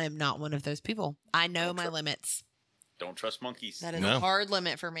you. I am not one of those people. I know my limits. Don't trust monkeys. That is a hard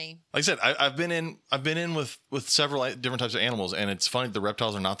limit for me. Like I said, I've been in with several different types of animals, and it's funny the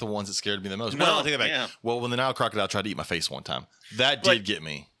reptiles are not the ones that scared me the most. No, well, I'll take that back. yeah. Well, when the Nile crocodile tried to eat my face one time, that did get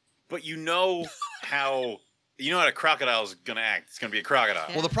me. But you know how a crocodile is gonna act. It's gonna be a crocodile.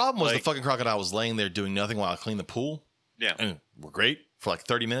 Yeah. Well, the problem was the fucking crocodile was laying there doing nothing while I cleaned the pool. Yeah. And we're great for like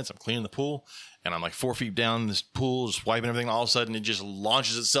 30 minutes. I'm cleaning the pool, and I'm like 4 feet down in this pool, just wiping everything. All of a sudden, it just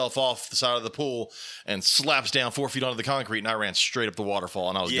launches itself off the side of the pool and slaps down 4 feet onto the concrete, and I ran straight up the waterfall,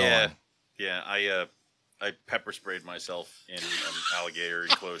 and I was gone. Yeah. I pepper sprayed myself in an alligator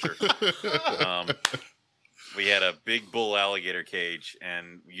enclosure. We had a big bull alligator cage,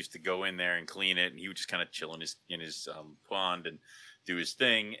 and we used to go in there and clean it, and he would just kind of chill in his pond and do his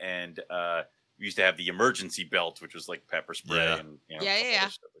thing. And we used to have the emergency belt, which was like pepper spray and stuff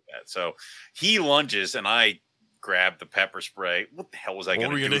like that. So he lunges, and I grab the pepper spray. What the hell was I going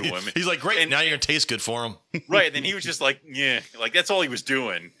to do to him? He's like, great, and now you're going to taste good for him. Right, and then he was just like, yeah, like that's all he was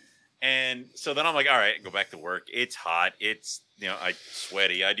doing. And so then I'm like, all right, go back to work. It's hot. It's, I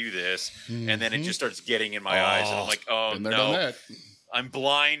sweaty. I do this. And then it just starts getting in my eyes. And I'm like, oh, no. I'm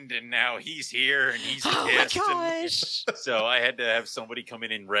blind, and now he's here, and he's pissed. Oh, my gosh. So I had to have somebody come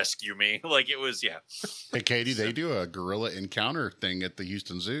in and rescue me. Like, it was, Hey, Katie, they do a gorilla encounter thing at the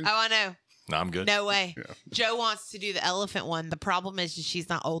Houston Zoo. Oh, I know. No, I'm good. No way. Yeah. Joe wants to do the elephant one. The problem is she's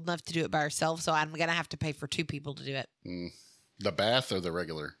not old enough to do it by herself, so I'm going to have to pay for 2 people to do it. The bath or the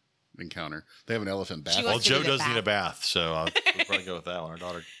regular encounter? They have an elephant bath. Well, Joe does need a bath, so I'll probably go with that one. Our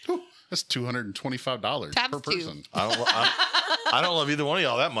daughter. That's $225 per person. I don't love either one of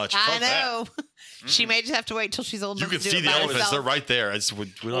y'all that much. I know. She may just have to wait till she's old enough to do it. You can see the elephants. They're right there. We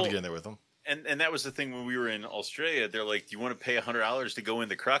don't have to get in there with them. And that was the thing when we were in Australia. They're like, do you want to pay $100 to go in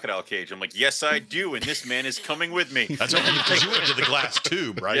the crocodile cage? I'm like, yes, I do. And this man is coming with me. That's okay, because you went into the glass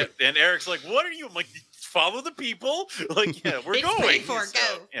tube, right? Yeah, and Eric's like, what are you? I'm like, follow the people. Like, yeah, we're going. Paid for it,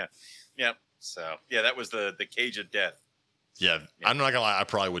 go. Yeah. So, yeah, that was the cage of death. Yeah, I'm not going to lie. I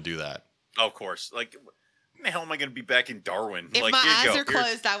probably would do that. Oh, of course. Like, when the hell am I going to be back in Darwin? If like, my eyes are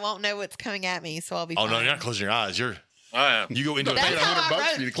closed, I won't know what's coming at me, so I'll be fine. Oh, no, you're not closing your eyes. You go into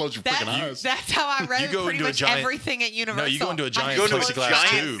 $100 for you to close your freaking eyes. That's how I rode pretty much everything at Universal. No, you go into a giant plexiglass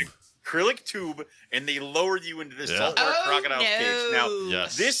tube. Acrylic tube, and they lower you into this saltwater crocodile cage. Now,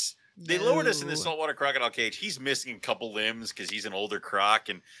 they lowered us in this saltwater crocodile cage. He's missing a couple limbs because he's an older croc,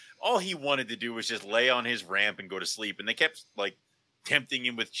 and all he wanted to do was just lay on his ramp and go to sleep. And they kept like tempting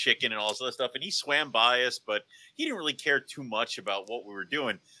him with chicken and all this other stuff. And he swam by us, but he didn't really care too much about what we were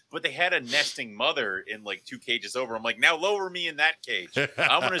doing. But they had a nesting mother in like 2 cages over. I'm like, now lower me in that cage.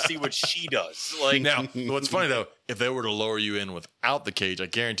 I want to see what she does. Like, now, what's funny though, if they were to lower you in without the cage, I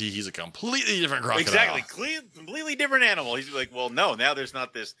guarantee he's a completely different crocodile. Exactly. Completely different animal. He's like, well, no, now there's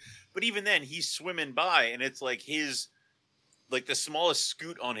not this. But even then, he's swimming by, and it's like the smallest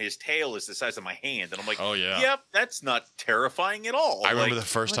scoot on his tail is the size of my hand. And I'm like, oh, yeah. Yep, that's not terrifying at all. I remember the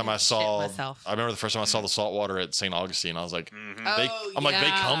first time I saw the saltwater at St. Augustine. I was like, like, they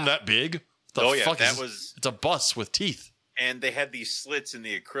come that big? It's a bus with teeth. And they had these slits in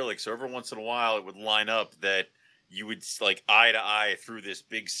the acrylic. So every once in a while, it would line up that you would like eye to eye through this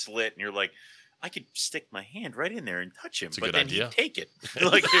big slit. And you're like, I could stick my hand right in there and touch him. It's a but good then idea. He'd take it.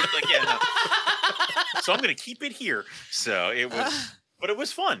 So I'm going to keep it here. So it was, but it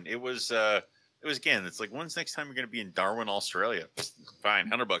was fun. It was again, it's like, when's next time you're going to be in Darwin, Australia?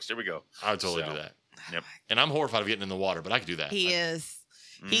 Fine. $100. There we go. I would totally do that. Yep. And I'm horrified of getting in the water, but I could do that. He is.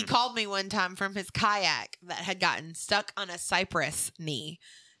 He called me one time from his kayak that had gotten stuck on a cypress knee.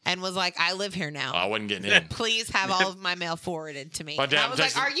 and was like, I live here now. I wasn't getting in. Please have all of my mail forwarded to me. My dad, and I was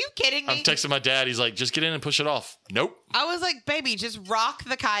like, are you kidding me? I'm texting my dad. He's like, just get in and push it off. Nope. I was like, baby, just rock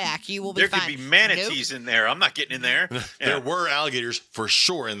the kayak. You will be There fine. could be manatees in there. I'm not getting in there. There were alligators for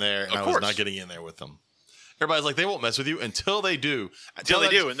sure in there, and I was not getting in there with them. Everybody's like, they won't mess with you until they do. And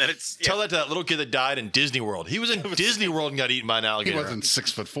then it's tell that to that little kid that died in Disney World. He was in Disney World and got eaten by an alligator. He wasn't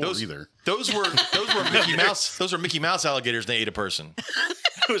 6'4" either. Those were Mickey Mouse. Those were Mickey Mouse alligators. And they ate a person.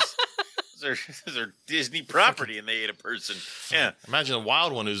 those are Disney property, and they ate a person. Yeah. Imagine a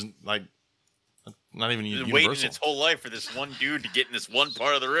wild one who's like not even universal. Waiting its whole life for this one dude to get in this one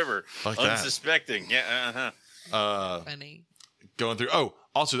part of the river, like unsuspecting. That. Yeah. Funny. Going through. Oh,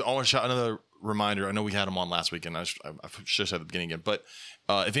 also, I want to shout another reminder. I know we had him on last week, and I should have said at the beginning again. But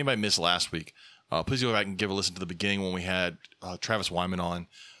if anybody missed last week, please go back and give a listen to the beginning when we had Travis Wyman on.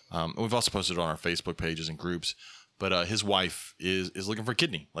 And we've also posted it on our Facebook pages and groups. But his wife is looking for a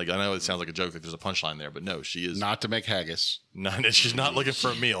kidney. Like, I know it sounds like a joke, like there's a punchline there, but no, she is not to make haggis. She's not looking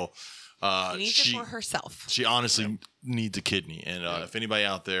for a meal. She needs it for herself. She honestly needs a kidney, and if anybody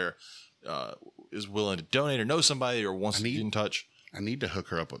out there is willing to donate or knows somebody or wants to get in touch, I need to hook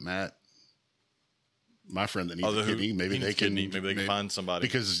her up with Matt, my friend that needs a kidney. Maybe they can find somebody,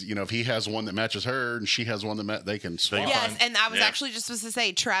 because if he has one that matches her and she has one that they can swap. Yes, and I was actually just supposed to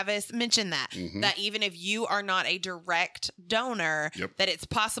say, Travis mentioned that even if you are not a direct donor, that it's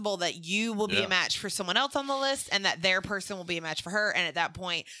possible that you will be a match for someone else on the list, and that their person will be a match for her. And at that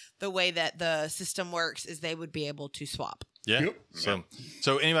point, the way that the system works is they would be able to swap. Yeah. Yep.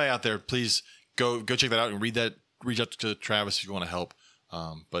 So anybody out there, please go check that out and read that. Reach out to Travis if you want to help.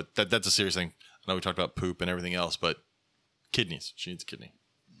 But that's a serious thing. I know we talked about poop and everything else, but kidneys. She needs a kidney.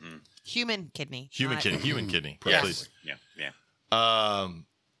 Human kidney. Human kidney. Yes. Please. Yeah.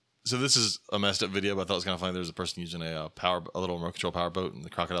 So this is a messed up video, but I thought it was kind of funny. There's a person using a little remote control power boat, and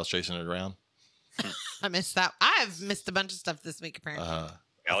the crocodile's chasing it around. I missed that. I've missed a bunch of stuff this week, apparently.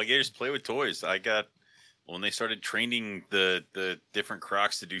 Alligators play with toys. When they started training the different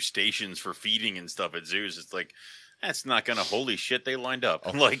crocs to do stations for feeding and stuff at zoos, it's like, that's not gonna. Holy shit, they lined up.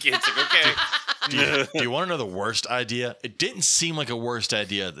 It's like okay. Do you want to know the worst idea? It didn't seem like a worst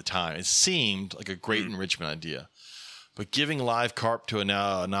idea at the time. It seemed like a great enrichment idea. But giving live carp to a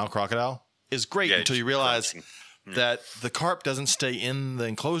Nile crocodile is great until you realize that the carp doesn't stay in the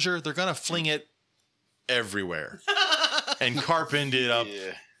enclosure. They're gonna fling it everywhere, and carp ended up.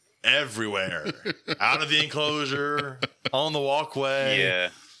 Yeah. Everywhere, out of the enclosure, on the walkway. Yeah,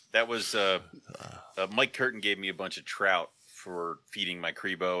 that was Mike Curtin gave me a bunch of trout for feeding my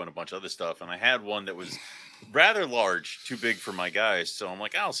Crebo and a bunch of other stuff, and I had one that was rather large, too big for my guys. So I'm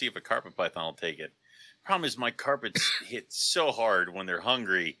like, I'll see if a carpet python will take it. Problem is, my carpets hit so hard when they're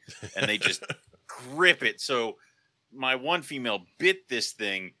hungry, and they just grip it. So my one female bit this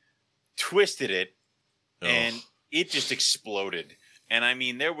thing, twisted it, and it just exploded. And I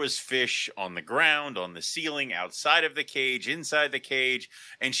mean, there was fish on the ground, on the ceiling, outside of the cage, inside the cage,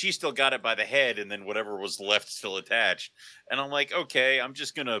 and she still got it by the head, and then whatever was left still attached. And I'm like, okay, I'm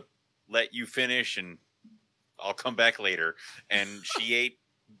just going to let you finish, and I'll come back later. And she ate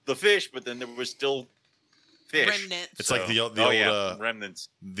the fish, but then there was still fish. Remnants. It's like the old remnants.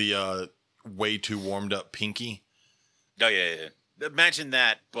 The way too warmed up pinky. Oh, yeah. Imagine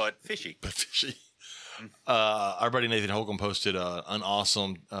that, but fishy. Our buddy Nathan Holcomb posted an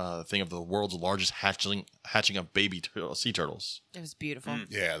awesome thing of the world's largest hatching of baby sea turtles. It was beautiful.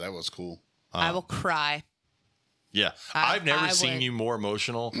 Yeah, that was cool. I will cry. Yeah, I've never seen you more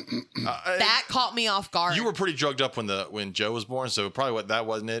emotional. That caught me off guard. You were pretty drugged up when Joe was born, so probably that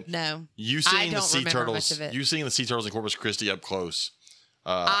wasn't it. No, you seeing the sea turtles. You seeing the sea turtles in Corpus Christi up close.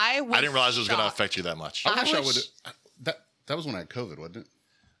 I didn't realize it was going to affect you that much. I wish I would. That was when I had COVID, wasn't it?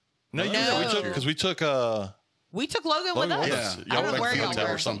 No, we took Logan with us. Yeah, I don't know where y'all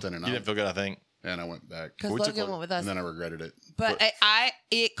were. Or something, and you didn't feel good, I think. And I went back because Logan went with us, and then I regretted it. But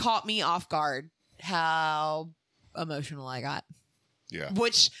it caught me off guard how emotional I got. Yeah,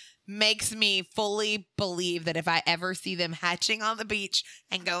 which makes me fully believe that if I ever see them hatching on the beach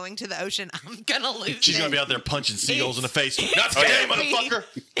and going to the ocean, I'm gonna lose. She's gonna be out there punching seagulls in the face. Not today, motherfucker.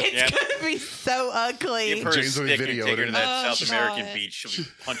 It's gonna be so ugly. Give her a stick and take her to that South American beach. She'll be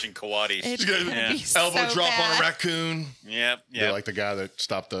punching coatis. It's gonna be so elbow drop bad. on a raccoon. Yep. They're like the guy that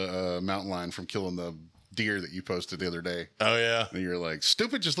stopped the mountain lion from killing the deer that you posted the other day. Oh yeah. And you're like,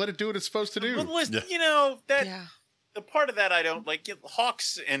 stupid. Just let it do what it's supposed to do. Well, listen, the part of that I don't like.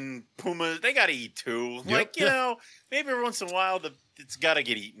 Hawks and pumas, they got to eat too. Like, maybe every once in a while it's got to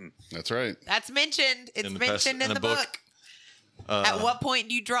get eaten. That's right. That's mentioned. It's mentioned in the book. At what point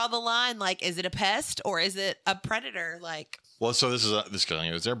do you draw the line? Like, is it a pest or is it a predator? Like, Well, so this guy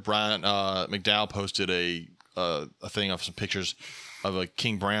is there. Brian McDowell posted a thing of some pictures of a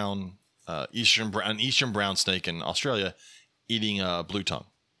king brown, eastern brown snake in Australia eating blue tongue.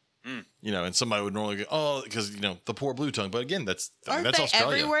 You know, and somebody would normally go, oh, because the poor blue tongue. But again, that's Aren't that's they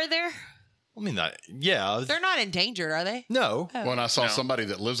Australia. everywhere there? I mean, yeah. They're not endangered, are they? No. Oh. When I saw somebody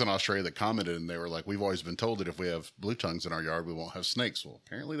that lives in Australia that commented, and they were like, "We've always been told that if we have blue tongues in our yard, we won't have snakes." Well,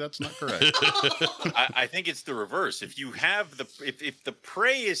 apparently that's not correct. I think it's the reverse. If you have if the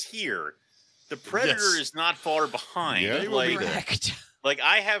prey is here, the predator is not far behind. Yeah, it will be Correct. Like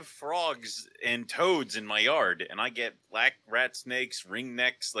I have frogs and toads in my yard, and I get black rat snakes,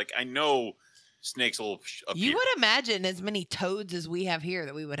 ringnecks. Like I know snakes will appear. You would imagine as many toads as we have here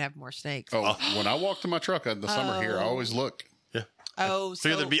that we would have more snakes. Oh, when I walk to my truck in the summer here, I always look. Yeah. Oh,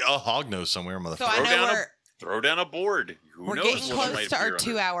 Figure there'd be a hog nose somewhere, motherfucker. So I know throw down a board. we're getting close to our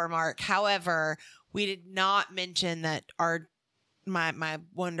 2-hour mark. However, we did not mention that my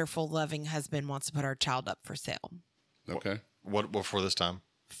wonderful loving husband wants to put our child up for sale. Okay. What for this time?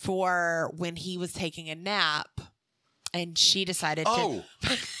 For when he was taking a nap, and she decided to.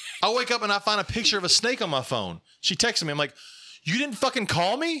 I wake up and I find a picture of a snake on my phone. She texted me. I'm like, you didn't fucking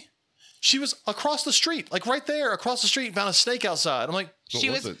call me? She was across the street, like right there across the street, found a snake outside. I'm like, She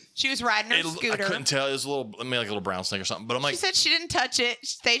was riding her scooter. I couldn't tell. It was like a little brown snake or something. But I'm like, she said she didn't touch it.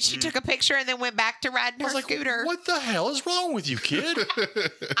 She took a picture and then went back to riding her scooter. What the hell is wrong with you, kid?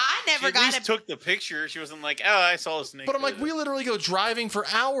 I never got it. Took the picture. She wasn't like, oh, I saw a snake. But I'm like, we literally go driving for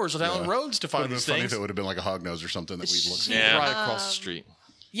hours down roads to find these funny things. if it would have been like a hog nose or something that we'd looked right across the street.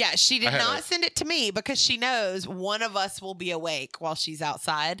 Yeah, she did not send it to me because she knows one of us will be awake while she's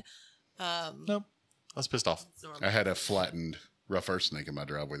outside. Nope. I was pissed off. I had a flattened rough earth snake in my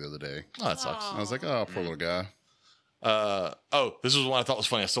driveway the other day. Oh, that sucks. I was like, oh, poor little guy. This was one I thought was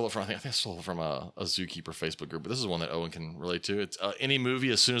funny. I stole it from a zookeeper Facebook group, but this is one that Owen can relate to. It's any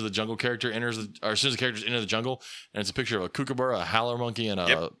movie as soon as the jungle character enters as soon as the characters enter the jungle, and it's a picture of a kookaburra, a howler monkey, and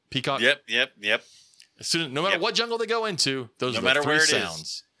a peacock. Yep. As soon no matter what jungle they go into, those are the three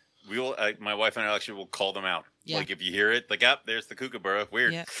sounds. We will. My wife and I actually will call them out. Yeah. Like if you hear it, like, there's the kookaburra.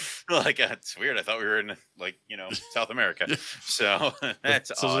 Weird. Yeah. Like it's weird. I thought we were in South America. So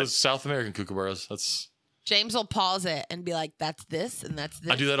that's so odd. those South American kookaburras. That's James will pause it and be like, "That's this and that's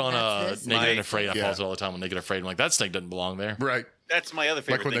this." I do that on Naked and Afraid. I pause it all the time when Naked and Afraid. I'm like, that snake doesn't belong there. Right. That's my other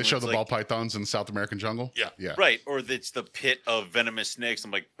favorite. Like when they show the ball pythons in the South American jungle. Yeah. Right. Or it's the pit of venomous snakes.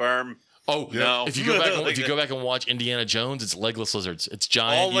 I'm like, Berm. Oh no! If you go back and watch Indiana Jones, it's legless lizards. It's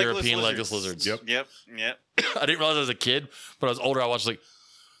giant European legless lizards. Yep. I didn't realize as a kid, but I was older. I watched like,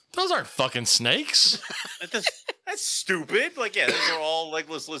 those aren't fucking snakes. That's stupid. Like, those are all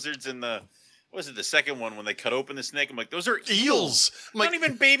legless lizards in the. What was it, the second one when they cut open the snake? I'm like, those are eels. Like, not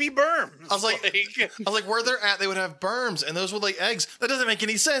even baby berms. I was like, where they're at, they would have berms, and those would lay eggs. That doesn't make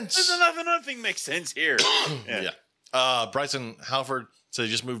any sense. Nothing makes sense here. Bryson Halford said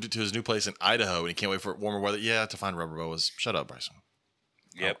he just moved to his new place in Idaho, and he can't wait for warmer weather. Yeah, to find rubber boas. Shut up, Bryson.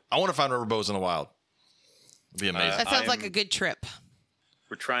 Yep. I want to find rubber boas in the wild. It'd be amazing. That sounds like a good trip.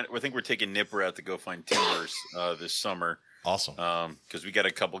 I think we're taking Nipper out to go find timbers this summer. Awesome. Because we got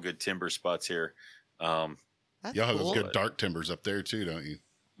a couple good timber spots here. Y'all have those good dark timbers up there too, don't you?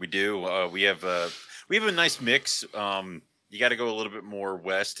 We do. We have a nice mix. You got to go a little bit more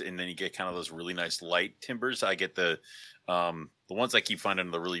west, and then you get kind of those really nice light timbers. I get the ones I keep finding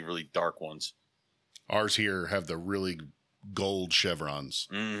are the really, really dark ones. Ours here have the really gold chevrons,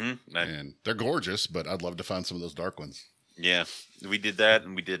 and they're gorgeous. But I'd love to find some of those dark ones. Yeah, we did that,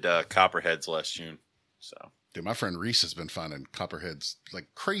 and we did copperheads last June. So, dude, my friend Reese has been finding copperheads like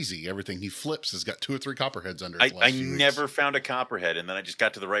crazy. Everything he flips has got 2 or 3 copperheads under it. I never found a copperhead, and then I just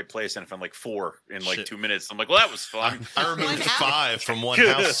got to the right place and I found like 4 in 2 minutes. I'm like, well, that was fun. I removed 5 from one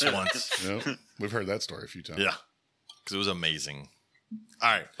house once. Yep. We've heard that story a few times. Yeah, because it was amazing. All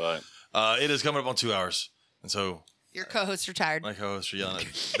right, but it is coming up on 2 hours, and so your co-hosts are tired. My co-hosts are yelling.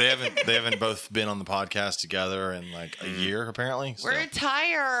 They haven't both been on the podcast together in like a year apparently. So. We're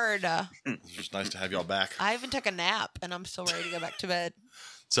tired. It's just nice to have y'all back. I even took a nap and I'm still ready to go back to bed.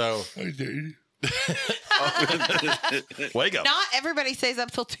 So I did. Wake up. Not everybody stays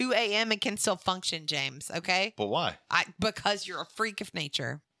up till 2 a.m. and can still function, James. Okay. But why? Because you're a freak of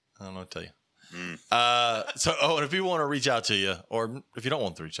nature. I don't know what to tell you. So, and if people want to reach out to you, or if you don't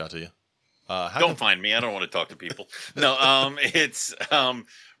want to reach out to you, don't find me. I don't want to talk to people. No, it's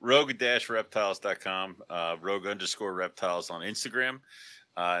rogue-reptiles.com, rogue_reptiles on Instagram.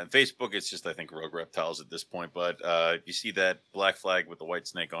 And Facebook, it's just, I think, Rogue Reptiles at this point. But if you see that black flag with the white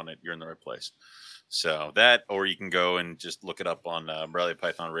snake on it, you're in the right place. So that, or you can go and just look it up on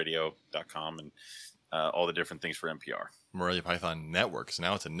MoreliaPythonRadio.com and all the different things for NPR. Morelia Python Network. So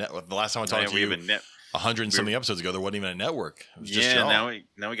now it's a network. The last time I talked to we you, have a 100 and something episodes ago, there wasn't even a network. It was just y'all.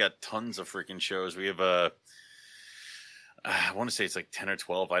 now we got tons of freaking shows. We have I want to say it's like 10 or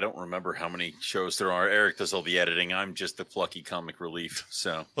 12. I don't remember how many shows there are. Eric does all the editing. I'm just the plucky comic relief.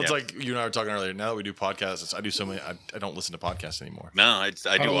 So it's like you and I were talking earlier. Now that we do podcasts, I do so many. I don't listen to podcasts anymore. No, I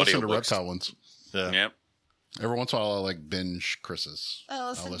do don't listen to audiobooks. reptile ones. Yeah. Yep. Every once in a while, I like binge Chris's.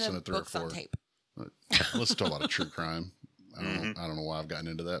 I'll listen to 3 or books on 4. tape. I listen to a lot of true crime. I don't know why I've gotten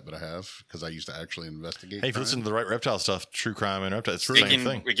into that, but I have because I used to actually investigate. Hey, if you listen to the right reptile stuff, true crime and reptile, it's the same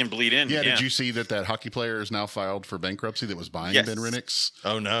thing. We can bleed in. Yeah, did you see that hockey player is now filed for bankruptcy that was buying Ben Rennick's?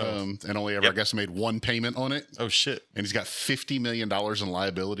 Oh, no. And only ever, I guess, made one payment on it. Oh, shit. And he's got $50 million in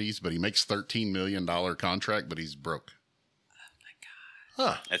liabilities, but he makes $13 million contract, but he's broke. Oh, my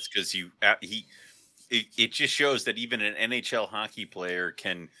God. Huh. That's because it just shows that even an NHL hockey player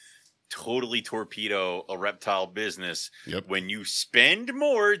can totally torpedo a reptile business when you spend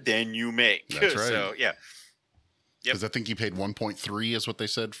more than you make. That's right. So, yeah. Because I think he paid 1.3 is what they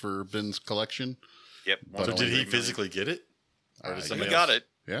said for Ben's collection. Yep. So did he physically get it? Or did He got it.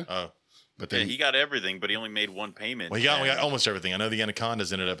 Yeah. Oh. But then he got everything, but he only made one payment. Well, we got almost everything. I know the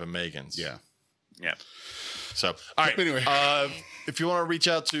anacondas ended up in Megan's. Yeah. Yeah. So, all right. Anyway. If you want to reach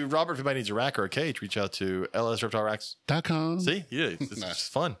out to Robert, if anybody needs a rack or a cage, reach out to lsreptileracks.com. See? Yeah, it's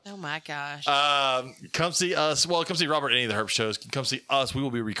just fun. Oh, my gosh. Come see us. Well, come see Robert at any of the Herp shows. Come see us. We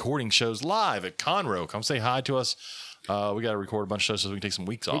will be recording shows live at Conroe. Come say hi to us. We got to record a bunch of shows so we can take some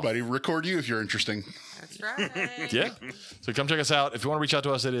weeks off. Buddy, record you if you're interesting. That's right. Yeah. So come check us out. If you want to reach out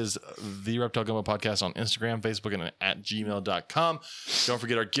to us, it is the Reptile Gumbo Podcast on Instagram, Facebook, and at gmail.com. Don't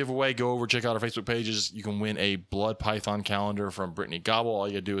forget our giveaway. Go over, check out our Facebook pages. You can win a blood python calendar from Brittany Gobble. All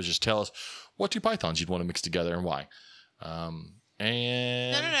you gotta do is just tell us what 2 pythons you'd want to mix together and why.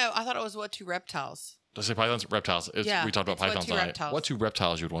 And No. I thought it was what 2 reptiles. Did I say pythons? Reptiles. We talked about pythons what 2 reptiles. What 2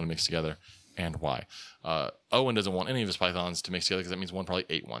 reptiles you would want to mix together and why. Owen doesn't want any of his pythons to mix together because that means one probably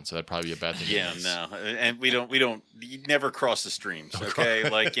ate one. So that'd probably be a bad thing. Yeah, no. And we don't, you never cross the streams. Okay.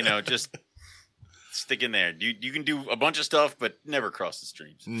 Like, just stick in there. You can do a bunch of stuff, but never cross the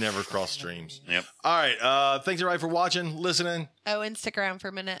streams. Never cross streams. Yep. All right. Thanks everybody for watching, listening. Owen, stick around for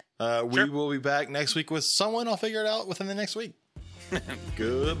a minute. We will be back next week with someone. I'll figure it out within the next week.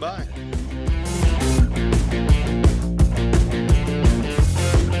 Goodbye.